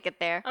 We'll take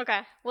it there. Okay.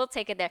 We'll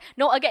take it there.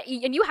 No, again,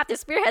 and you have to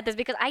spearhead this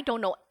because I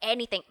don't know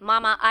anything.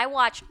 Mama, I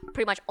watch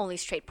pretty much only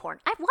straight porn.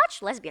 I've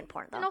watched lesbian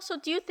porn, though. And also,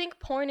 do you think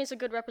porn is a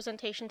good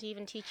representation to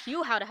even teach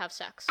you how to have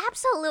sex?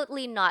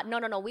 Absolutely not.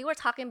 No. We were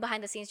talking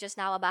behind the scenes just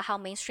now about how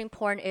mainstream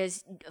porn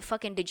is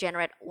fucking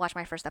degenerate. Watch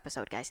my first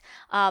episode, guys.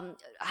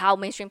 How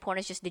mainstream porn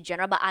is just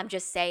degenerate, but I'm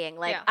just saying,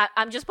 like, yeah.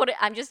 I'm just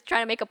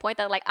trying to make a point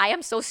that, like, I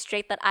am so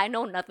straight that I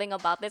know nothing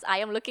about this. I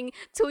am looking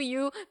to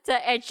you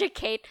to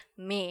educate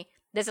me.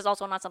 This is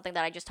also not something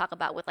that I just talk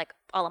about with like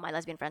all of my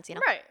lesbian friends, you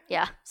know? Right.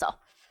 Yeah. So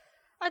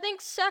I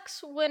think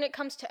sex, when it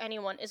comes to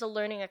anyone, is a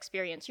learning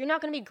experience. You're not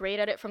going to be great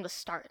at it from the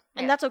start.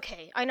 And that's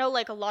okay. I know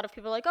like a lot of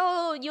people are like,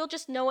 oh, you'll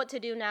just know what to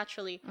do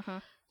naturally.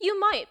 You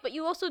might, but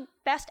you also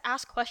best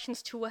ask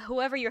questions to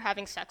whoever you're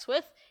having sex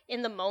with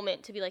in the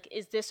moment to be like,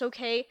 is this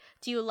okay?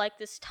 Do you like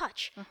this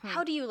touch?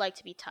 How do you like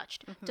to be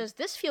touched? Does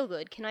this feel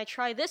good? Can I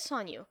try this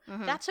on you?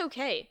 That's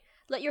okay.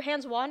 Let your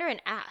hands wander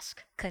and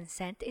ask.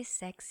 Consent is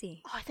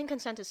sexy. Oh, I think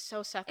consent is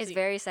so sexy. It's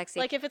very sexy.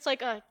 Like if it's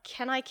like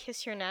can I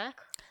kiss your neck?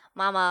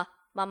 Mama,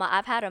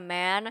 I've had a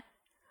man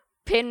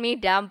pin me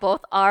down both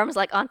arms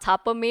like on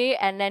top of me,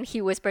 and then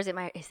he whispers in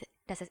my ear,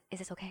 is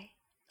this okay?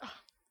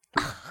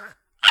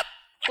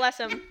 Bless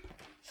him.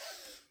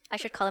 I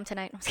should call him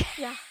tonight.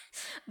 Yeah.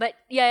 But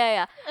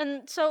yeah.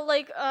 And so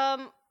like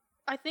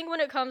I think when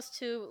it comes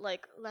to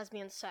like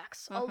lesbian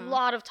sex, a Mhm.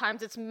 lot of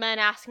times it's men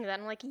asking that.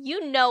 I'm like,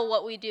 you know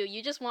what we do.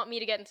 You just want me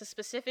to get into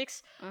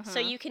specifics so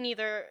Mhm. you can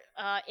either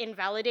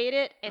invalidate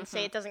it and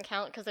say Mhm. it doesn't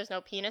count because there's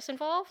no penis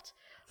involved,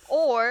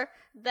 or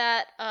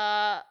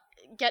that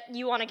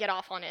you want to get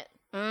off on it.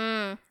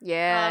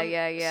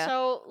 Yeah.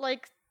 So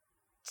like,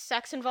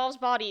 sex involves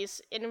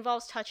bodies. It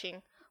involves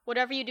touching.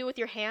 Whatever you do with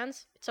your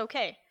hands, it's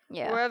okay.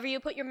 Yeah. Wherever you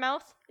put your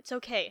mouth, it's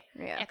okay.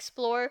 Yeah.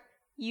 Explore,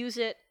 use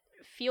it,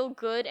 feel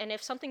good, and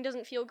if something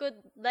doesn't feel good,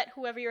 let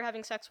whoever you're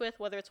having sex with,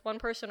 whether it's one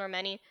person or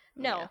many,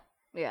 know.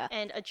 Yeah.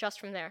 And adjust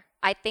from there.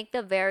 I think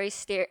the very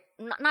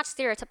not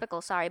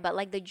stereotypical, sorry, but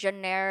like the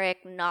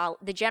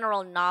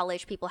general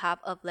knowledge people have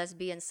of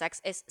lesbian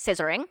sex is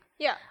scissoring,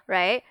 Yeah.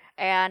 right?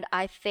 And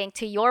I think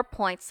to your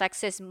point,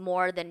 sex is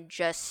more than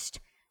just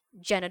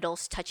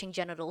genitals touching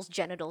genitals,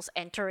 genitals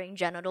entering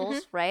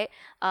genitals, right?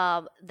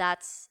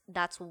 That's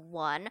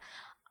one.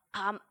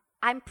 I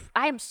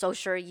am so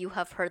sure you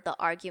have heard the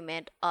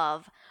argument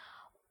of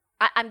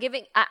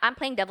I'm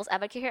playing devil's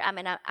advocate here. I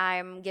mean,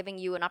 I'm giving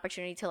you an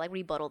opportunity to like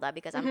rebuttal that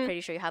because I'm pretty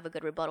sure you have a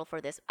good rebuttal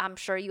for this. I'm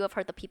sure you have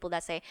heard the people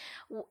that say,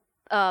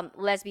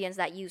 lesbians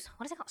that use,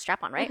 what is it called?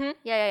 Strap on, right?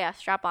 Yeah.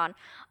 Strap on.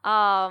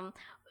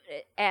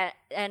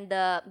 And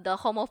the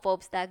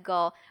homophobes that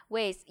go,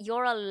 wait,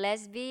 you're a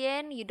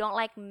lesbian, you don't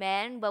like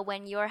men, but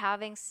when you're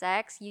having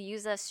sex, you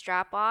use a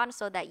strap on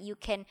so that you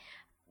can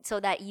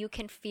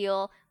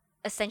feel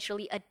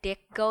essentially a dick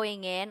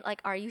going in.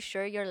 Like, are you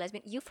sure you're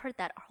lesbian? You've heard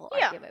that whole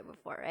argument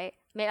before, right?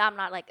 Maybe I'm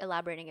not like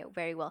elaborating it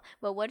very well,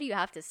 but what do you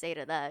have to say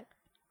to that?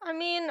 I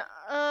mean,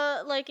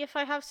 like if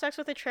I have sex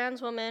with a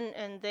trans woman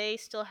and they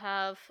still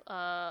have,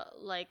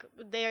 like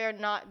they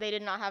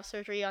did not have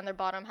surgery on their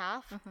bottom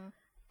half,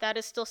 that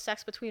is still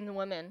sex between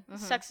women.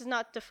 Sex is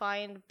not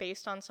defined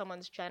based on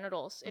someone's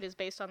genitals. It is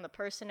based on the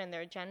person and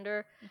their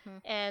gender.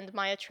 And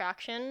my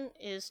attraction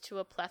is to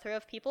a plethora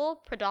of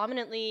people,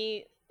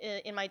 predominantly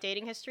in my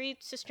dating history,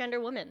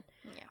 cisgender women.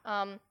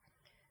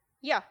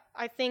 Yeah,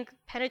 I think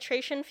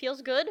penetration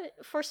feels good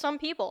for some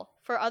people.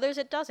 For others,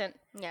 it doesn't.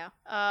 Yeah.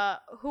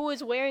 Who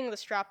is wearing the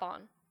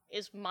strap-on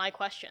is my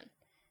question.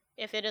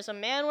 If it is a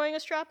man wearing a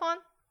strap-on,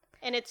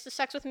 and it's the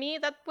sex with me,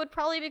 that would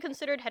probably be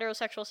considered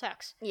heterosexual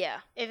sex.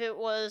 Yeah. If it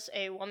was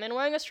a woman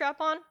wearing a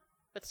strap-on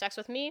with sex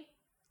with me,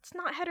 it's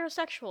not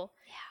heterosexual.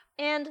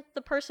 Yeah. And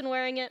the person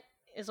wearing it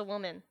is a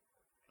woman.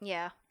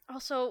 Yeah.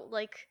 Also,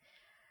 like,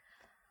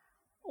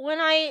 when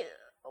I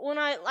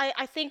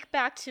think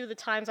back to the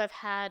times I've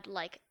had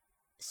like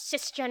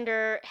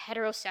cisgender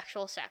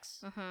heterosexual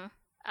sex,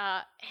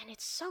 and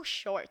it's so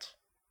short.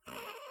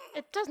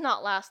 It does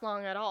not last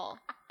long at all.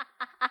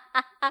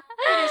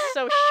 It is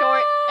so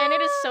short, and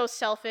it is so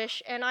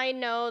selfish, and I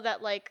know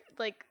that like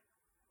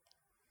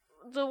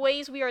the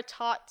ways we are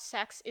taught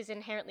sex is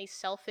inherently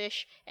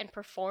selfish and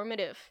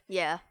performative.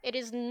 Yeah. It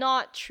is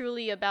not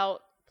truly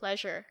about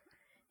pleasure.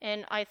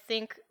 And I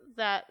think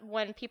that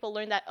when people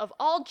learn that of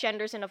all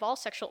genders and of all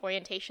sexual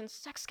orientations,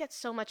 sex gets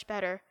so much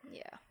better.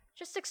 Yeah.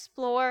 Just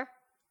explore.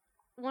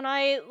 When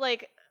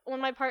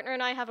my partner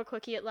and I have a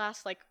quickie, it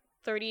lasts like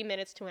 30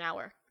 minutes to an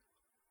hour.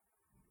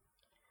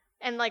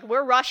 And like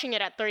we're rushing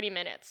it at 30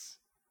 minutes.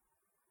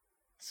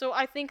 So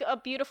I think a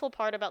beautiful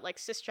part about like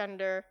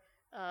cisgender,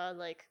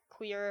 like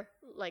queer,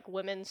 like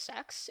women's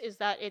sex is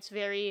that it's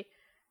very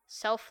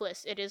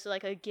selfless. It is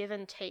like a give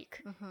and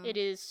take. It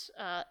is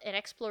an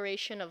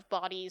exploration of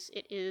bodies.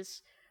 It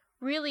is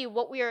really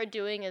what we are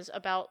doing is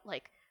about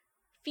like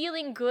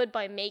feeling good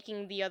by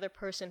making the other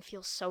person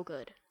feel so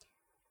good.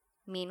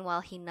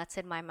 Meanwhile, he nuts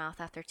in my mouth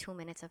after 2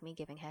 minutes of me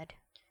giving head.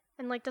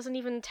 And like doesn't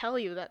even tell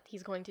you that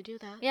he's going to do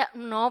that. Yeah,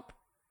 nope.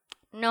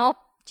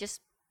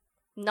 Just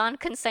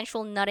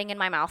non-consensual nutting in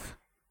my mouth.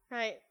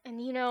 Right.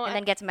 And you know, and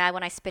then gets mad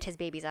when I spit his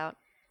babies out.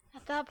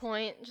 At that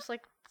point, just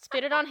like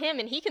spit it on him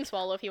and he can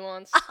swallow if he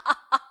wants.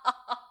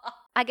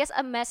 I guess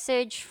a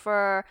message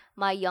for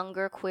my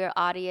younger queer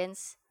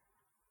audience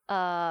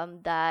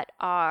that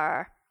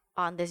are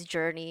on this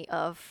journey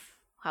of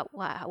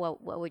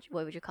what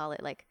would you call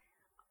it, like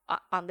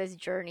on this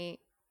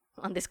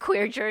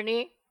queer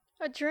journey,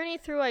 a journey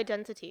through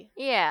identity.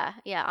 Yeah,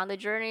 on the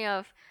journey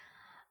of,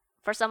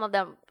 for some of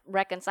them,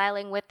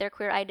 reconciling with their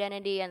queer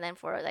identity, and then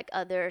for like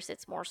others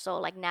it's more so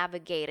like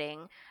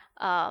navigating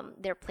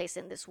their place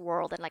in this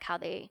world and like how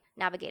they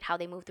navigate, how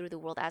they move through the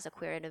world as a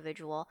queer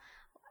individual.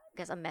 I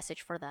guess a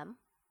message for them.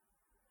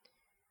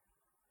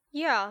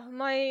 Yeah,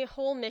 my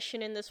whole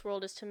mission in this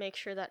world is to make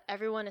sure that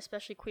everyone,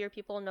 especially queer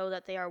people, know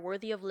that they are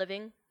worthy of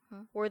living,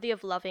 worthy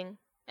of loving,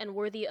 and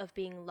worthy of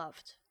being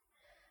loved.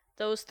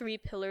 Those three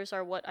pillars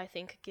are what I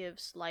think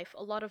gives life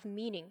a lot of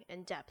meaning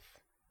and depth.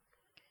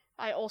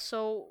 I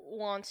also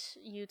want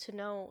you to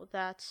know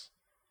that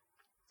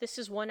this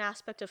is one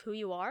aspect of who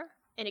you are,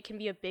 and it can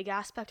be a big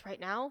aspect right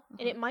now,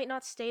 and it might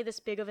not stay this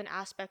big of an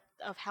aspect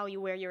of how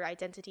you wear your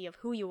identity of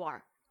who you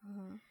are.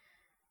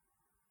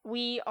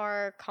 We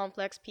are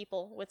complex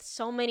people with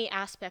so many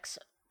aspects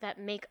that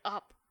make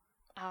up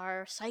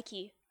our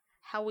psyche,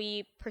 how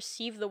we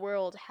perceive the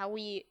world, how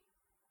we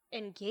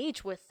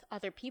engage with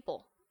other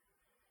people.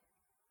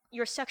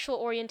 your sexual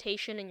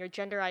orientation and your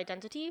gender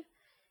identity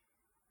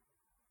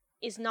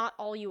is not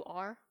all you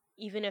are,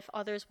 even if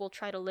others will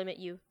try to limit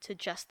you to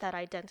just that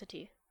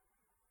identity.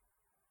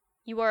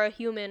 You are a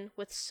human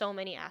with so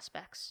many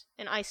aspects,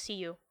 and I see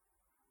you,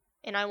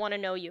 and I want to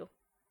know you,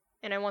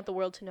 and I want the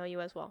world to know you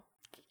as well.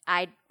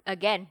 I,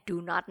 again,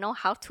 do not know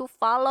how to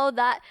follow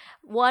that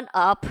one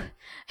up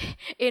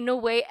in a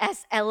way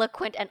as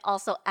eloquent and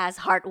also as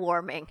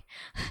heartwarming.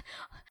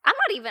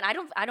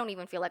 I don't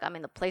even feel like I'm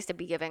in the place to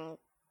be giving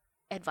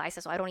advice,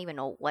 so I don't even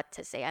know what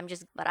to say. I'm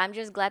just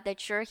glad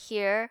that you're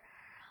here.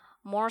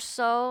 More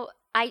so,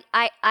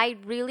 I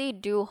really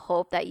do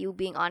hope that you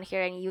being on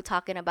here and you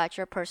talking about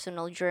your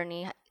personal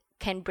journey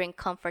can bring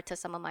comfort to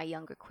some of my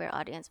younger queer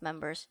audience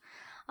members.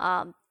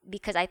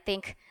 Because I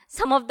think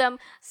some of them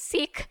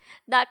seek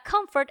that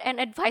comfort and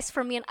advice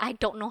from me, and I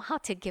don't know how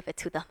to give it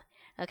to them.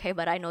 Okay,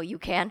 but I know you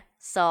can.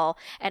 So,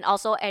 and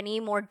also any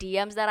more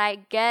DMs that I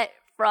get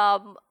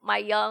from my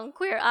young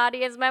queer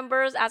audience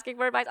members asking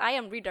for advice, I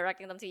am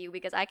redirecting them to you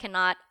because I do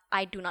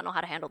not know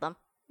how to handle them.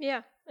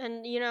 Yeah,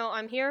 and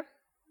I'm here.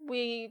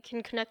 We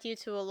can connect you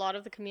to a lot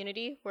of the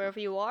community wherever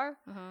you are,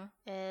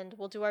 and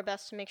we'll do our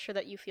best to make sure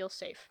that you feel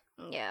safe.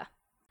 Yeah.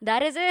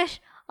 That is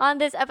it on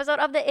this episode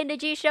of the Inda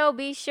G Show.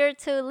 Be sure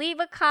to leave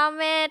a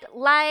comment,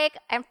 like,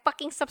 and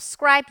fucking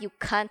subscribe, you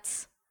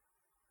cunts.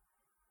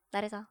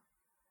 That is all.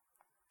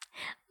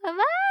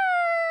 Bye-bye.